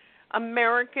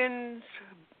 Americans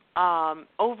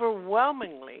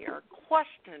overwhelmingly are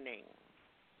questioning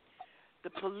the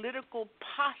political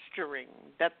posturing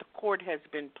that the court has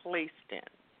been placed in.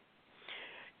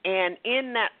 And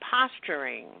in that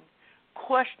posturing,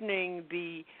 questioning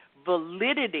the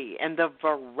validity and the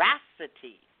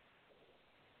veracity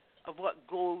of what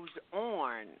goes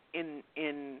on in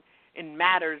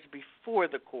matters before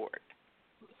the court.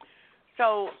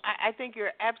 So I think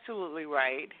you're absolutely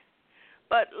right.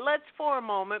 But let's for a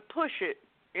moment push it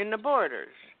in the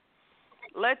borders.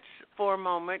 Let's for a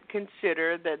moment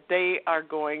consider that they are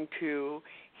going to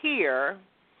hear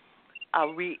a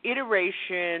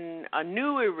reiteration, a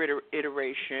new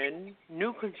iteration,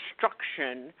 new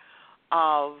construction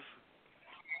of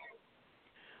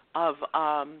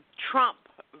Trump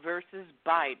versus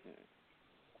Biden.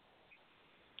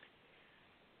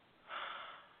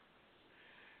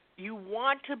 you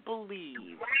want to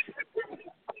believe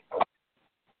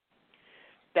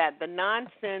that the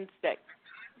nonsense that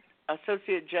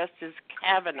Associate Justice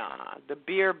Kavanaugh, the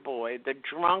beer boy, the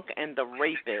drunk, and the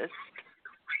rapist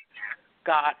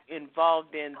got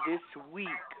involved in this week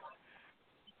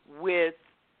with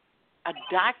a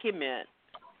document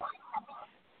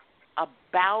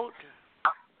about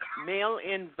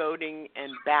mail-in voting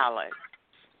and ballots,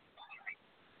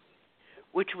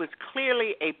 which was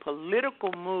clearly a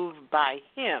political move by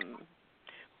him,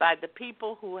 by the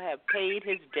people who have paid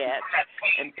his debt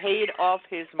and paid off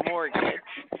his mortgage,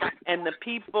 and the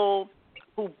people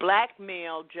who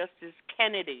blackmailed Justice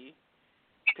Kennedy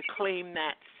to claim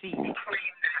that seat.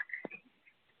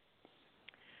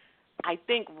 I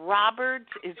think Roberts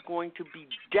is going to be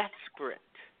desperate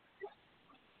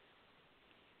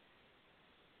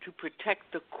to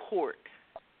protect the court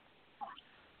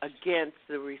against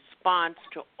the response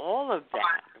to all of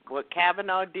that, what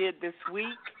Kavanaugh did this week,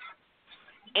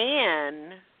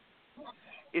 and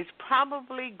is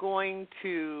probably going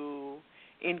to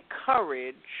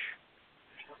encourage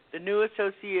the new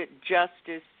Associate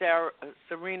Justice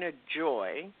Serena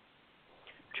Joy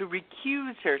to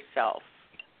recuse herself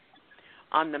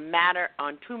on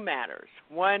two matters.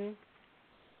 One,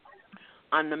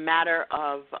 on the matter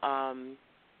of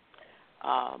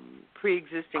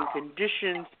pre-existing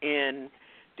conditions in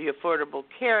the Affordable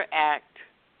Care Act,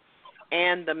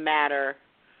 and the matter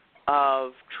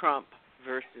of Trump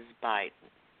versus Biden.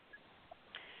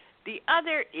 The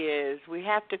other is we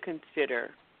have to consider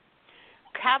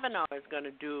Kavanaugh is going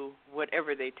to do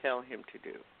whatever they tell him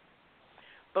to do.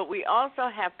 But we also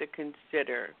have to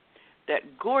consider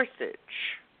that Gorsuch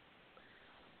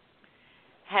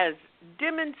has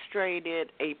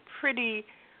demonstrated a pretty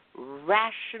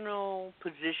rational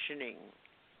positioning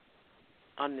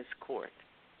on this court.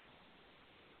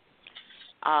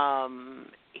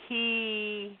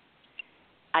 He,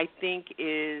 I think,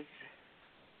 is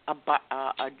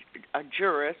a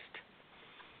jurist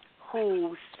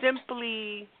who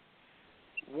simply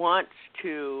wants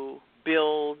to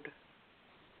build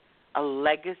a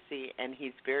legacy, and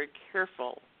he's very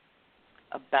careful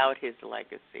about his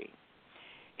legacy.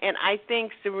 And I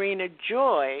think Serena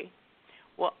Joy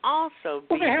will also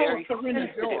be very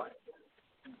sensitive.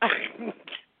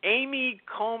 Amy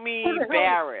Coney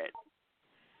Barrett.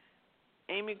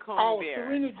 Amy Coney Barrett.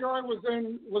 Serena Joy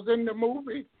was in the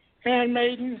movie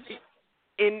Handmaiden.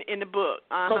 In the book.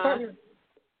 I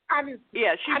didn't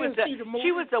see the movie.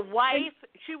 She was the wife.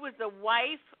 She was the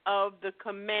wife of the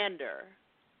commander.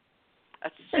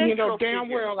 And you know damn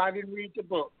well I didn't read the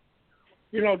book.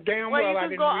 You know damn well I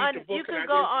didn't read the book. You can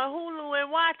go on Hulu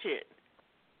and watch it.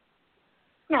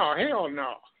 No, hell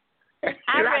no.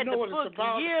 I read the book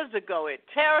years ago. It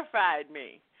terrified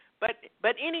me.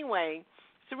 But anyway,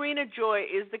 Serena Joy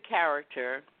is the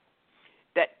character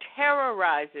that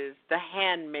terrorizes the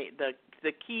handmaid,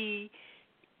 the key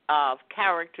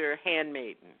character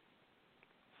handmaiden.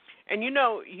 And you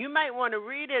know, you might want to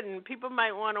read it, and people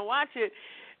might want to watch it,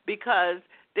 because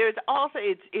there's also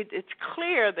it's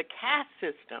clear the caste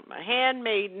system. A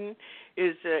handmaiden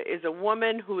is a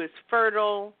woman who is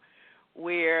fertile,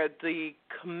 where the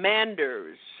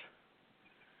commanders,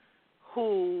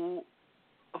 who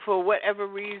for whatever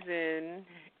reason,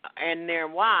 and their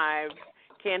wives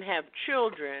can't have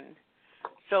children,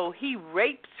 so he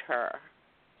rapes her,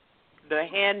 the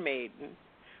handmaiden,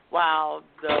 while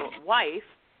the wife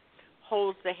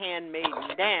holds the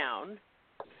handmaiden down,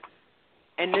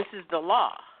 and this is the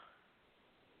law.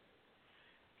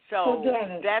 So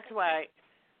that's why.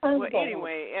 Well,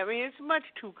 anyway, I mean, it's much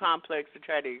too complex to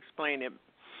try to explain it.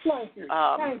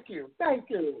 Thank you.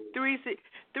 Three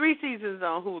seasons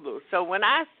on Hulu. So when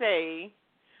I say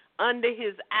Under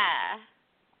His Eye,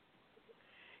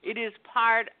 it is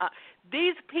part of,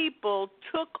 these people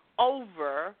took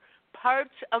over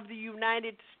parts of the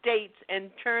United States and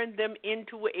turned them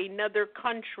into another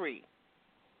country.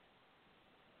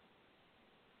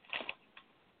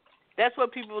 That's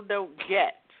what people don't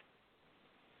get.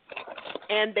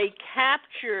 And they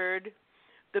captured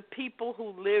the people who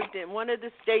lived in, one of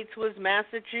the states was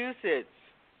Massachusetts.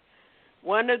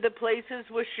 One of the places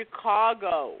was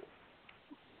Chicago.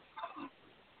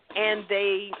 And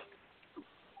they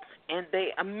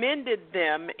amended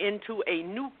them into a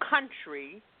new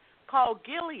country called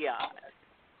Gilead.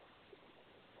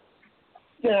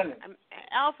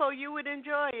 ALFO, you would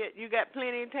enjoy it. You got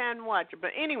plenty of time to watch it.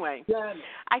 But anyway,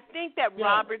 I think that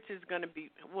Roberts is going to be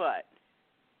what?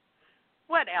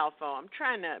 What, ALFO? I'm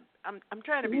trying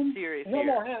to be serious here.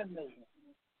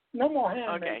 No more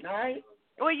handmaiden. Okay. All right?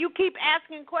 Well, you keep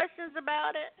asking questions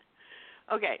about it.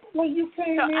 Okay. Well, you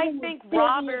came so in I with think Sylvia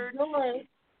Roberts. Joy.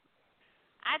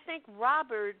 I think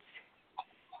Roberts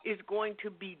is going to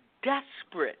be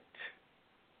desperate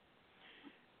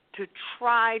to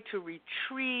try to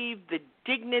retrieve the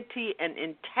dignity and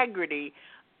integrity,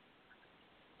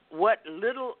 what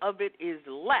little of it is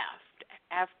left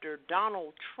after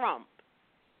Donald Trump.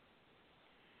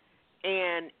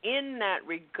 And in that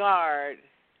regard,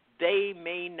 they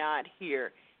may not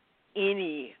hear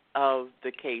any of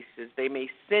the cases. They may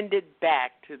send it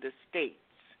back to the states.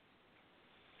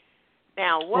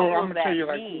 Now, what will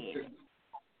that mean?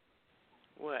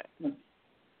 What?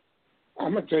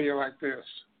 I'm going to tell you like this.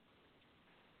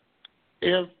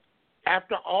 If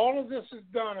after all of this is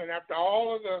done and after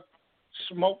all of the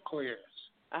smoke clears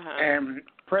and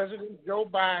President Joe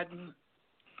Biden,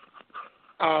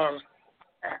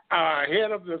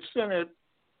 head of the Senate,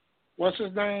 what's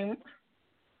his name?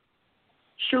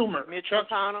 Schumer. Mitch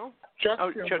McConnell? Chuck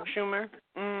Schumer.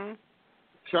 Mm-hmm.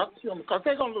 Chuck Schumer, because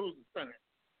they're going to lose the Senate.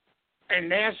 And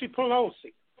Nancy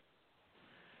Pelosi.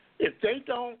 If they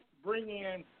don't bring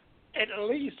in at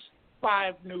least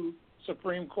 5 new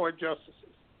Supreme Court justices,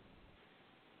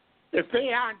 if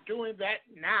they aren't doing that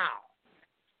now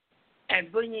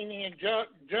and bringing in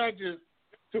judges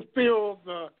to fill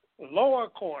the lower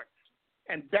courts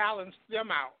and balance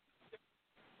them out,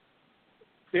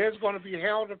 there's going to be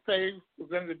hell to pay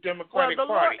within the Democratic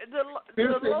Party. The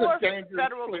lower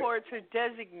federal courts are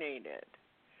designated.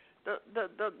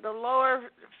 The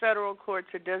lower federal courts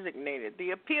are designated.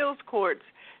 The appeals courts,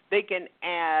 they can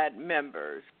add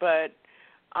members, but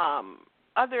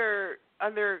other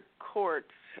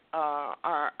courts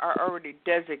are already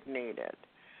designated.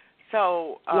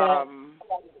 So,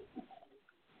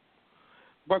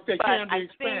 but they can be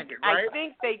expanded, right? I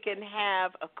think they can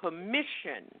have a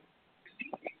commission.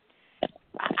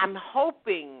 I'm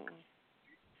hoping,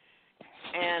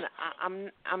 and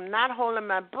I'm not holding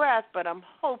my breath, but I'm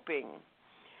hoping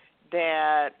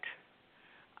that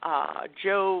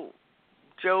Joe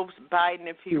Biden,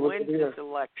 if he wins this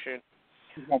election,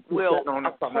 will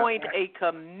appoint a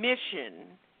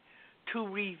commission to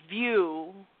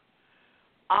review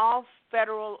all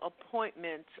federal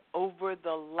appointments over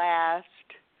the last,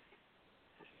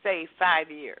 say,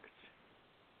 5 years.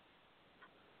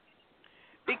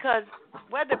 Because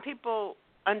whether people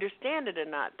understand it or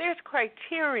not, there's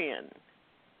criterion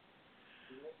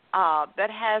that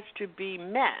has to be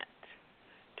met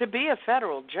to be a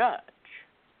federal judge,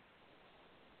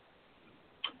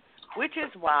 which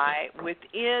is why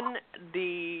within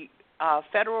the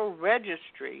Federal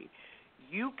Registry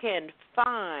you can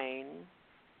find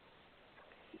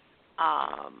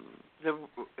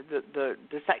the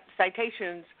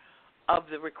citations of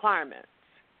the requirements,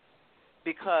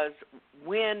 because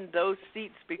when those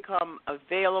seats become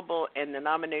available and the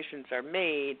nominations are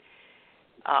made,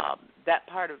 that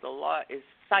part of the law is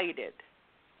cited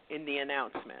in the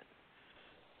announcement.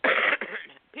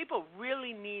 People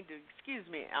really need to, excuse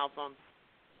me, Alphonse,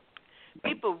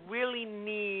 people really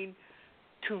need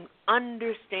to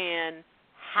understand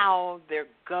how their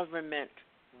government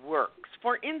works.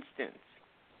 For instance,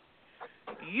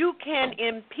 you can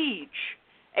impeach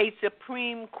a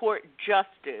Supreme Court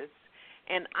justice,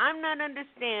 and I'm not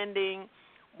understanding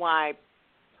why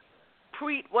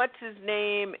Preet, what's his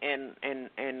name, and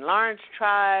Lawrence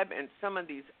Tribe, and some of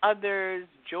these others,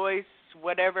 Joyce,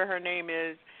 whatever her name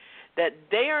is, that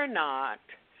they are not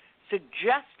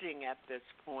suggesting at this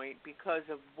point, because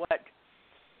of what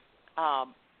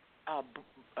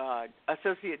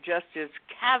Associate Justice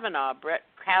Brett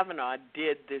Kavanaugh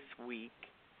did this week,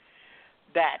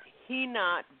 that he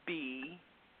not be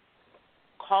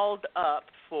called up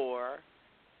for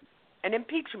an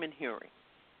impeachment hearing.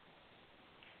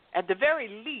 At the very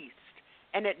least,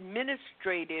 an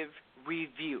administrative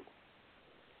review.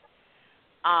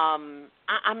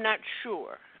 I'm not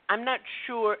sure.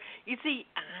 You see,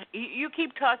 you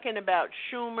keep talking about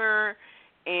Schumer,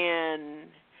 and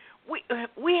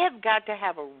we have got to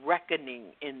have a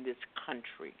reckoning in this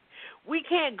country. We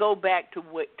can't go back to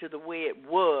the way it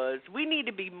was. We need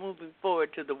to be moving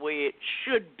forward to the way it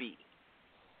should be.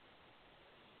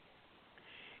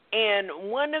 And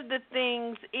one of the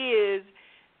things is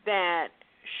that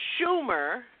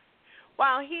Schumer,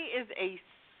 while he is a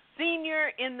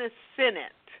senior in the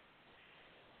Senate,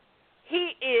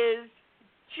 he is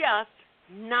just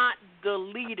not the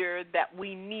leader that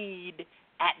we need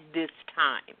at this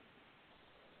time.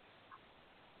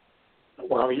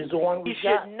 Well, he's the one we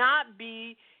got.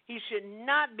 He should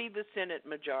not be the Senate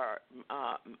majority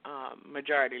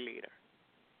leader.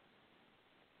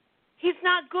 He's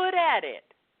not good at it.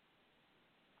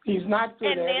 He's not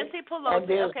good at it. And Nancy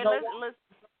Pelosi. Okay,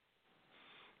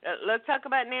 let's talk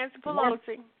about Nancy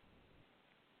Pelosi.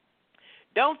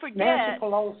 Don't forget Nancy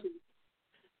Pelosi.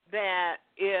 that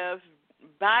if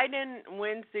Biden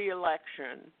wins the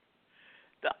election,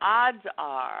 the odds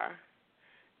are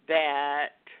that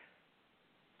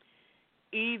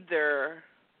either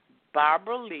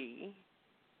Barbara Lee,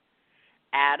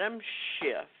 Adam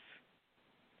Schiff,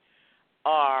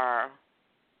 or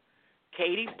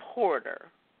Katie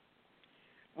Porter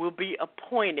will be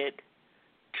appointed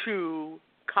to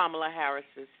Kamala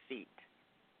Harris's seat.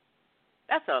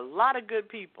 That's a lot of good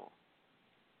people.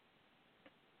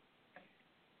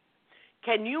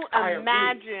 Can you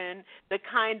imagine the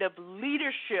kind of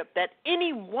leadership that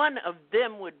any one of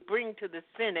them would bring to the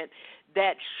Senate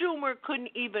that Schumer couldn't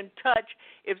even touch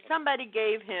if somebody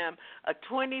gave him a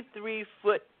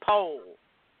 23-foot pole?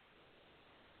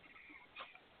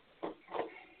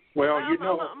 Well, I'm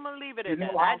going to leave it at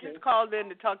that. I just called in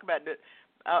to talk about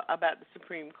the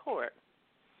Supreme Court.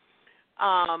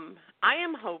 I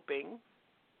am hoping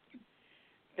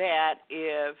that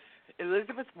if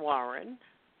Elizabeth Warren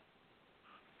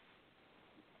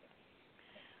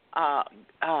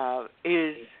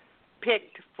is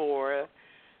picked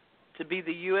to be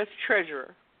the U.S.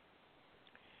 Treasurer,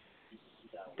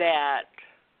 that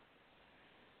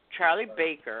Charlie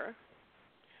Baker,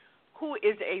 who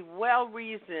is a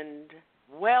well-reasoned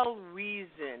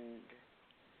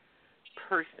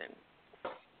person.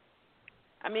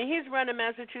 I mean, he's running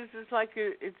Massachusetts like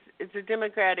it's a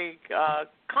Democratic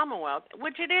Commonwealth,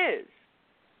 which it is.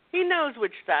 He knows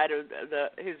which side of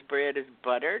his bread is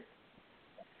buttered.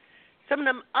 Some of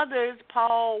them others,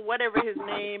 Paul, whatever his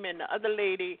name, and the other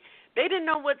lady, they didn't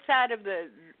know what side of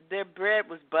their bread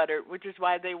was buttered, which is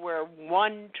why they were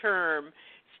one term.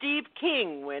 Steve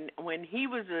King, when he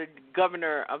was a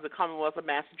governor of the Commonwealth of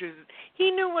Massachusetts,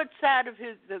 he knew what side of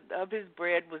his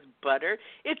bread was buttered.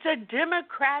 It's a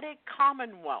Democratic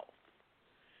Commonwealth.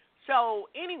 So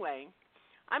anyway,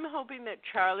 I'm hoping that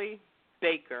Charlie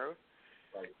Baker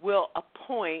will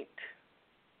appoint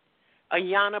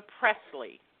Ayanna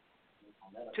Pressley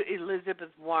to Elizabeth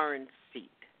Warren's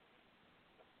seat.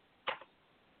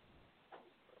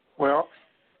 Well,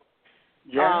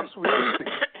 yes, we'll see.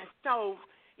 So,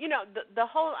 you know, the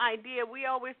whole idea, we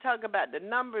always talk about the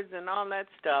numbers and all that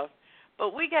stuff,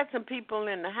 but we got some people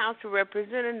in the House of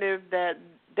Representatives that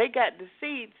they got the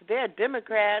seats, they're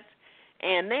Democrats,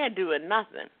 and they're doing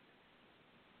nothing.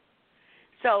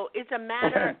 So it's a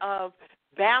matter of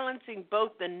balancing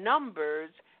both the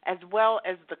numbers as well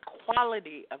as the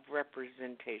quality of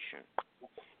representation.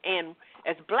 And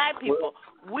as black people,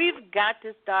 we've got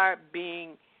to start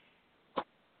being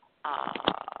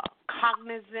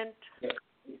cognizant,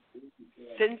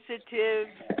 sensitive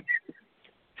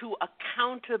to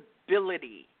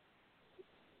accountability.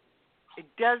 It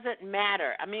doesn't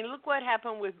matter. I mean, look what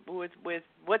happened with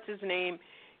what's his name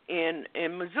in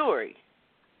Missouri.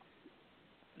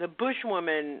 The Bush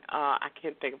woman, I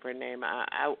can't think of her name.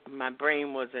 My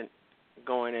brain wasn't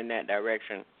going in that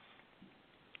direction.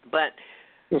 But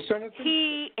his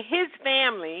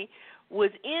family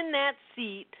was in that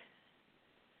seat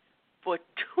for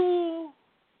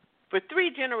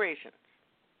 3 generations.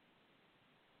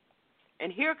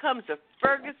 And here comes a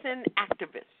Ferguson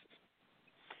activist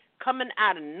coming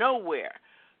out of nowhere,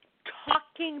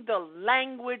 talking the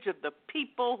language of the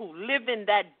people who live in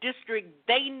that district.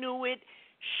 They knew it,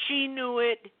 she knew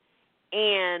it,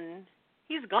 and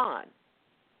he's gone.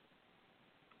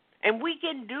 And we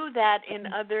can do that in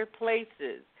other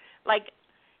places. Like,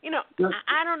 you know,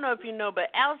 I don't know if you know,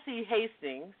 but Alcee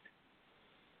Hastings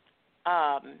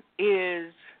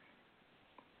is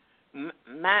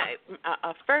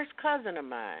a first cousin of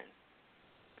mine.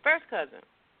 First cousin.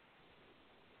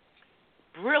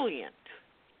 Brilliant.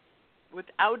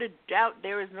 Without a doubt,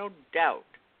 there is no doubt.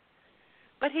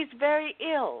 But he's very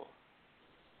ill.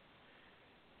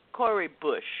 Cori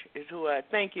Bush is who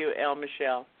thank you, El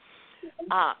Michelle.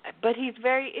 But he's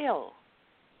very ill.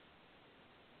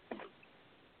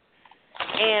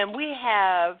 And we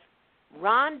have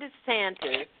Ron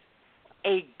DeSantis,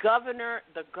 the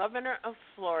governor of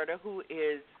Florida, who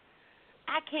is,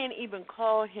 I can't even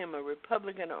call him a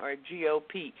Republican or a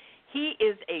GOP. He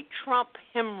is a Trump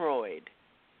hemorrhoid.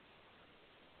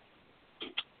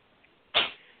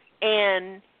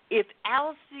 And if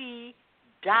Alcee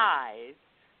dies,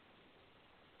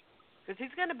 because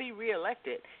he's going to be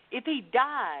reelected, if he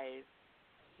dies,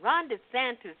 Ron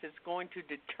DeSantis is going to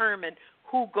determine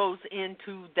who goes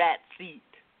into that seat.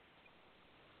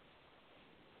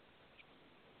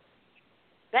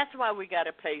 That's why we got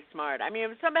to play smart. I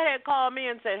mean, if somebody had called me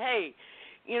and said, hey,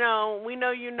 you know, we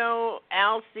know you know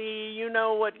Alcee, you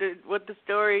know what the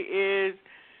story is,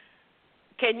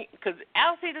 can you, because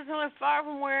Alcee doesn't live far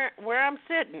from where I'm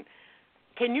sitting.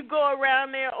 Can you go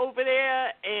around there over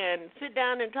there and sit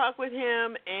down and talk with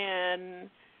him and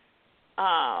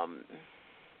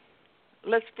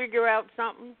let's figure out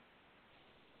something?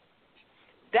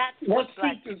 That's what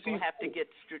black people have to get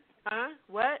straight. Huh?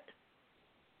 What?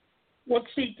 What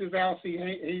seat does Alcee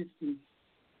Hastings?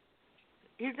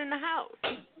 He's in the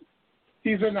House.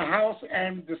 He's in the House,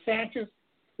 and DeSantis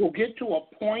will get to a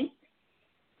point.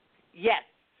 Yes.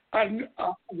 A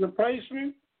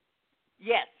replacement?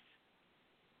 Yes.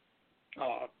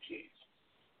 Oh, jeez.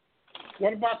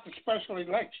 What about the special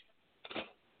election?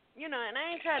 You know, and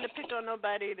I ain't trying to pick on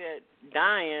nobody that's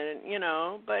dying, you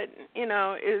know, but, you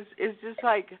know, it's just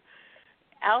like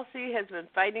Alcee has been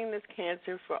fighting this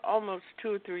cancer for almost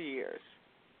 2 or 3 years.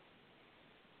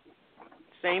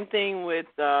 Same thing with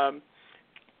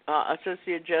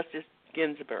Associate Justice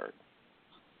Ginsburg.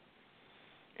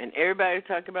 And everybody's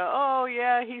talking about, oh,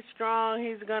 yeah, he's strong,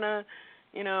 he's going to,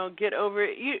 you know, get over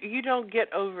it. You don't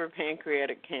get over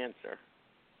pancreatic cancer.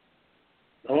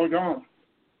 Oh, don't.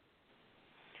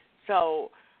 So,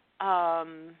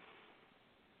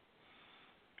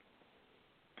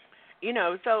 you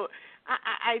know, so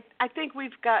I think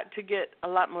we've got to get a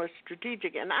lot more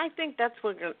strategic, and I think that's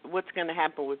what's going to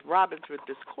happen with Roberts with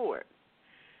this court.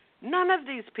 None of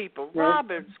these people,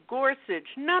 Roberts,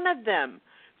 Gorsuch, none of them,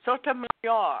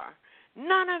 Sotomayor,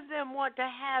 none of them want to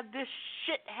have this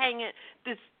shit hanging,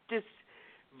 this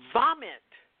vomit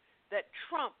that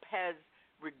Trump has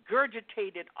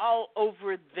regurgitated all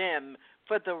over them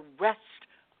for the rest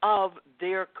of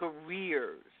their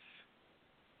careers.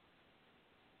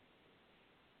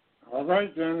 All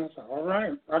right, Dennis. All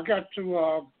right. I got to.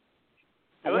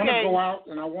 I want to go out,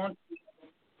 and I want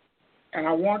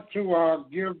to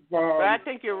give. But I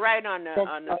think you're right on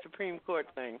the Supreme Court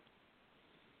thing.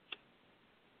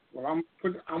 Well, I'm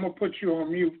gonna put you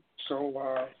on mute. So.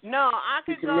 No, I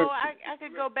could go. I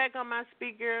could go back on my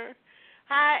speaker.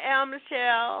 Hi,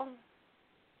 Michelle.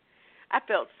 I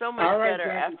felt so much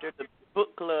better after the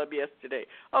book club yesterday.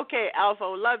 Okay,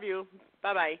 ALFO, love you.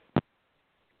 Bye-bye.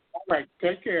 All right,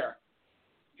 take care.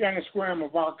 Janice Graham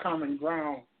of Our Common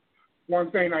Ground.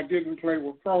 One thing I didn't play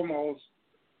were promos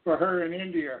for her in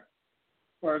India,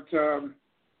 but the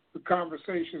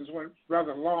conversations went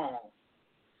rather long.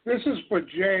 This is for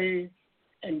Jay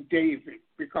and David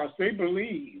because they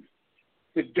believe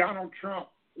that Donald Trump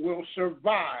will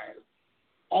survive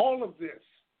all of this.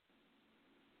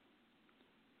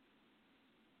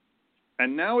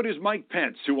 And now it is Mike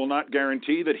Pence who will not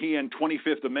guarantee that he and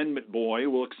 25th Amendment boy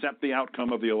will accept the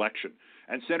outcome of the election.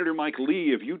 And Senator Mike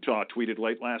Lee of Utah tweeted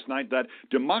late last night that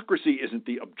democracy isn't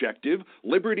the objective.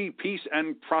 Liberty, peace,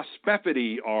 and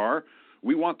prosperity are.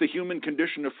 We want the human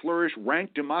condition to flourish.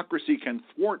 Rank democracy can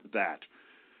thwart that.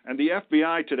 And the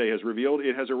FBI today has revealed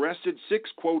it has arrested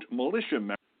 6, quote, militia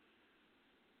members.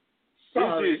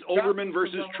 This is Olbermann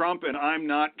versus Trump, and I'm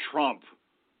not Trump.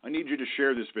 I need you to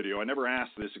share this video. I never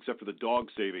asked this except for the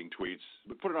dog-saving tweets.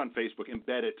 But put it on Facebook,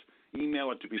 embed it, email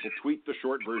it to people, tweet the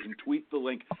short version, tweet the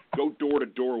link, go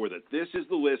door-to-door with it. This is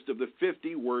the list of the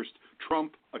 50 worst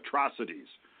Trump atrocities.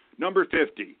 Number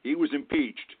 50, he was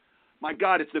impeached. My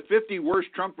God, it's the 50 worst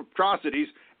Trump atrocities,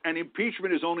 and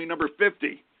impeachment is only number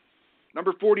 50.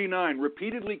 Number 49,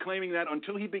 repeatedly claiming that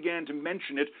until he began to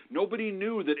mention it, nobody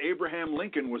knew that Abraham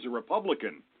Lincoln was a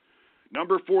Republican.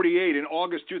 Number 48, in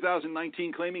August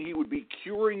 2019, claiming he would be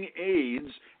curing AIDS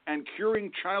and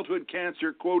curing childhood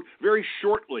cancer, quote, very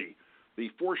shortly. The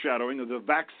foreshadowing of the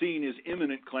vaccine is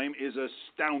imminent claim is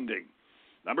astounding.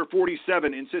 Number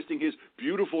 47, insisting his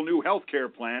beautiful new health care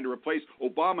plan to replace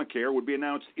Obamacare would be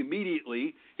announced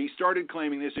immediately. He started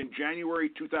claiming this in January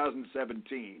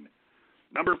 2017.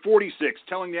 Number 46,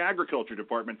 telling the Agriculture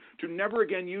Department to never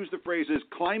again use the phrases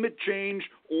climate change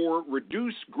or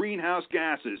reduce greenhouse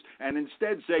gases and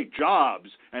instead say jobs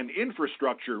and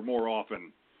infrastructure more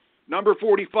often. Number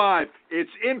 45, it's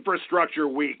infrastructure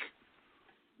week.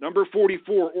 Number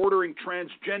 44, ordering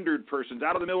transgendered persons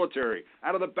out of the military,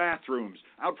 out of the bathrooms,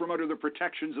 out from under the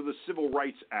protections of the Civil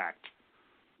Rights Act.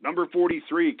 Number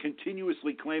 43,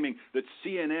 continuously claiming that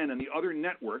CNN and the other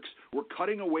networks were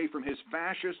cutting away from his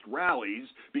fascist rallies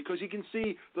because he can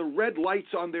see the red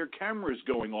lights on their cameras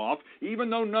going off,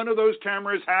 even though none of those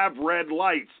cameras have red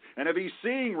lights. And if he's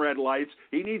seeing red lights,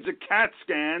 he needs a CAT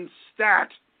scan stat.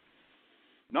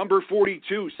 Number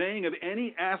 42, saying of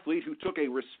any athlete who took a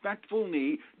respectful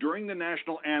knee during the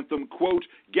national anthem, quote,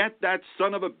 get that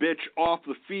son of a bitch off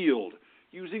the field,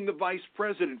 using the vice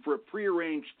president for a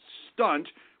prearranged stunt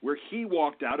where he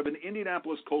walked out of an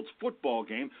Indianapolis Colts football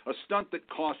game, a stunt that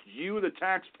cost you, the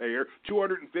taxpayer,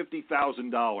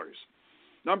 $250,000.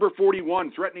 Number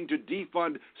 41, threatening to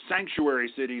defund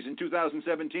sanctuary cities in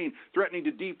 2017, threatening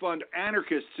to defund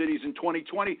anarchist cities in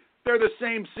 2020. They're the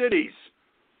same cities.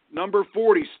 Number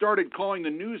 40, started calling the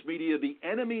news media the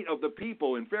enemy of the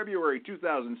people in February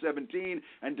 2017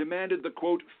 and demanded the,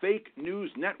 quote, fake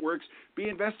news networks be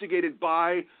investigated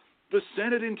by the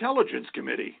Senate Intelligence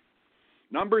Committee.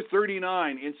 Number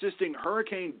 39, insisting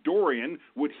Hurricane Dorian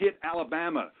would hit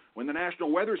Alabama. When the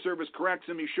National Weather Service corrects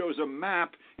him, he shows a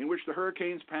map in which the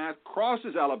hurricane's path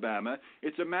crosses Alabama.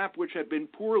 It's a map which had been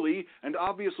poorly and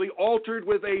obviously altered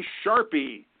with a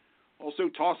Sharpie. Also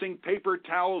tossing paper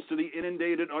towels to the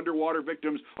inundated underwater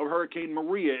victims of Hurricane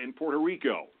Maria in Puerto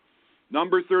Rico.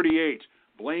 Number 38,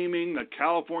 blaming the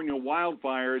California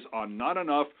wildfires on not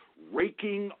enough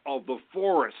raking of the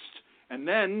forest, and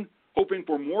then hoping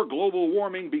for more global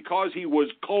warming because he was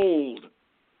cold.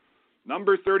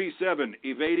 Number 37,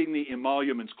 evading the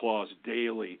emoluments clause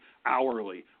daily,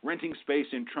 hourly, renting space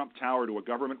in Trump Tower to a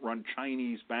government-run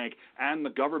Chinese bank and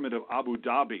the government of Abu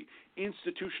Dhabi,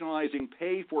 institutionalizing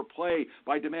pay-for-play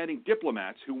by demanding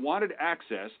diplomats who wanted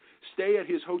access stay at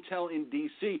his hotel in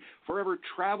D.C., forever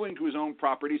traveling to his own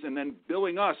properties and then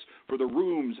billing us for the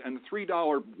rooms and the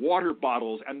 $3 water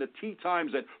bottles and the tea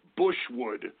times at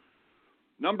Bushwood.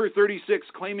 Number 36,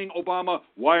 claiming Obama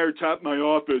wiretapped my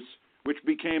office, which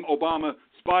became Obama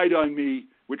spied on me,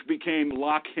 which became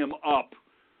lock him up.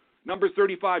 Number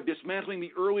 35, dismantling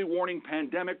the early warning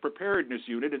pandemic preparedness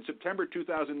unit in September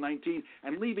 2019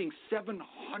 and leaving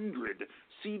 700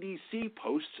 CDC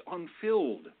posts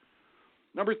unfilled.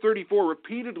 Number 34,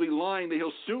 repeatedly lying that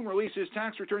he'll soon release his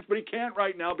tax returns, but he can't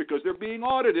right now because they're being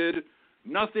audited.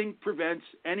 Nothing prevents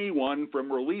anyone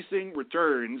from releasing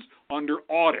returns under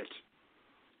audit.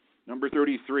 Number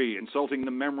 33, insulting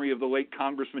the memory of the late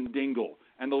Congressman Dingell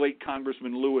and the late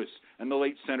Congressman Lewis and the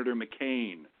late Senator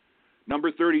McCain.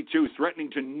 Number 32, threatening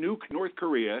to nuke North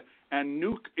Korea and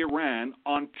nuke Iran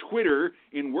on Twitter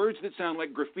in words that sound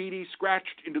like graffiti scratched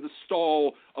into the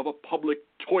stall of a public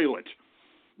toilet.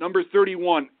 Number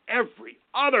 31, every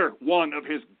other one of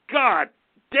his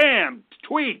goddamn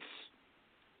tweets.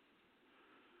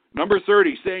 Number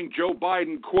 30, saying Joe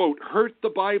Biden, quote, hurt the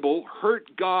Bible, hurt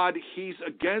God, he's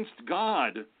against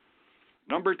God.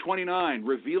 Number 29,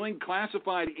 revealing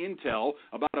classified intel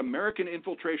about American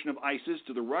infiltration of ISIS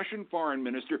to the Russian foreign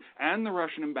minister and the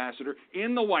Russian ambassador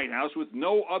in the White House with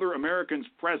no other Americans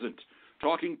present,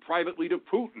 talking privately to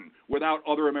Putin without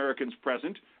other Americans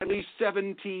present at least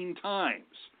 17 times.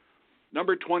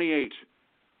 Number 28,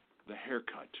 the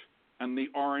haircut and the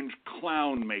orange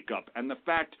clown makeup and the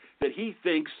fact that he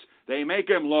thinks they make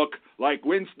him look like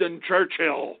Winston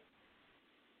Churchill.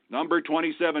 Number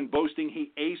 27, boasting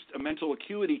he aced a mental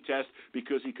acuity test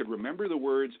because he could remember the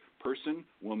words person,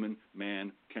 woman,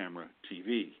 man, camera,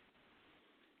 TV.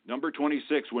 Number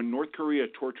 26, when North Korea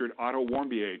tortured Otto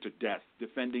Warmbier to death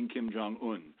defending Kim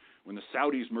Jong-un. When the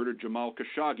Saudis murdered Jamal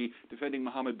Khashoggi defending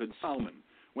Mohammed bin Salman.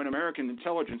 When American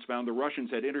intelligence found the Russians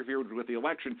had interfered with the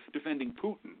election defending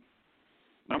Putin.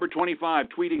 Number 25,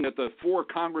 tweeting that the 4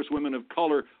 congresswomen of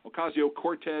color,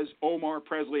 Ocasio-Cortez, Omar,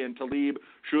 Presley, and Tlaib,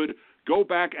 should go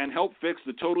back and help fix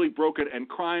the totally broken and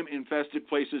crime-infested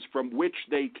places from which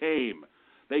they came.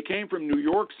 They came from New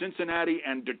York, Cincinnati,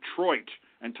 and Detroit,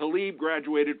 and Tlaib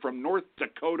graduated from North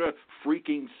Dakota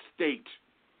freaking state.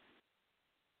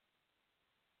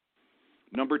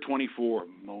 Number 24,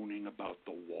 moaning about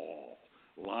the wall,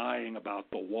 lying about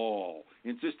the wall,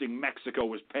 insisting Mexico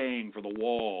was paying for the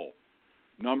wall.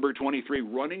 Number 23,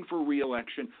 running for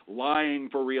re-election, lying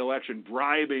for re-election,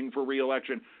 bribing for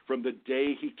re-election from the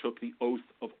day he took the oath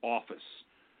of office.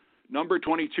 Number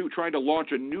 22, trying to launch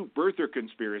a new birther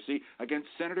conspiracy against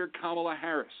Senator Kamala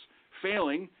Harris,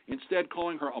 failing, instead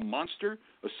calling her a monster,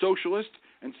 a socialist,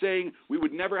 and saying we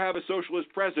would never have a socialist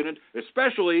president,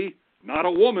 especially not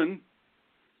a woman.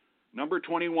 Number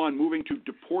 21, moving to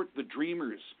deport the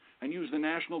dreamers and use the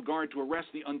National Guard to arrest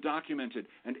the undocumented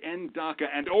and end DACA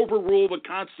and overrule the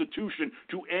Constitution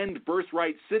to end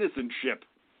birthright citizenship.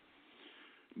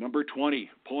 Number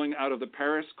 20, pulling out of the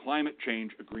Paris Climate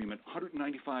Change Agreement.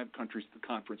 195 countries at the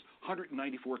conference,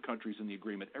 194 countries in the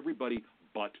agreement, everybody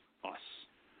but us.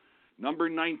 Number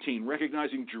 19,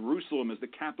 recognizing Jerusalem as the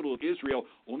capital of Israel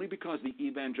only because the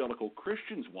evangelical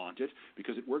Christians want it,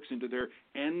 because it works into their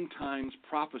end times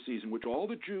prophecies in which all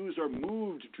the Jews are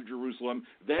moved to Jerusalem,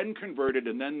 then converted,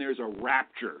 and then there's a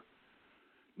rapture.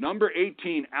 Number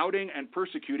 18, outing and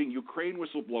persecuting Ukraine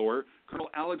whistleblower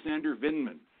Colonel Alexander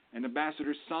Vindman, and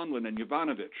Ambassadors Sondland and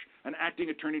Yovanovitch, and Acting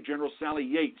Attorney General Sally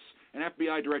Yates, and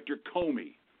FBI Director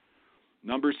Comey.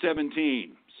 Number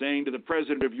 17, saying to the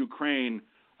President of Ukraine,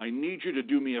 I need you to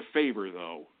do me a favor,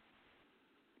 though.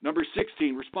 Number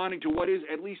 16, responding to what is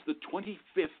at least the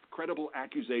 25th credible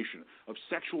accusation of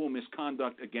sexual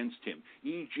misconduct against him.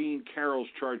 E. Jean Carroll's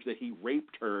charge that he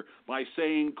raped her by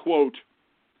saying, quote,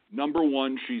 number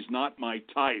 1, she's not my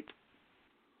type.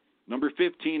 Number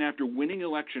 15, after winning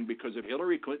election because of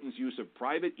Hillary Clinton's use of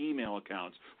private email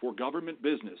accounts for government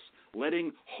business,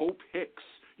 letting Hope Hicks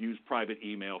use private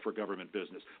email for government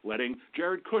business, letting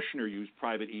Jared Kushner use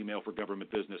private email for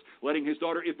government business, letting his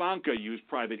daughter Ivanka use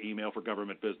private email for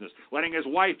government business, letting his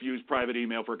wife use private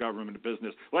email for government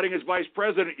business, letting his vice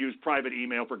president use private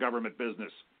email for government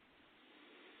business.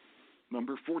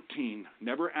 Number 14,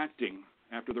 never acting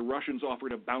after the Russians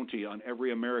offered a bounty on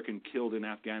every American killed in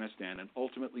Afghanistan and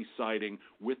ultimately siding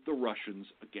with the Russians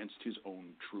against his own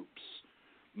troops.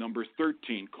 Number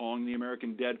 13, calling the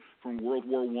American dead from World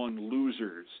War I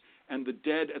losers, and the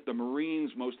dead at the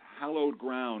Marines' most hallowed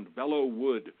ground, Belleau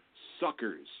Wood,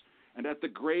 suckers, and at the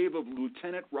grave of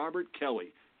Lieutenant Robert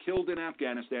Kelly, killed in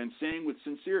Afghanistan, saying with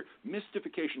sincere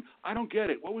mystification, I don't get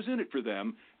it, what was in it for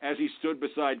them, as he stood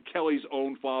beside Kelly's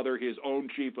own father, his own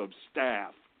chief of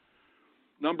staff.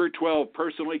 Number 12,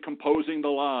 personally composing the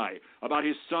lie about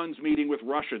his son's meeting with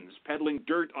Russians, peddling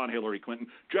dirt on Hillary Clinton.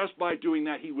 Just by doing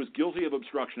that, he was guilty of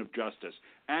obstruction of justice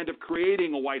and of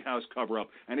creating a White House cover-up,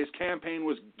 and his campaign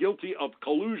was guilty of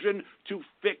collusion to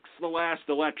fix the last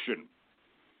election.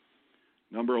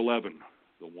 Number 11,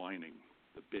 the whining,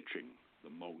 the bitching,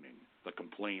 the moaning, the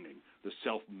complaining, the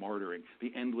self-martyring,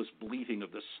 the endless bleating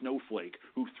of the snowflake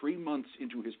who 3 months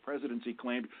into his presidency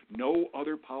claimed no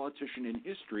other politician in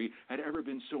history had ever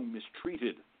been so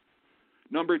mistreated.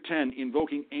 Number 10,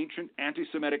 invoking ancient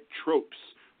anti-Semitic tropes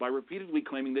by repeatedly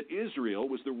claiming that Israel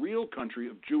was the real country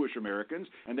of Jewish Americans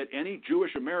and that any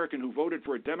Jewish American who voted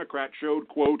for a Democrat showed,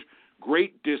 quote,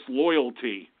 great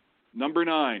disloyalty. Number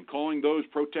 9, calling those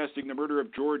protesting the murder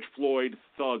of George Floyd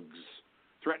thugs,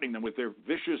 threatening them with their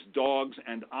vicious dogs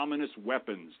and ominous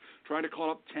weapons, trying to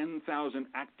call up 10,000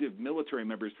 active military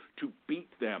members to beat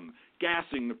them,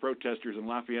 gassing the protesters in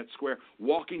Lafayette Square,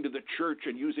 walking to the church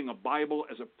and using a Bible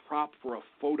as a prop for a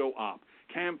photo op,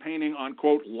 campaigning on,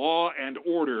 quote, law and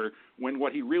order, when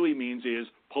what he really means is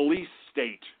police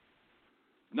state.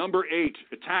 Number 8,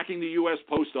 attacking the U.S.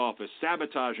 Post Office,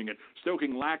 sabotaging it,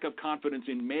 stoking lack of confidence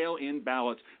in mail-in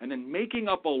ballots, and then making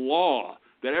up a law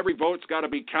that every vote's got to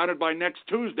be counted by next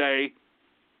Tuesday.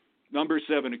 Number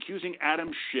 7, accusing Adam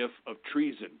Schiff of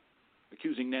treason,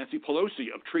 accusing Nancy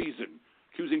Pelosi of treason,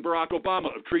 accusing Barack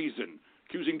Obama of treason,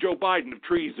 accusing Joe Biden of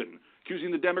treason,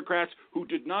 accusing the Democrats who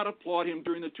did not applaud him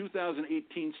during the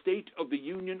 2018 State of the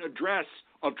Union address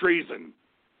of treason.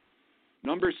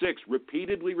 Number 6,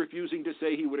 repeatedly refusing to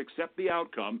say he would accept the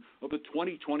outcome of the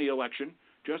 2020 election,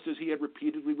 just as he had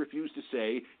repeatedly refused to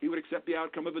say he would accept the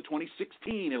outcome of the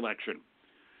 2016 election.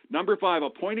 Number 5,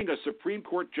 appointing a Supreme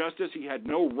Court justice he had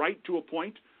no right to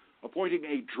appoint, appointing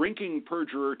a drinking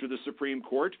perjurer to the Supreme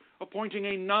Court, appointing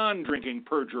a non-drinking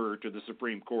perjurer to the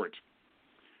Supreme Court.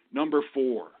 Number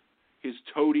 4, his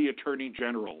toady attorney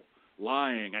general,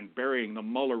 lying and burying the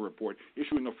Mueller report,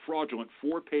 issuing a fraudulent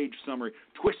 4-page summary,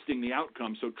 twisting the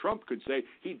outcome so Trump could say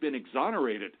he'd been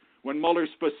exonerated, when Mueller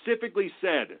specifically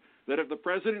said that if the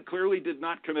president clearly did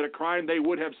not commit a crime, they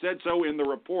would have said so in the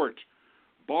report.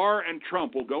 Barr and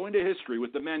Trump will go into history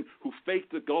with the men who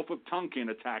faked the Gulf of Tonkin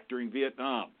attack during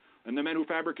Vietnam, and the men who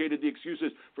fabricated the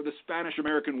excuses for the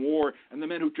Spanish-American War, and the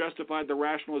men who justified the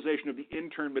rationalization of the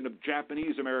internment of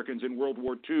Japanese Americans in World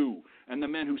War II, and the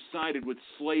men who sided with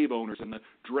slave owners in the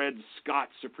Dred Scott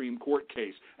Supreme Court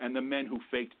case, and the men who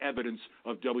faked evidence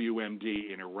of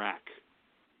WMD in Iraq.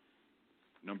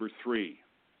 Number 3,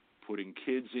 putting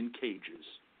kids in cages.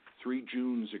 3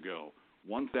 Junes ago,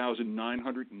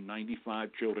 1,995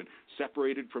 children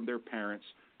separated from their parents,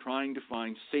 trying to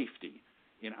find safety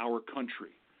in our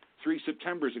country. 3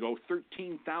 Septembers ago,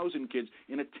 13,000 kids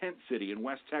in a tent city in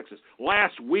West Texas.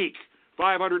 Last week,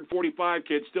 545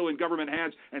 kids still in government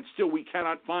hands, and still we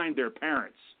cannot find their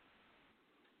parents.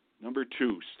 Number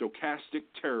 2, stochastic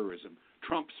terrorism.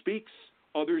 Trump speaks,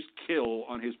 others kill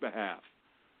on his behalf.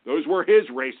 Those were his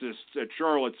racists at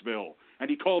Charlottesville, and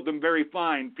he called them very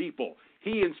fine people.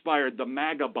 He inspired the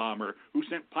MAGA bomber who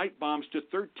sent pipe bombs to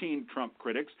 13 Trump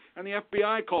critics, and the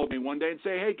FBI called me one day and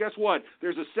said, hey, guess what?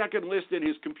 There's a second list in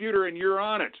his computer, and you're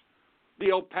on it. The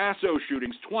El Paso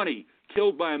shootings, 20,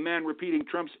 killed by a man repeating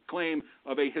Trump's claim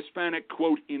of a Hispanic,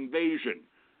 quote, invasion.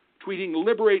 Tweeting,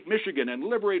 liberate Michigan and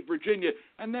liberate Virginia,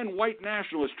 and then white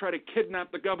nationalists try to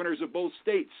kidnap the governors of both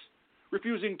states,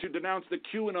 refusing to denounce the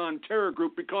QAnon terror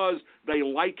group because they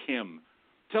like him.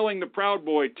 Telling the Proud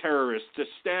Boy terrorists to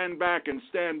stand back and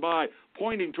stand by,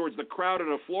 pointing towards the crowd at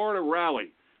a Florida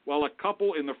rally, while a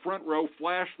couple in the front row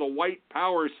flashed the white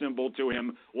power symbol to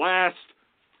him last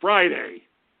Friday.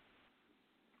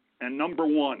 And number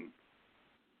one,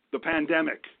 the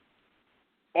pandemic.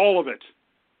 All of it.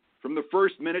 From the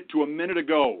first minute to a minute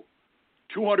ago.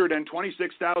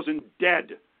 226,000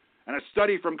 dead. And a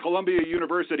study from Columbia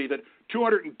University that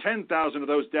 210,000 of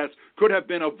those deaths could have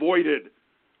been avoided.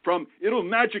 From it'll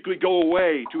magically go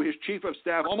away to his chief of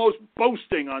staff almost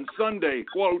boasting on Sunday,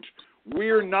 quote,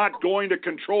 we're not going to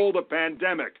control the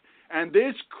pandemic. And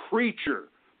this creature,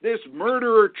 this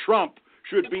murderer Trump,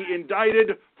 should be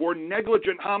indicted for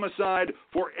negligent homicide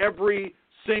for every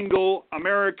single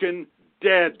American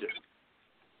dead.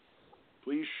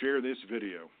 Please share this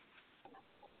video.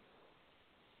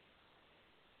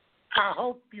 I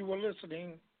hope you were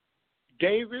listening,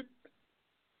 David.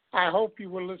 I hope you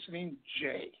were listening,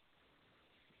 Jay.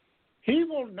 He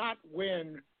will not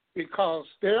win because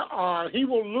he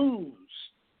will lose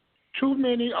too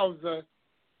many of the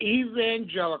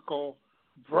evangelical,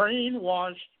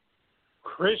 brainwashed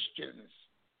Christians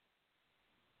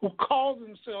who call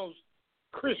themselves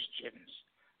Christians.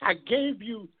 I gave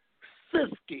you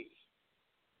 50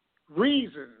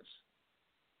 reasons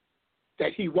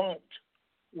that he won't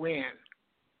win.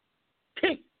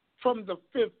 Pick from the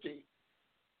 50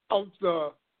 of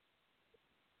the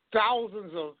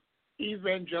thousands of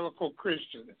evangelical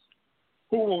Christians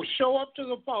who will show up to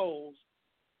the polls,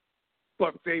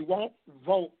 but they won't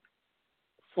vote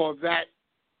for that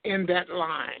in that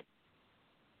line.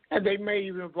 And they may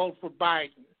even vote for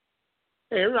Biden.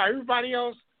 Everybody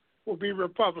else will be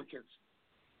Republicans,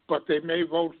 but they may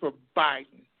vote for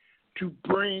Biden to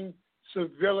bring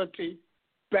civility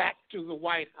back to the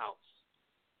White House.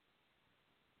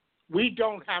 We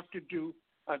don't have to do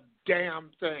a damn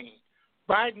thing.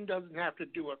 Biden doesn't have to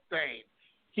do a thing.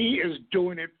 He is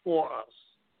doing it for us.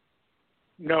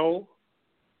 No,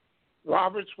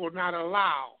 Roberts will not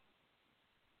allow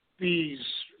these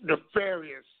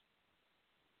nefarious,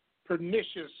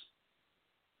 pernicious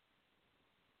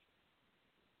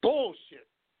bullshit.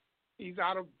 He's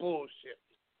out of bullshit.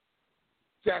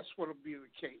 That's what will be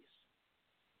the case.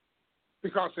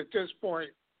 Because at this point,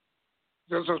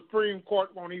 the Supreme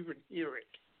Court won't even hear it.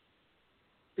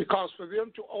 Because for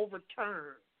them to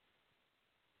overturn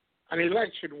an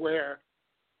election where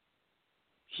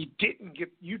he didn't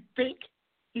get, you think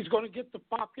he's going to get the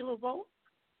popular vote?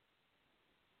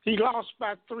 He lost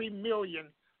by 3 million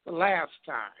the last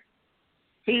time.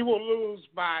 He will lose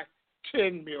by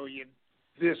 10 million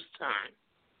this time.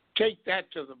 Take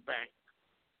that to the bank.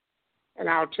 And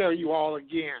I'll tell you all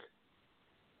again,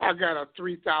 I got a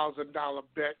 $3,000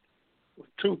 bet with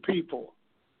two people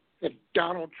that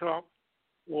Donald Trump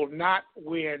will not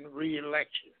win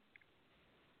re-election.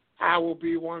 I will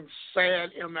be one sad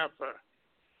MFer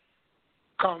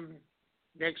come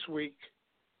next week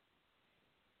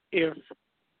if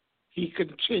he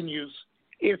continues,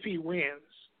 if he wins.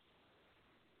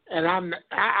 And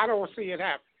I don't see it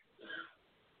happening.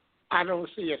 I don't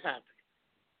see it happening.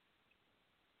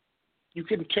 You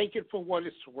can take it for what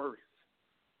it's worth.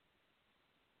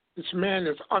 This man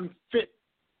is unfit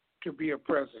to be a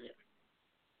president.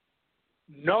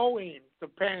 Knowing the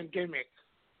pandemic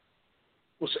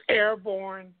was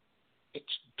airborne, it's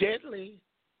deadly,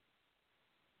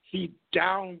 he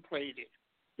downplayed it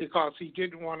because he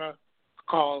didn't want to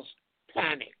cause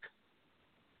panic.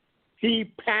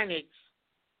 He panics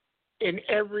in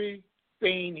everything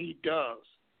he does.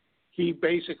 He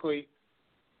basically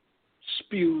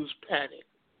spews panic,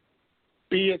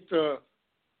 be it the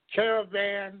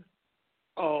caravan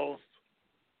of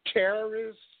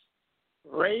terrorists,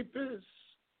 rapists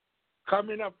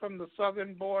coming up from the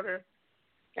southern border,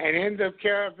 and in the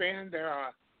caravan there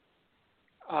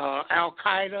are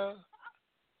Al-Qaeda,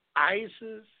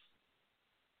 ISIS,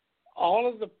 all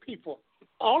of the people,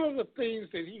 all of the things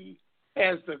that he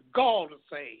has the gall to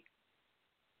say.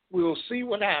 We'll see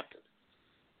what happens.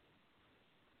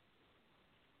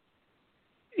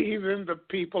 Even the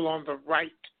people on the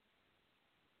right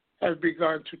have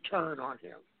begun to turn on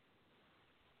him.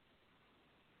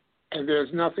 And there's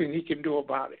nothing he can do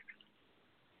about it.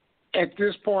 At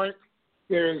this point,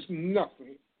 there is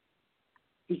nothing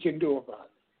he can do about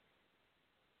it.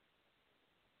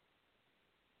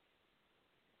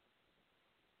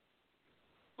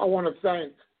 I want to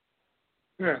thank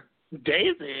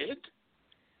David.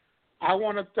 I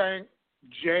want to thank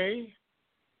Jay.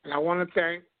 And I want to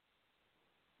thank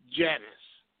Janice.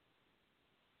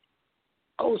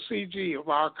 OCG of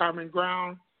Our Common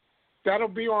Ground. That'll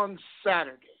be on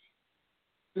Saturday.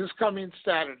 This coming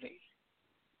Saturday.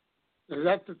 Is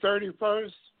that the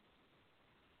 31st?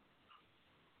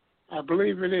 I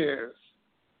believe it is.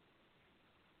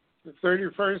 The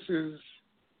 31st is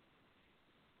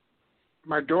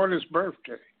my daughter's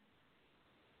birthday.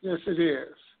 Yes, it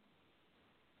is.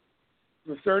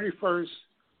 The 31st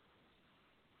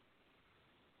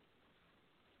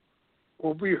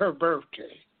will be her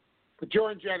birthday. But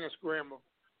join Janice Graham of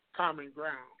Common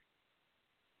Ground.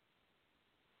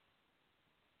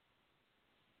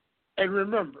 And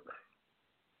remember,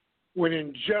 when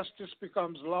injustice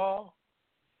becomes law,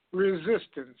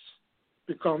 resistance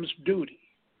becomes duty.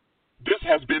 This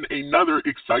has been another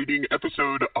exciting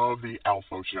episode of The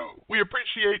ALFO Show. We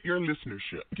appreciate your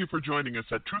listenership. Thank you for joining us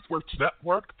at TruthWorks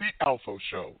Network, The ALFO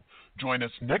Show. Join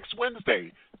us next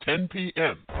Wednesday, 10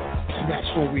 p.m. And that's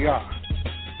where we are.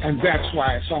 And that's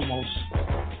why it's almost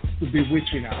the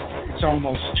bewitching hour. It's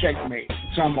almost checkmate.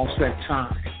 It's almost that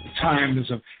time. The time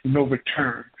is of no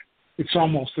return. It's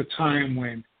almost the time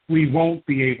when we won't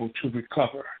be able to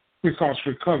recover, because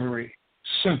recovery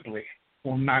simply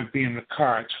will not be in the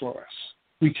cards for us.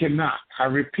 We cannot, I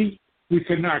repeat, we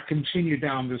cannot continue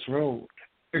down this road,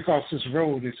 because this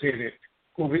road is headed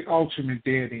for the ultimate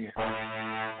dead end.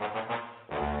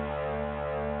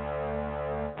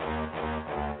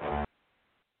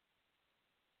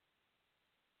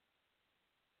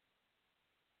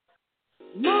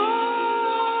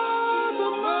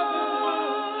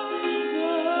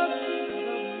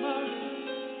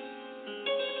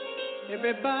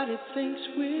 Everybody thinks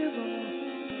we're wrong.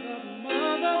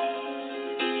 Mother,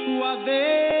 who are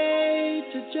they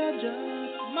to judge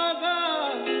us?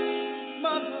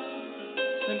 Mother,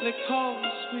 simply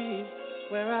cause we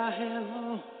wear our hair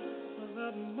long.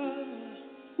 Mother,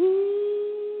 ooh.